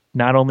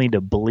not only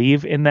to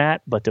believe in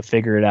that, but to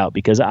figure it out,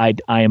 because I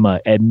am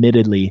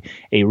admittedly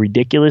a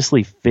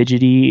ridiculously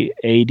fidgety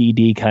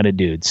ADD kind of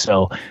dude.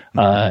 So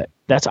I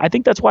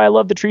think that's why I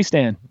love the tree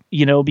stand.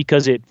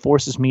 Because it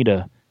forces me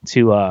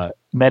to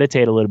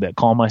meditate a little bit,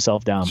 calm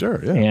myself down.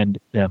 Sure. Yeah. And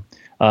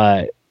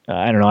I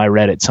don't know. I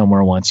read it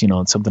somewhere once.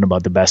 Something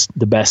about the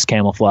best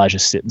camouflage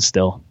is sitting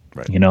still.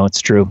 Right.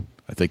 It's true.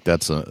 I think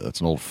that's an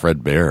old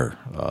Fred Bear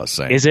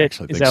saying. Is it?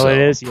 Actually, is that what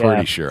it is?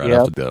 Pretty sure. I'd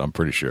have to do it. I'm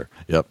pretty sure.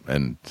 Yep.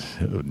 And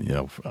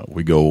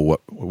we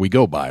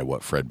go by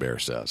what Fred Bear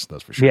says.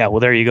 That's for sure. Yeah. Well,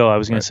 there you go. I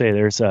was going to say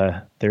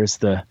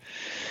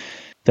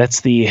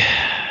that's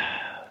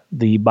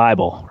the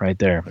Bible right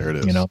there. There it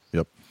is.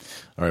 Yep.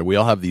 All right, we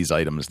all have these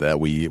items that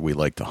we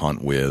like to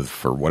hunt with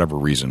for whatever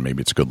reason.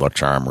 Maybe it's a good luck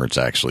charm, or it's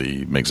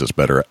actually makes us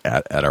better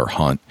at our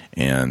hunt,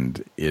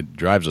 and it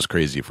drives us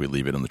crazy if we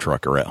leave it in the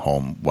truck or at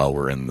home while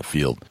we're in the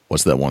field.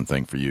 What's that one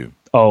thing for you?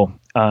 Oh,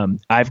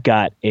 I've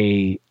got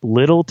a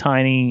little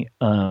tiny.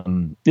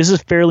 This is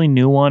a fairly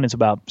new one. It's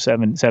about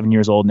seven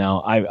years old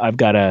now. I've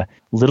got a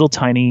little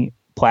tiny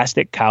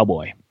plastic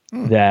cowboy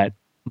that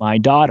my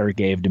daughter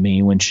gave to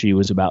me when she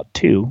was about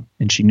 2,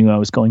 and she knew I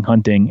was going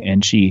hunting,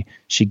 and she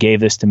gave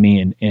this to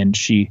me, and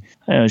she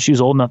was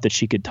old enough that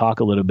she could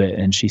talk a little bit,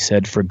 and she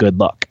said, for good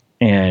luck,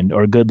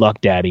 or good luck,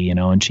 Daddy,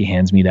 and she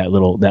hands me that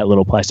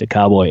little plastic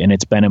cowboy, and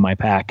it's been in my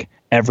pack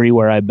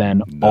everywhere I've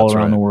been, all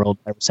around the world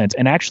ever since.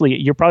 And actually,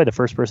 you're probably the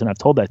first person I've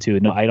told that to.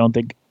 No, I don't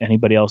think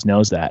anybody else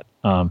knows that.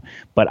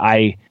 But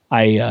I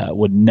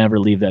would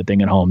never leave that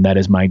thing at home. That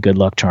is my good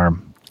luck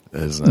charm.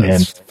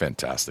 That's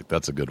fantastic.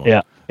 That's a good one.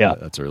 Yeah.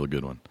 That's a really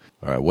good one.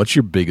 All right. What's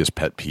your biggest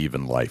pet peeve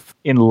in life?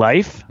 In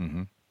life?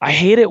 Mm-hmm. I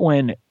hate it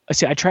when,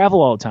 I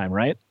travel all the time,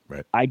 right?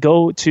 Right. I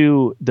go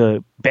to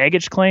the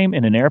baggage claim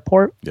in an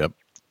airport. Yep.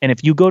 And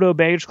if you go to a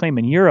baggage claim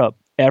in Europe,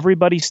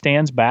 everybody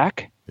stands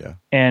back. Yeah.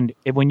 And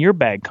when your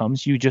bag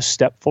comes, you just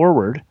step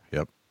forward.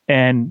 Yep.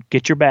 And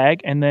get your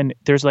bag, and then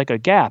there's like a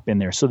gap in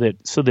there so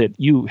that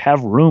you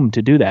have room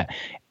to do that.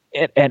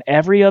 At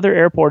every other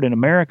airport in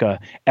America,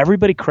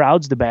 everybody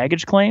crowds the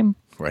baggage claim,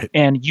 right?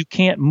 And you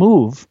can't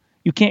move.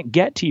 You can't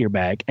get to your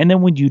bag. And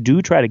then when you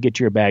do try to get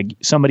to your bag,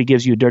 somebody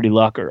gives you a dirty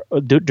look or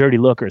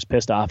is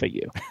pissed off at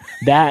you.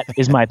 That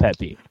is my pet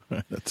peeve.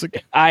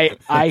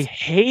 I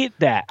hate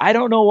that. I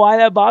don't know why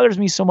that bothers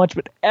me so much,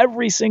 but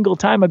every single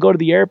time I go to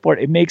the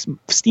airport, it makes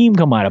steam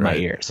come out of my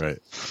ears. Right.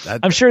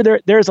 I'm sure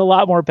there's a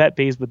lot more pet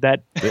peeves, but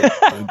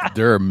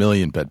there are a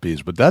million pet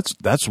peeves, but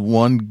that's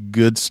one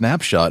good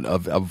snapshot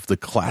of the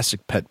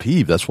classic pet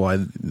peeve. That's why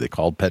they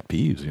call pet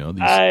peeves.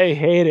 I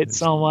hate it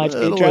so much.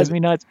 It drives me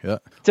nuts. Yeah.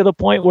 To the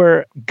point where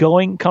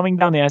coming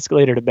down the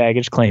escalator to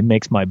baggage claim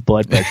makes my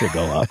blood pressure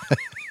go up.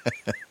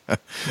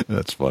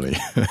 That's funny.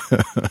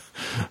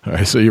 All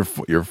right, so you're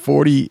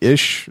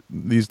 40-ish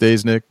these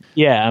days, Nick?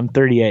 Yeah, I'm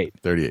 38.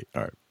 38.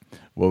 All right.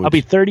 I'll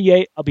be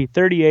 38. I'll be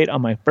 38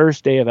 on my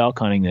first day of elk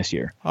hunting this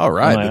year. All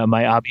right.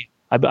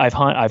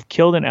 I've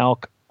killed an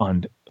elk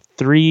on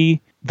the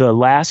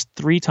last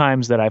 3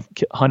 times that I've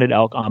hunted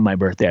elk on my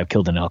birthday. I've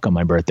killed an elk on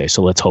my birthday.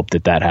 So let's hope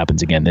that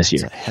happens again this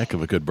year. It's a heck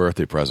of a good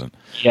birthday present.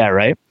 Yeah,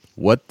 right.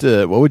 What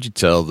would you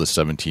tell the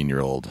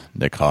 17-year-old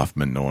Nick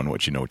Hoffman, knowing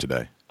what you know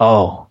today?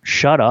 Oh,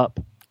 shut up.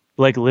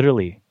 Like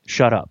literally,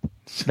 shut up.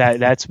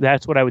 That's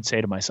what I would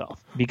say to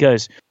myself,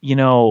 because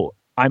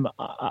I'm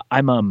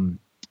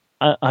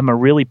a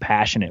really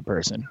passionate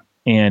person,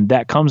 and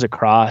that comes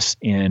across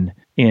in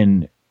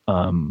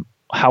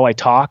how I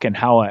talk and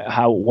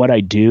what I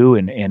do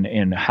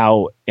and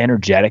how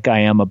energetic I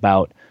am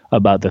about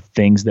the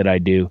things that I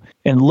do.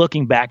 And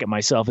looking back at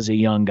myself as a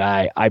young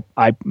guy,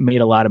 I made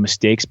a lot of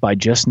mistakes by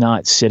just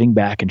not sitting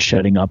back and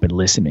shutting up and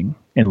listening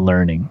and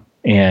learning.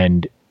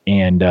 And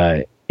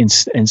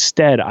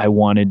instead, I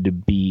wanted to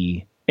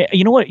be.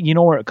 You know what? You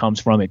know where it comes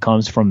from? It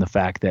comes from the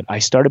fact that I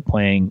started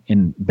playing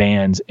in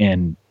bands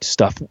and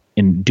stuff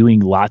and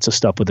doing lots of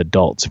stuff with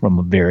adults from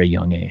a very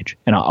young age.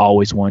 And I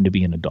always wanted to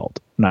be an adult,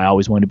 and I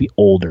always wanted to be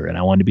older, and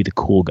I wanted to be the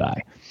cool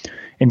guy.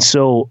 And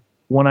so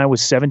when I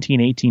was 17,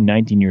 18,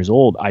 19 years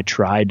old, I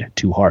tried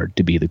too hard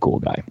to be the cool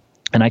guy.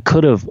 And I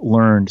could have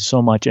learned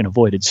so much and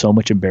avoided so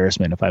much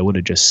embarrassment if I would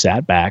have just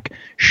sat back,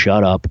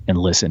 shut up, and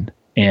listened.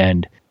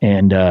 And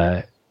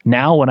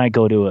now when I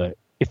go to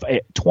if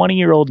a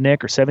 20-year-old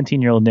Nick or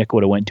 17-year-old Nick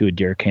would have went to a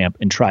deer camp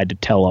and tried to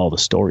tell all the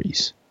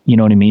stories, you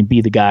know what I mean?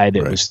 Be the guy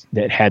that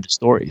that had the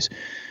stories.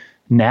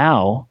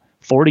 Now,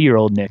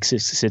 40-year-old Nick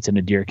sits in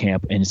a deer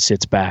camp and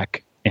sits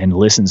back and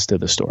listens to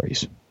the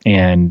stories.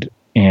 And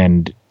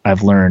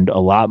I've learned a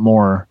lot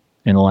more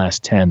in the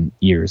last 10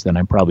 years than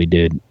I probably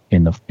did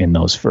in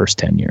those first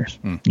 10 years.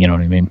 You know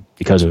what I mean?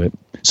 Because of it.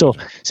 So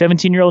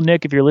 17-year-old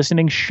Nick, if you're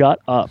listening, shut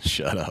up.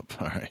 Shut up.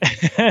 All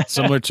right.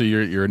 Similar to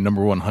your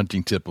number one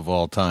hunting tip of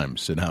all time,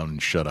 sit down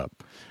and shut up.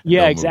 And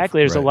yeah,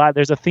 exactly. Move. There's a lot.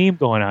 There's a theme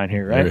going on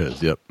here, right? There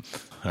is. Yep.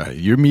 All right.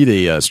 You meet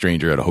a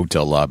stranger at a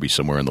hotel lobby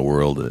somewhere in the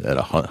world at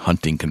a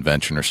hunting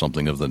convention or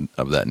something of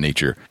that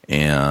nature,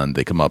 and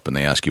they come up and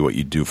they ask you what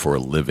you do for a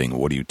living.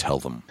 What do you tell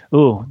them?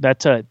 Ooh,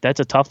 that's a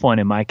tough one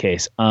in my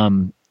case.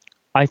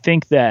 I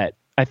think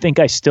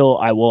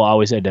I will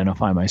always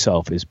identify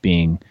myself as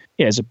being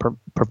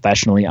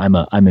professionally. I'm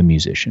a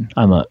musician.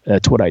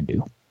 That's what I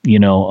do. You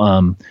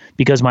know,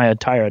 because my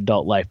entire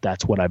adult life,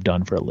 that's what I've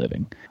done for a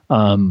living.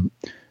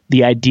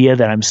 The idea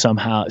that I'm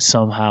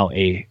somehow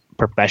a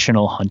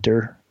professional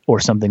hunter or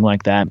something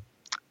like that,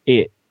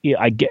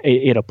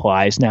 it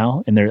applies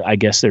now, and I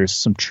guess there's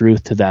some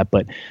truth to that,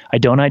 but I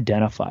don't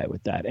identify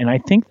with that, and I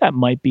think that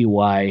might be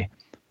why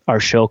our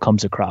show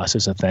comes across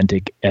as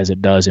authentic as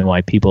it does, and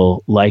why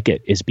people like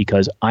it is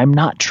because I'm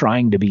not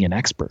trying to be an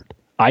expert.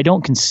 I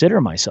don't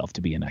consider myself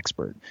to be an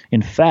expert.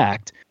 In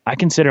fact, I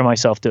consider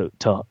myself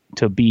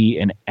to be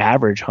an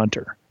average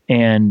hunter,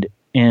 and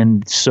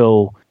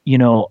so you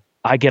know,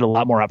 I get a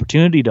lot more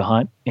opportunity to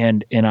hunt,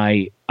 and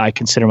I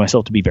consider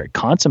myself to be very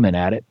consummate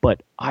at it,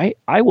 but I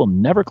will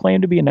never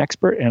claim to be an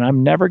expert, and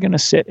I'm never going to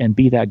sit and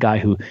be that guy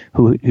who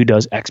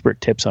does expert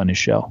tips on his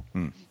show.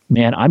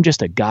 Man, I'm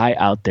just a guy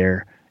out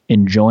there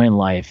enjoying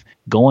life,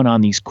 going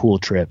on these cool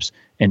trips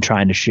and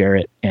trying to share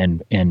it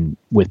and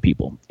with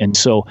people. And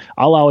so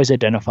I'll always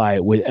identify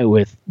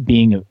with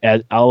being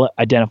I'll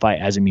identify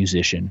as a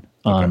musician.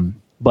 Okay.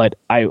 But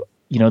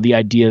the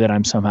idea that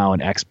I'm somehow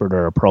an expert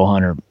or a pro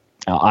hunter,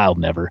 I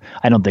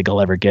don't think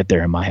I'll ever get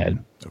there in my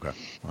head. Okay.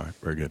 All right.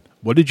 Very good.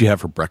 What did you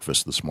have for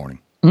breakfast this morning?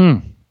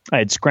 I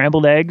had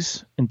scrambled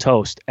eggs and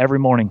toast every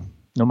morning,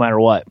 no matter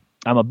what.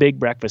 I'm a big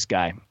breakfast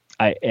guy.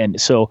 And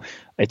so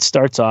it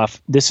starts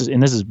off, this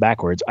is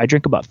backwards. I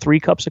drink about 3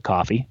 cups of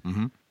coffee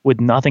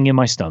with nothing in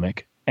my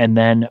stomach. And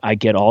then I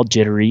get all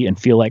jittery and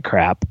feel like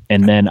crap.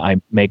 And then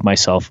I make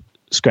myself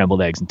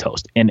scrambled eggs and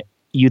toast. And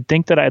you'd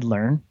think that I'd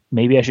learn.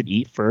 Maybe I should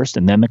eat first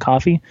and then the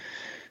coffee.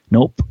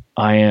 Nope.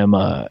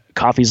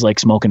 Coffee's like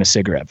smoking a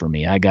cigarette for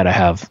me. I gotta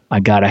have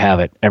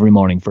it every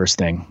morning first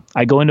thing.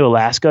 I go into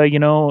Alaska, you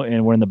know,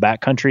 and we're in the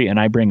backcountry, and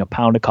I bring a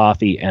pound of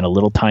coffee and a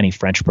little tiny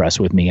French press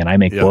with me, and I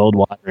make boiled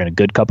water and a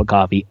good cup of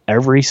coffee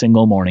every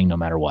single morning, no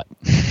matter what.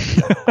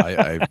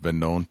 I've been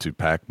known to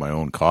pack my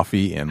own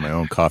coffee and my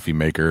own coffee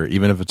maker,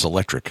 even if it's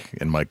electric.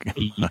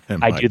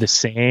 I do the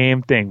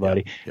same thing,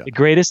 buddy. Yeah. The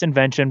greatest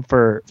invention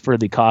for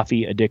the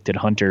coffee addicted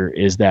hunter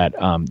is that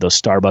those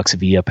Starbucks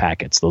Via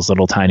packets, those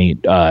little tiny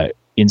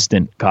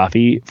instant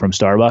coffee from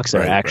Starbucks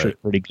are actually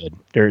pretty good.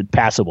 They're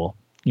passable.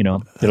 You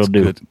know, it'll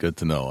do. Good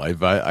to know.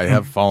 I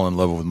have fallen in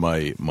love with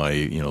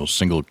my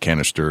single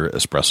canister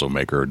espresso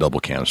maker or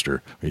double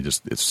canister.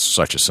 It's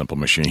such a simple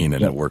machine,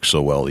 and it works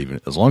so well, even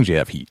as long as you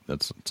have heat.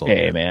 That's all.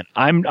 Hey man,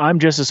 I'm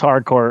just as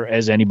hardcore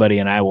as anybody,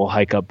 and I will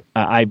hike up.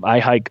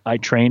 I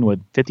train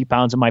with 50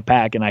 pounds in my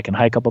pack, and I can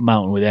hike up a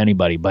mountain with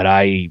anybody. But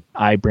I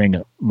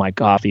bring my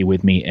coffee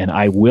with me, and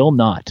I will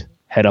not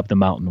head up the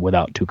mountain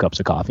without 2 cups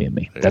of coffee in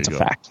me. That's a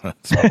fact.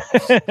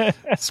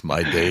 That's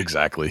my day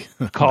exactly.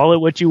 Call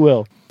it what you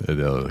will.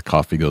 The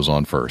coffee goes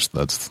on first.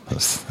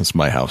 That's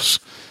my house.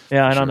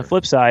 Yeah, and on the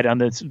flip side, on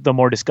the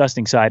more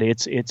disgusting side,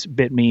 it's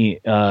bit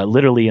me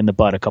literally in the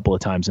butt a couple of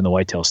times in the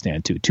whitetail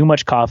stand too. Too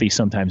much coffee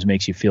sometimes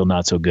makes you feel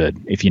not so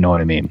good, if you know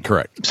what I mean.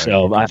 Correct.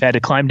 So I've had to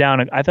climb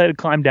down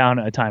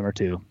a time or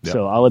two. Yep.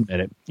 So I'll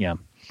admit it. Yeah.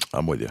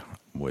 I'm with you.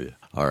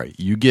 All right,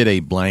 you get a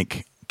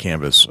blank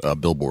canvas, a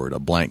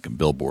blank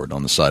billboard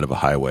on the side of a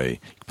highway. You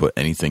put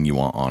anything you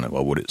want on it.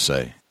 What would it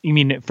say? You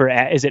mean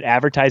is it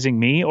advertising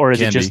me, or is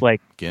it just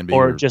like,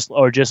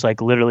 just like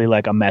literally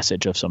like a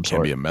message of some sort?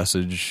 Can be a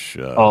message.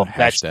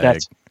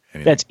 Hashtag,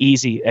 that's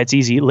easy. That's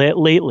easy.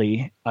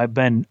 Lately, I've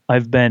been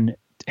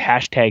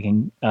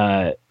hashtagging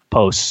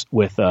posts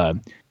with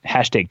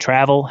hashtag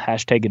travel,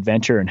 hashtag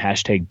adventure, and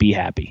hashtag be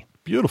happy.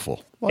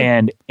 Beautiful. What?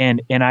 And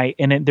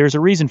there's a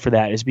reason for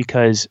that, is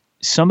because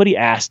somebody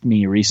asked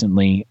me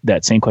recently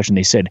that same question.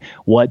 They said,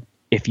 "What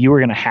if you were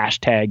going to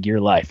hashtag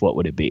your life? What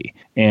would it be?"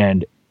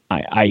 And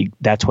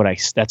that's what I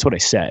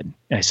said.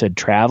 I said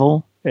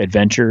travel,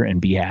 adventure, and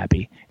be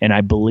happy. And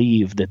I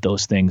believe that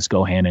those things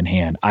go hand in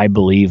hand. I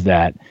believe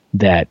that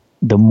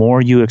the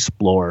more you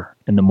explore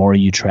and the more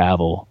you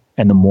travel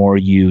and the more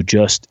you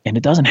and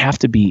it doesn't have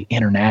to be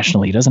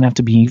internationally. It doesn't have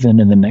to be even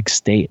in the next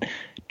state.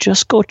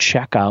 Just go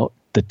check out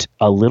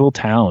a little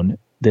town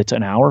that's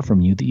an hour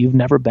from you that you've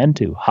never been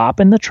to. Hop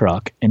in the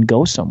truck and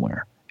go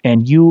somewhere.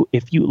 And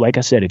like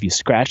I said, if you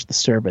scratch the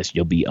surface,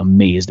 you'll be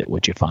amazed at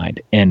what you find.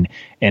 And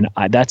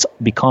that's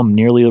become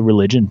nearly a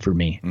religion for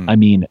me. I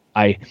mean,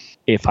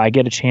 if I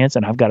get a chance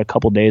and I've got a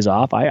couple days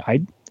off,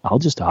 I'll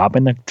just hop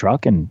in the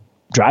truck and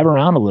drive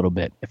around a little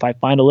bit. If I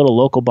find a little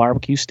local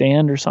barbecue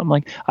stand or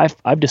something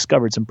I've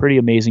discovered some pretty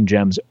amazing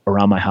gems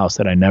around my house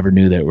that I never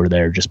knew that were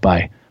there just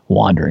by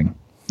wandering.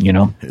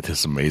 It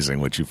is amazing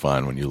what you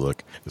find when you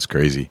look. It's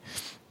crazy.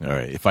 All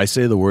right. If I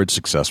say the word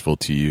successful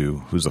to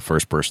you, who's the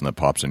first person that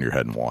pops in your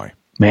head and why?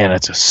 Man,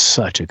 that's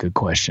such a good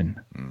question.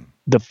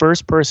 The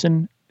first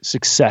person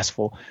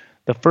successful,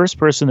 the first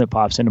person that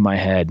pops into my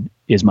head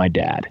is my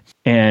dad.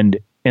 And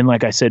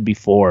like I said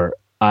before,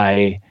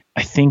 I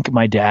think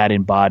my dad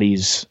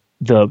embodies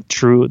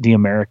the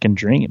American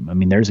dream. I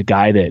mean, there's a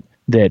guy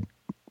that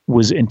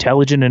was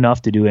intelligent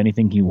enough to do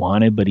anything he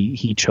wanted, but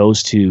he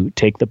chose to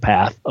take the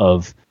path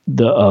of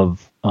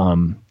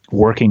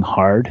working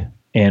hard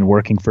and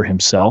working for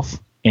himself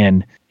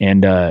and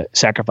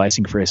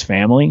sacrificing for his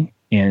family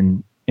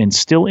and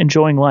still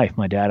enjoying life.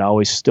 My dad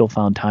always still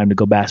found time to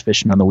go bass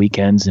fishing on the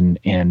weekends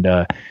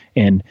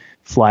and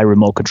fly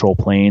remote control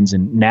planes.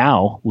 And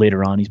now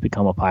later on, he's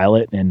become a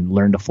pilot and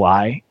learned to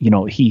fly.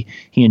 He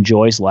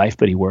enjoys life,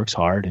 but he works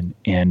hard.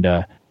 And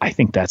I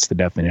think that's the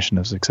definition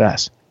of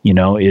success,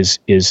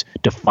 is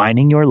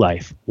defining your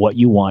life, what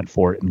you want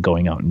for it, and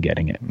going out and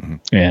getting it.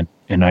 Mm-hmm.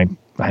 And I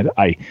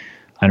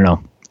don't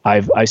know.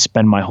 I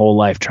spend my whole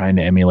life trying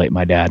to emulate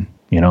my dad,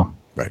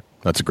 Right.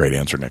 That's a great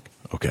answer, Nick.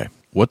 Okay.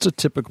 What's a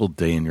typical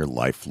day in your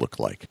life look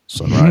like?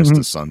 Sunrise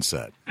to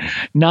sunset.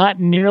 Not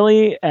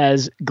nearly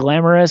as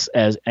glamorous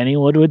as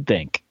anyone would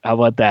think. How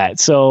about that?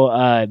 So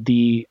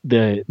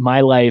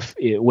my life,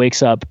 it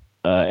wakes up,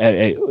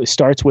 it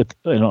starts with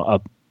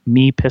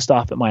me pissed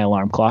off at my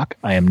alarm clock.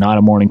 I am not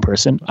a morning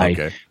person.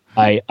 Okay.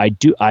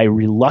 I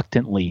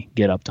reluctantly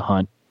get up to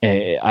hunt.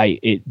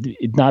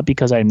 Not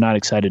because I'm not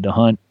excited to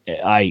hunt.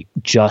 I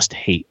just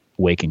hate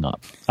waking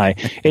up.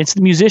 It's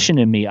the musician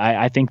in me.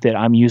 I think that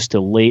I'm used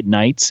to late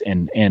nights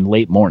and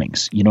late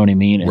mornings. You know what I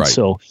mean? And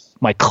so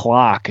my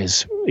clock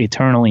is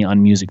eternally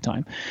on music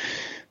time.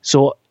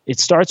 So it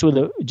starts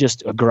with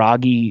just a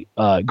groggy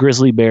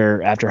grizzly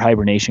bear after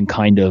hibernation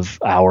kind of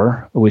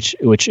hour, which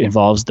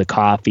involves the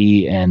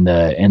coffee and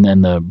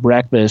then the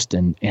breakfast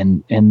and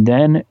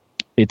then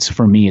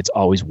for me it's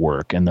always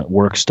work, and the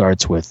work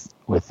starts with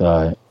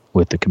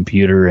the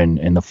computer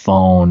and the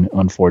phone,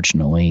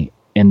 unfortunately.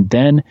 And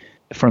then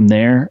from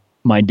there,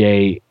 my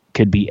day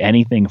could be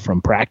anything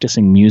from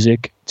practicing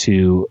music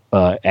to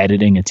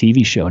editing a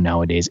TV show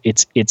nowadays.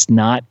 It's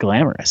not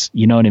glamorous.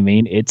 You know what I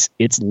mean? It's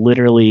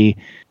literally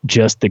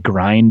just the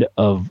grind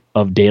of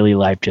daily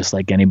life, just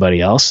like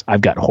anybody else.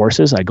 I've got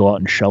horses. I go out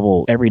and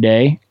shovel every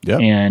day. Yep.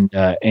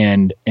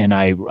 And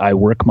I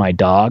work my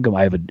dog.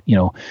 I have a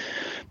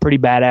pretty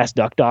badass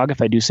duck dog,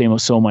 if I do say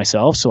so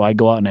myself. So I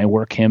go out and I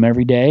work him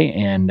every day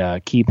and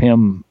keep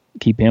him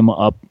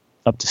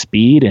up to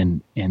speed.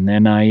 And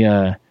then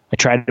I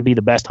try to be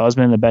the best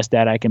husband and the best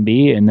dad I can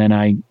be. And then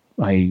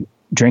I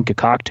drink a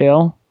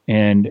cocktail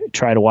and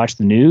try to watch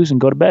the news and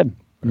go to bed.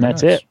 And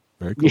that's it.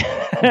 Very cool.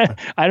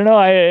 I don't know.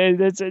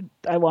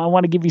 I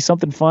want to give you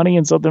something funny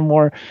and something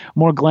more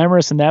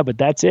glamorous than that, but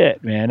that's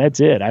it, man. That's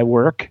it. I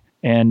work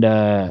and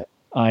I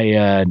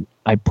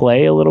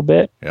play a little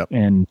bit. Yep.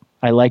 And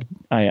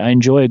I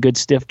enjoy a good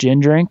stiff gin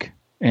drink,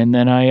 and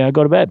then I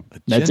go to bed.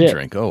 That's it. Gin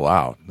drink. Oh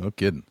wow, no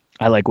kidding.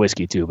 I like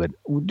whiskey too, but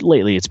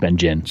lately it's been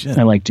gin.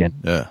 I like gin.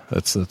 Yeah,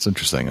 that's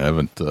interesting. I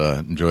haven't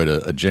enjoyed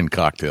a gin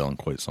cocktail in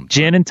quite some time.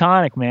 Gin and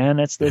tonic, man.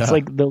 That's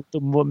like the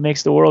what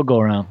makes the world go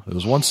around. It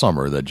was one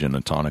summer that gin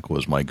and tonic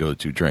was my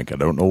go-to drink. I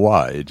don't know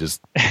why. It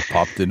just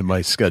popped into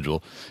my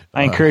schedule.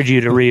 I encourage you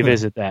to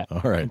revisit that.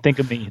 All right. Think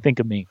of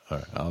me. All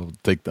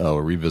right. I'll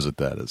revisit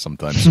that at some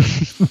time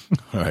soon.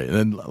 All right. And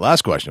then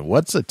last question.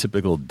 What's a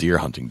typical deer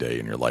hunting day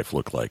in your life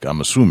look like?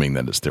 I'm assuming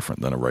that it's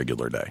different than a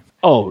regular day.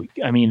 Oh,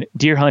 I mean,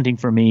 deer hunting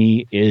for me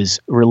is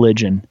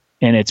religion,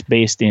 and it's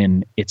based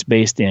in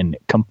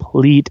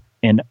complete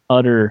and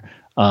utter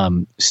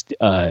what's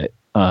the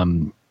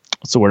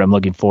word I'm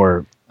looking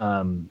for?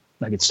 I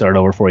could start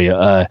over for you.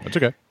 That's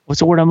okay. What's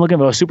the word I'm looking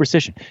for?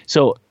 Superstition.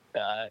 So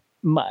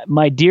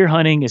my deer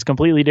hunting is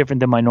completely different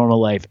than my normal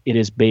life. It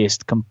is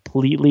based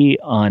completely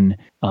on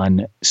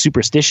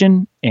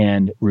superstition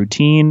and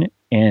routine,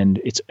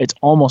 and it's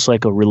almost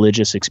like a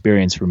religious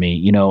experience for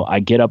me. I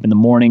get up in the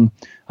morning,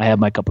 I have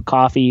my cup of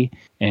coffee,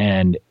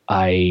 and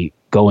I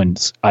go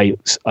and I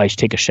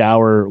take a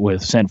shower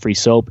with scent-free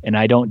soap, and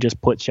I don't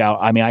just put shower.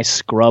 I mean, I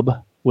scrub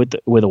with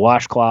a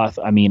washcloth.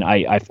 I mean,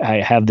 I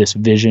have this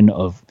vision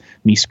of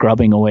me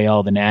scrubbing away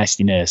all the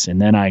nastiness, and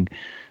then I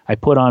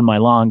put on my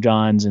long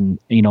johns, and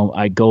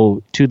I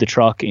go to the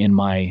truck in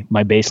my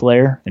base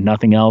layer and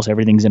nothing else.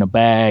 Everything's in a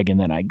bag, and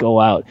then I go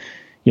out,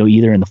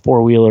 either in the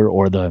four-wheeler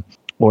or the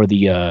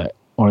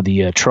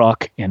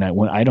truck, and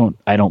I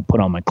don't put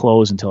on my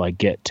clothes until I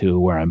get to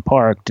where I'm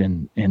parked,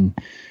 and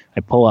I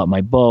pull out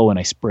my bow and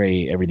I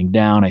spray everything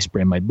down. I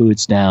spray my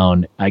boots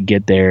down. I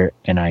get there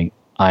and I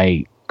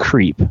I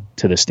creep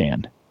to the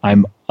stand.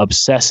 I'm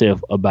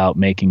obsessive about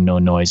making no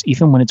noise,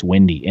 even when it's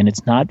windy. And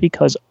it's not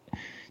because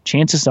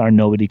chances are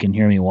nobody can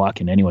hear me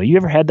walking anyway. You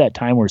ever had that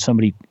time where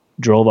somebody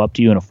drove up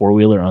to you in a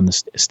four-wheeler on the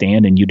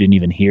stand and you didn't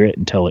even hear it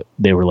until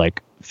they were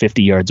like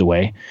 50 yards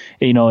away?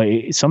 You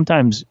know,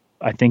 sometimes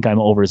I think I'm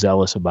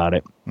overzealous about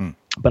it,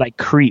 but I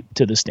creep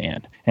to the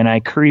stand and I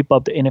creep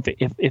up. And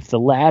if the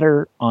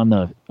ladder on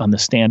the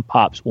stand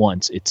pops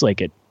once, it's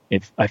like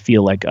if I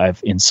feel like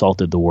I've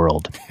insulted the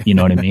world, you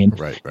know what I mean?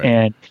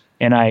 Right.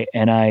 And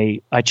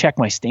I check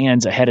my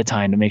stands ahead of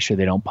time to make sure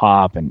they don't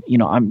pop. And, you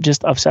know, I'm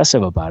just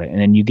obsessive about it. And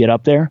then you get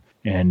up there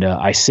and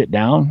I sit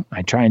down,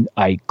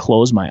 I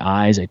close my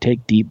eyes, I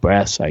take deep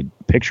breaths. I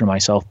picture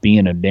myself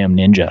being a damn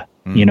ninja.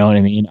 You know what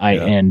I mean?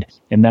 And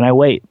then I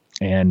wait.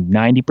 And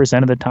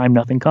 90% of the time,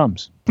 nothing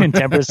comes. And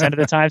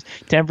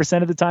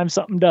 10% of the time,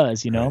 something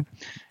does, you know?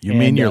 You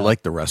mean you're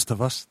like the rest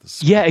of us?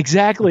 Yeah,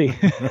 exactly.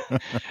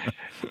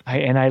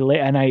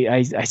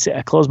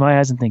 I close my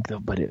eyes and think,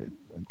 but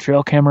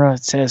trail camera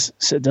says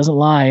it doesn't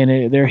lie,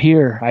 and they're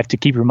here. I have to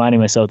keep reminding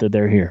myself that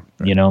they're here,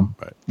 you know?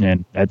 Right.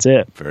 And that's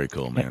it. Very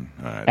cool, man.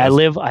 All right, I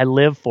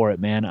live for it,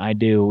 man. I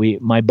do.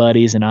 My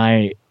buddies and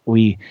I,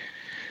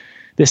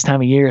 this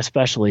time of year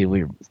especially,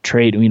 we're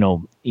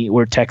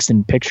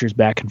texting pictures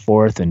back and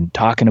forth and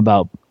talking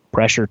about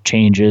pressure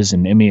changes.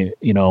 And I mean,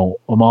 you know,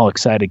 I'm all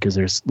excited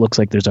because looks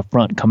like there's a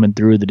front coming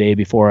through the day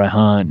before I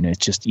hunt, and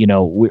it's just, you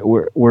know,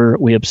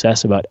 we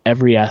obsess about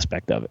every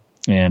aspect of it.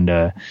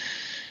 And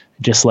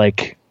just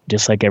like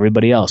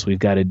everybody else, we've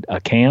got a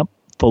camp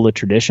full of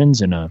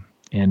traditions and a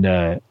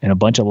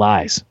bunch of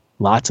lies.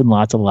 Lots and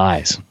lots of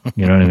lies.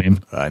 You know what I mean?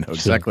 I know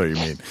exactly what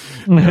you mean.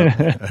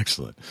 Yep.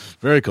 Excellent.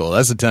 Very cool.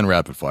 That's the 10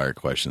 rapid fire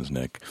questions,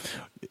 Nick.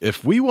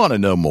 If we want to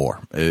know more,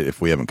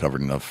 if we haven't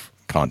covered enough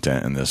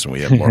content in this and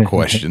we have more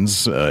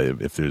questions,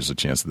 if there's a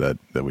chance that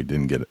we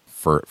didn't get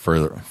far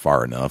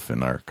enough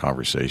in our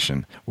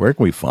conversation, where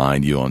can we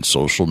find you on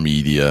social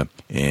media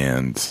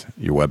and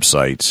your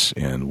websites,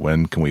 and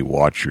when can we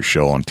watch your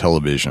show on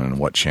television and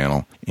what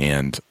channel?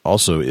 And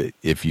also,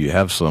 if you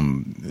have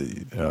some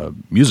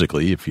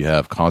musically, if you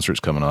have concerts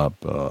coming up,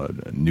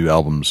 new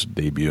albums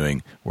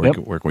debuting, where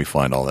can we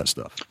find all that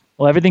stuff?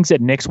 Well, everything's at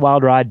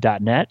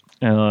nickswildride.net,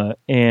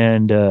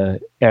 and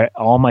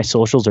all my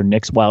socials are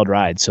Nick's Wild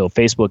Ride. So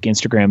Facebook,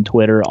 Instagram,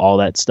 Twitter, all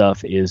that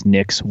stuff is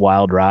Nick's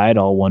Wild Ride,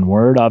 all one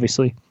word,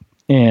 obviously.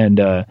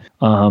 And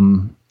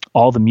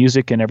all the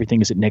music and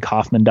everything is at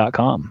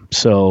nickhoffman.com.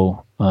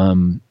 So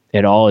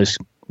it all is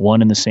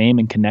one and the same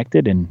and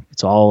connected, and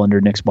it's all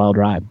under Nick's Wild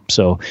Ride.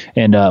 So,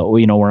 and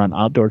we're on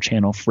Outdoor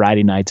Channel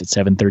Friday nights at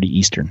 7:30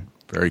 Eastern.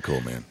 Very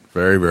cool, man.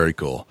 Very, very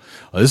cool.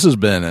 This has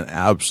been an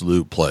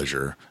absolute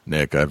pleasure,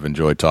 Nick. I've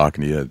enjoyed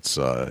talking to you. It's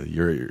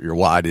your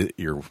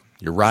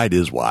ride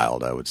is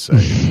wild, I would say,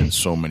 in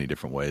so many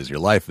different ways. Your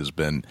life has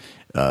been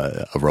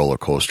a roller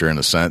coaster in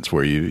a sense,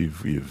 where you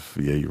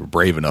were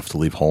brave enough to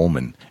leave home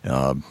and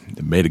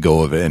made a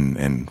go of it,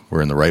 and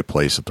we're in the right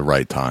place at the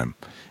right time.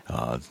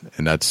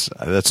 And that's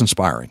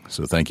inspiring.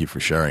 So thank you for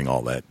sharing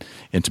all that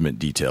intimate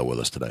detail with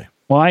us today.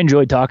 Well, I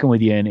enjoyed talking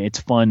with you, and it's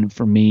fun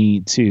for me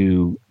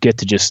to get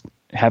to just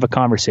have a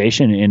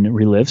conversation and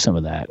relive some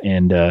of that.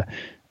 And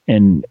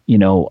you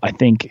know, I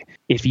think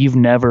if you've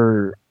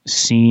never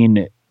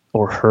seen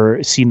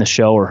the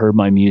show or heard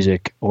my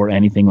music or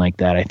anything like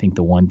that, I think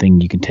the one thing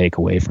you can take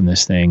away from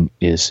this thing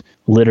is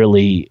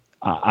literally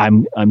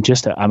I'm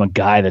a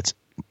guy that's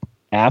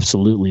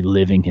absolutely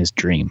living his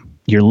dream.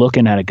 You're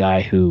looking at a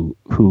guy who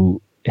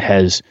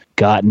has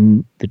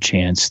gotten the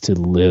chance to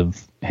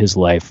live his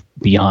life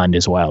beyond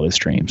his wildest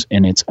dreams.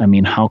 And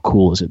how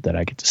cool is it that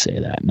I get to say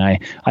that? And I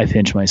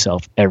pinch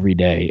myself every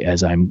day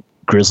as I'm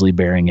grizzly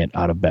bearing it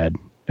out of bed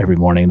every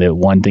morning. The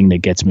one thing that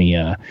gets me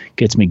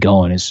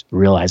going is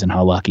realizing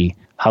how lucky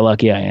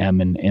I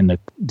am and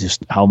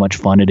just how much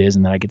fun it is,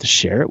 and that I get to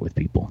share it with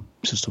people.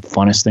 It's just the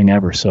funnest thing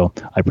ever. So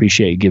I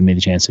appreciate you giving me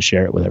the chance to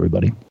share it with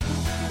everybody.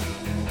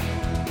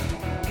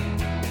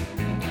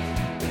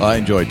 I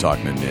enjoy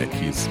talking to Nick.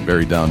 He's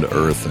very down to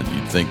earth, and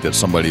you'd think that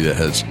somebody that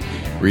has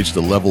reached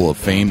the level of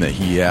fame that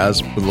he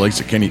has, with the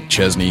likes of Kenny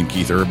Chesney and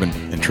Keith Urban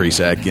and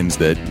Trace Adkins,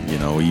 that, you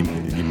know, you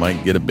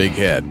might get a big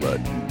head, but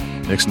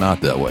Nick's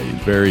not that way.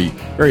 He's very,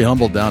 very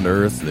humble, down to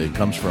earth. He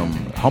comes from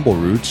humble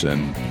roots,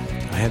 and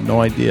I had no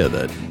idea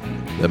that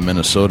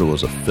Minnesota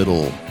was a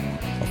fiddle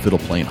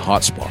playing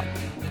hotspot.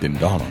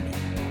 Didn't dawn on me.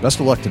 Best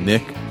of luck to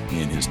Nick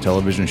in his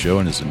television show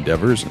and his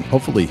endeavors, and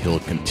hopefully he'll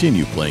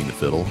continue playing the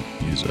fiddle.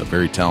 He's a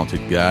very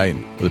talented guy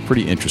and with a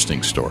pretty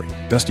interesting story.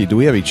 Dusty, do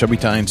we have a Chubby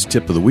Tines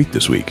tip of the week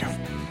this week?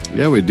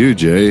 Yeah, we do,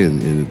 Jay,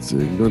 and it's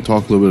we're going to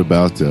talk a little bit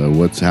about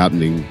what's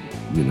happening,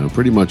 you know,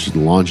 pretty much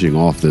launching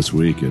off this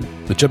week. And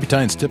the Chubby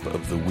Tines tip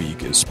of the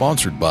week is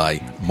sponsored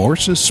by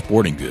Morse's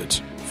Sporting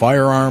Goods.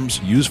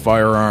 Firearms, used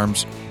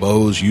firearms,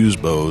 bows,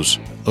 used bows,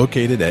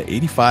 located at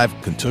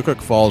 85 Kentucky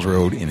Falls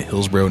Road in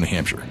Hillsborough, New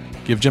Hampshire.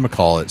 Give Jim a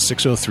call at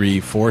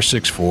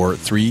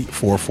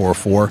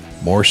 603-464-3444,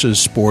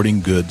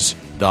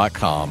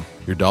 morsessportinggoods.com.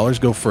 Your dollars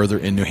go further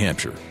in New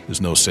Hampshire. There's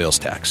no sales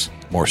tax.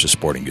 Morse's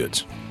Sporting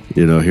Goods.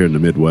 here in the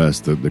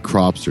Midwest, the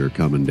crops are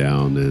coming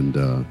down, and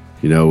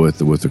with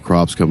the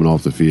crops coming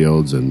off the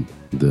fields, and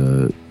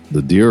the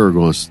deer are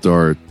going to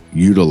start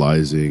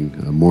utilizing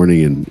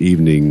morning and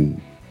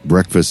evening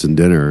breakfast and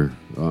dinner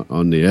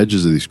on the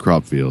edges of these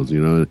crop fields.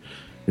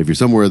 If you're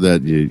somewhere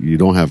that you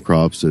don't have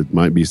crops, it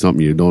might be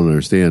something you don't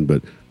understand.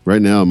 But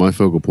right now, my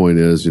focal point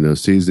is,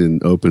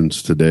 season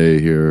opens today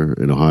here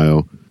in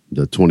Ohio,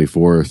 the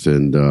 24th,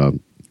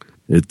 and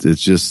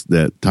it's just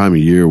that time of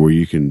year where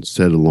you can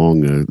set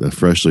along a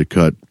freshly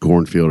cut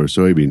cornfield or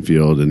soybean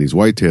field, and these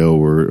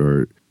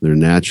whitetail they're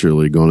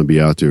naturally going to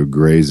be out there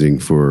grazing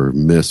for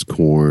missed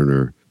corn,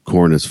 or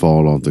corn that's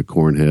fallen off the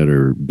corn head,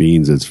 or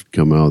beans that's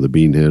come out of the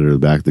bean head or the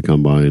back of the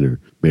combine, or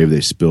maybe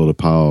they spilled a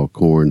pile of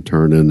corn,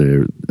 turned in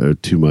there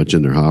too much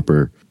in their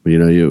hopper. But,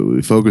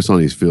 you focus on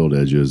these field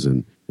edges,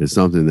 and it's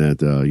something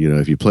that,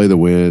 if you play the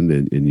wind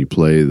and you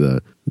play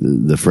the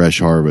fresh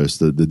harvest,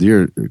 the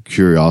deer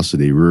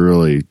curiosity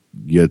really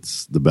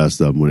gets the best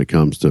of them when it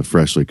comes to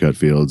freshly cut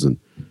fields. And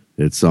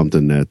it's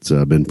something that's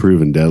been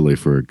proven deadly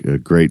for a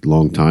great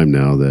long time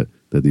now, that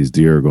these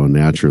deer are going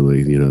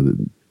naturally,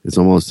 it's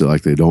almost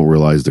like they don't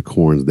realize the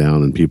corn's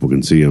down and people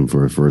can see them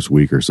for the first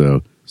week or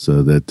so.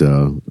 So that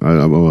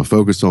I'm going to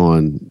focus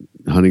on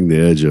hunting the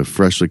edge of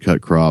freshly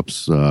cut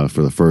crops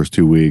for the first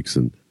 2 weeks.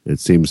 And it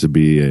seems to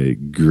be a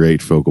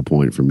great focal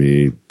point for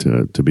me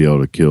to be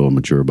able to kill a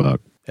mature buck.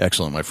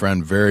 Excellent, my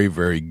friend. Very,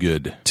 very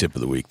good tip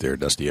of the week there,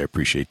 Dusty. I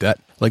appreciate that.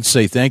 I'd like to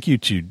say thank you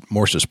to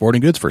Morse's Sporting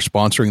Goods for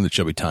sponsoring the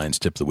Chubby Tines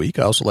Tip of the Week.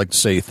 I also like to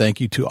say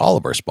thank you to all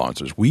of our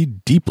sponsors. We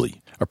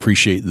deeply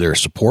appreciate their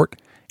support,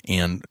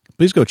 and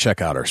please go check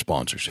out our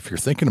sponsors. If you're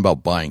thinking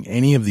about buying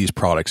any of these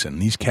products in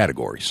these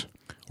categories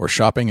or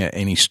shopping at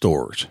any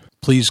stores,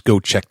 please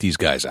go check these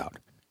guys out.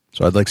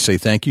 So I'd like to say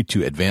thank you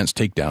to Advanced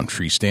Takedown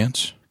Tree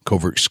Stands,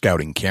 Covert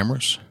Scouting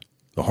Cameras,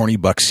 the Horny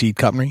Buck Seed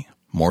Company,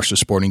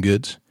 Morse's Sporting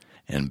Goods,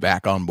 and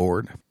back on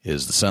board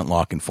is the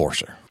ScentLock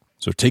Enforcer.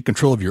 So take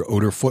control of your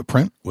odor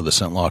footprint with the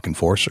ScentLock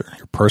Enforcer,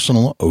 your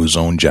personal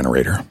ozone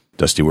generator.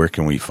 Dusty, where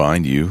can we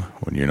find you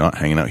when you're not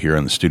hanging out here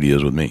in the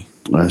studios with me?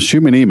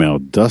 Shoot me an email,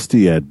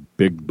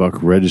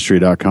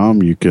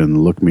 dusty@bigbuckregistry.com. You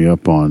can look me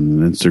up on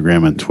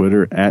Instagram and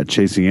Twitter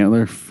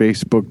 @ChasingAntler,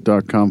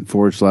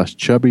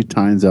 Facebook.com/Chubby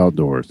Tines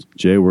Outdoors.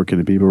 Jay, where can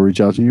the people reach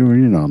out to you? Or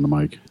you're not on the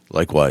mic.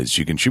 Likewise,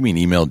 you can shoot me an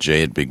email,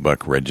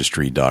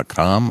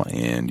 jay@bigbuckregistry.com,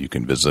 and you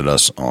can visit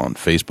us on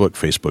Facebook,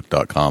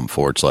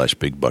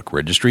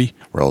 facebook.com/bigbuckregistry.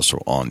 We're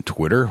also on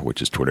Twitter,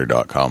 which is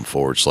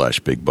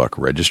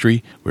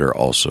twitter.com/bigbuckregistry. We're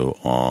also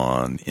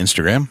on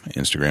Instagram,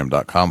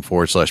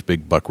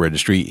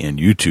 instagram.com/bigbuckregistry, and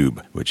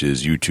YouTube, which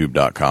is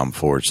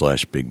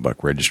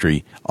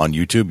youtube.com/bigbuckregistry. On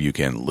YouTube, you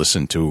can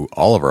listen to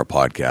all of our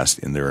podcasts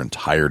in their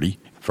entirety.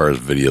 As far as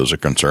videos are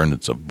concerned,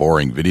 it's a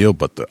boring video,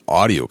 but the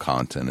audio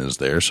content is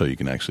there, so you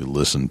can actually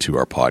listen to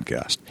our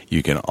podcast.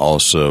 You can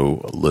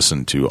also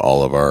listen to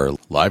all of our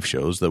live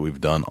shows that we've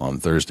done on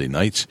Thursday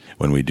nights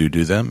when we do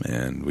them,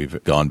 and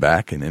we've gone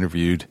back and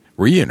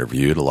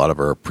re-interviewed a lot of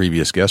our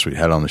previous guests we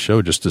had on the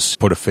show just to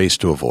put a face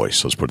to a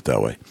voice, let's put it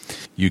that way.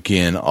 You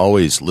can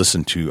always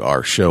listen to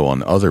our show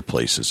on other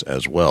places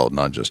as well,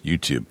 not just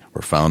YouTube.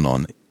 We're found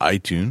on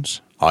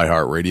iTunes,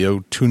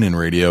 iHeartRadio, TuneIn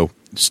Radio,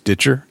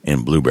 Stitcher,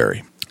 and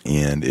Blueberry.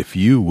 And if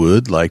you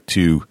would like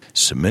to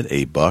submit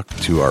a buck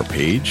to our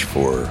page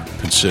for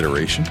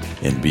consideration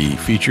and be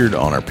featured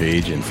on our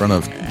page in front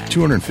of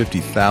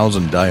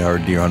 250,000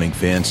 diehard deer hunting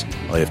fans,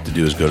 all you have to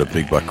do is go to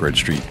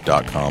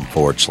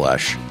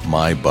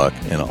bigbuckregistry.com/mybuck,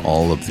 and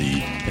all of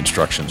the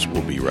instructions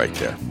will be right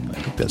there. I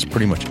think that's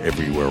pretty much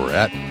everywhere we're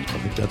at. I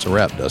think that's a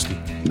wrap, Dusty.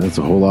 That's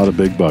a whole lot of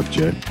big buck,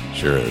 Jay.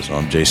 Sure is.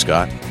 I'm Jay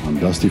Scott. I'm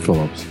Dusty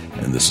Phillips.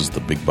 And this is the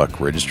Big Buck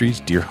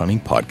Registry's Deer Hunting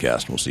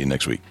Podcast. We'll see you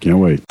next week. Can't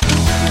wait.